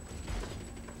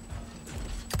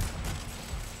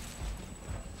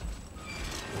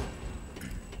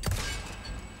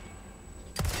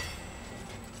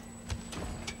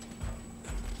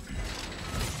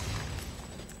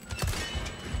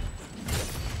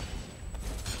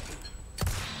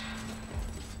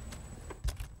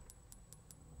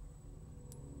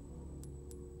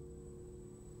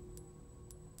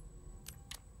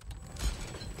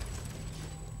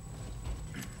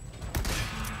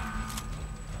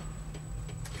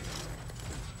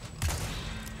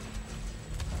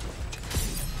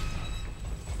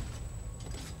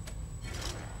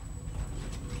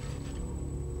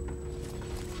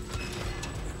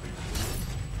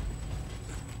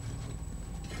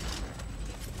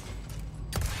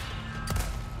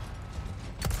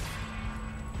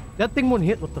 That thing won't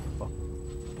hit. What the fuck?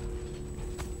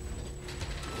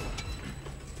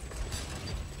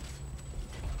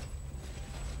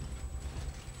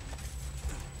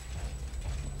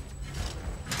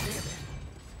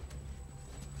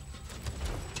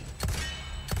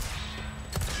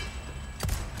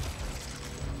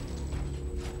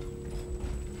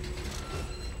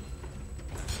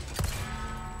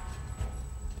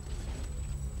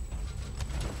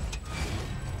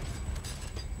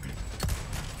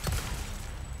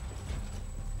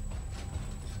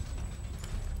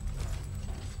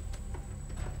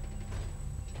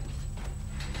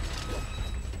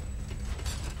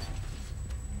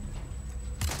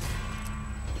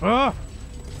 Ah!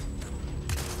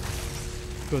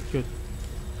 Good, good.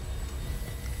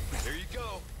 There you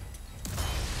go.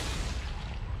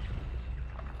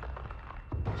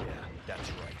 Yeah,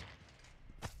 that's right.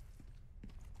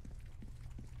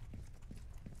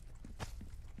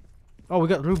 Oh, we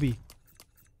got Ruby.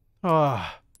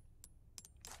 Ah.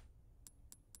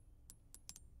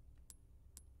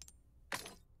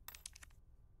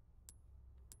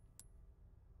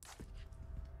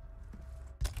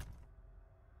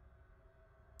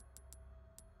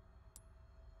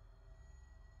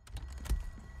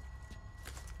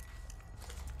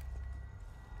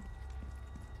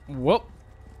 Whoop.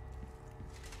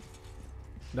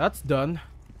 That's done.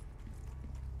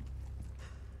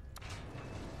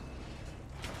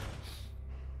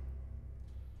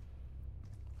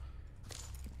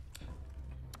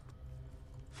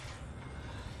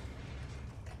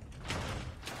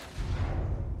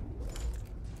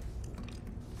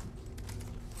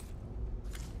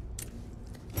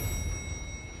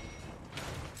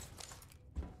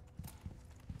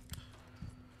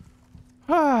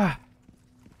 Ah.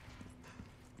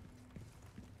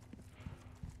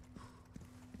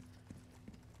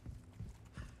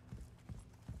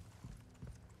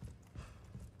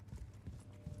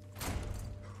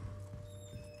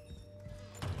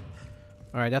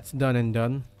 All right, that's done and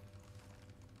done.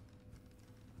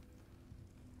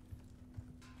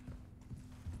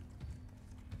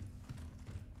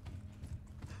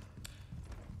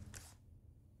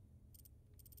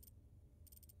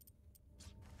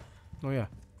 Oh yeah.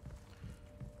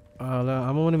 I'm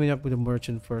gonna meet up with the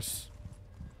merchant first.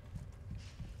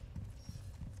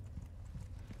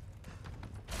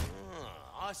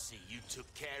 I see you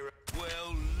took care of.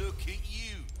 Well, look at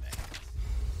you, mate.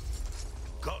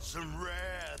 Got some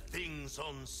rare things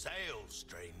on sale,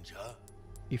 stranger.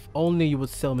 If only you would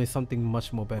sell me something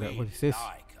much more better. We What is this?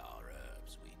 like our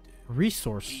herbs, we do.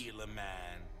 Resource. Heal a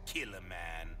man, kill a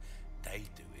man. They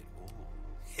do it all.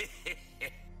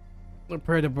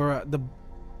 Prepare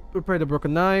the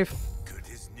broken knife. Good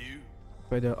as new.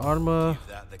 Prepare the armor. Give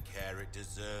that the care it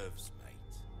deserves,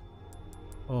 mate.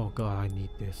 Oh god, I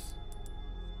need this.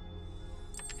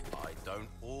 I don't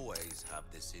always have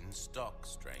this in stock,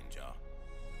 stranger.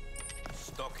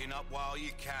 Stocking up while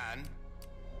you can.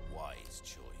 Wise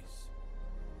choice.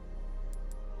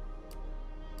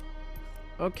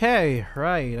 Okay,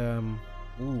 right.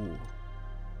 Ooh.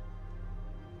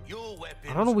 Your weapons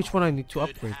I don't know which one I need to good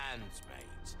upgrade. Hands,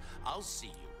 mate. I'll see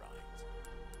you right.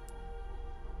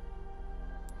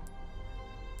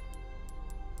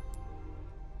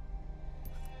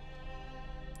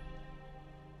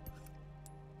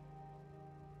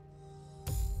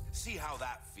 See how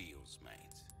that feels, mate.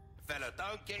 Fella,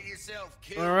 don't get yourself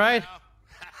killed. All right.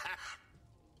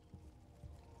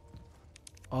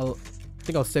 now. I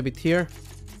think I'll save it here.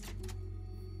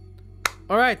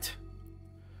 All right.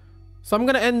 So I'm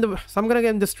gonna end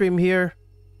the stream here.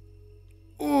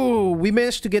 Ooh, we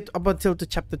managed to get up until to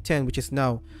chapter 10, which is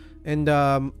now. And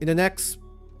in the next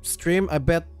stream,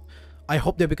 I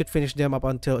hope that we could finish them up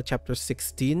until chapter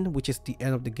 16, which is the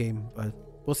end of the game. But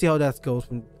we'll see how that goes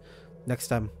from next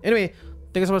time. Anyway,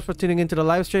 thank you so much for tuning into the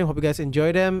live stream. Hope you guys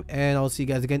enjoyed them, and I'll see you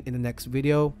guys again in the next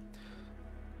video,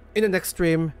 in the next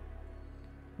stream,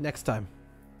 next time.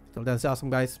 Till then, stay awesome,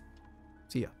 guys.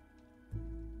 See ya.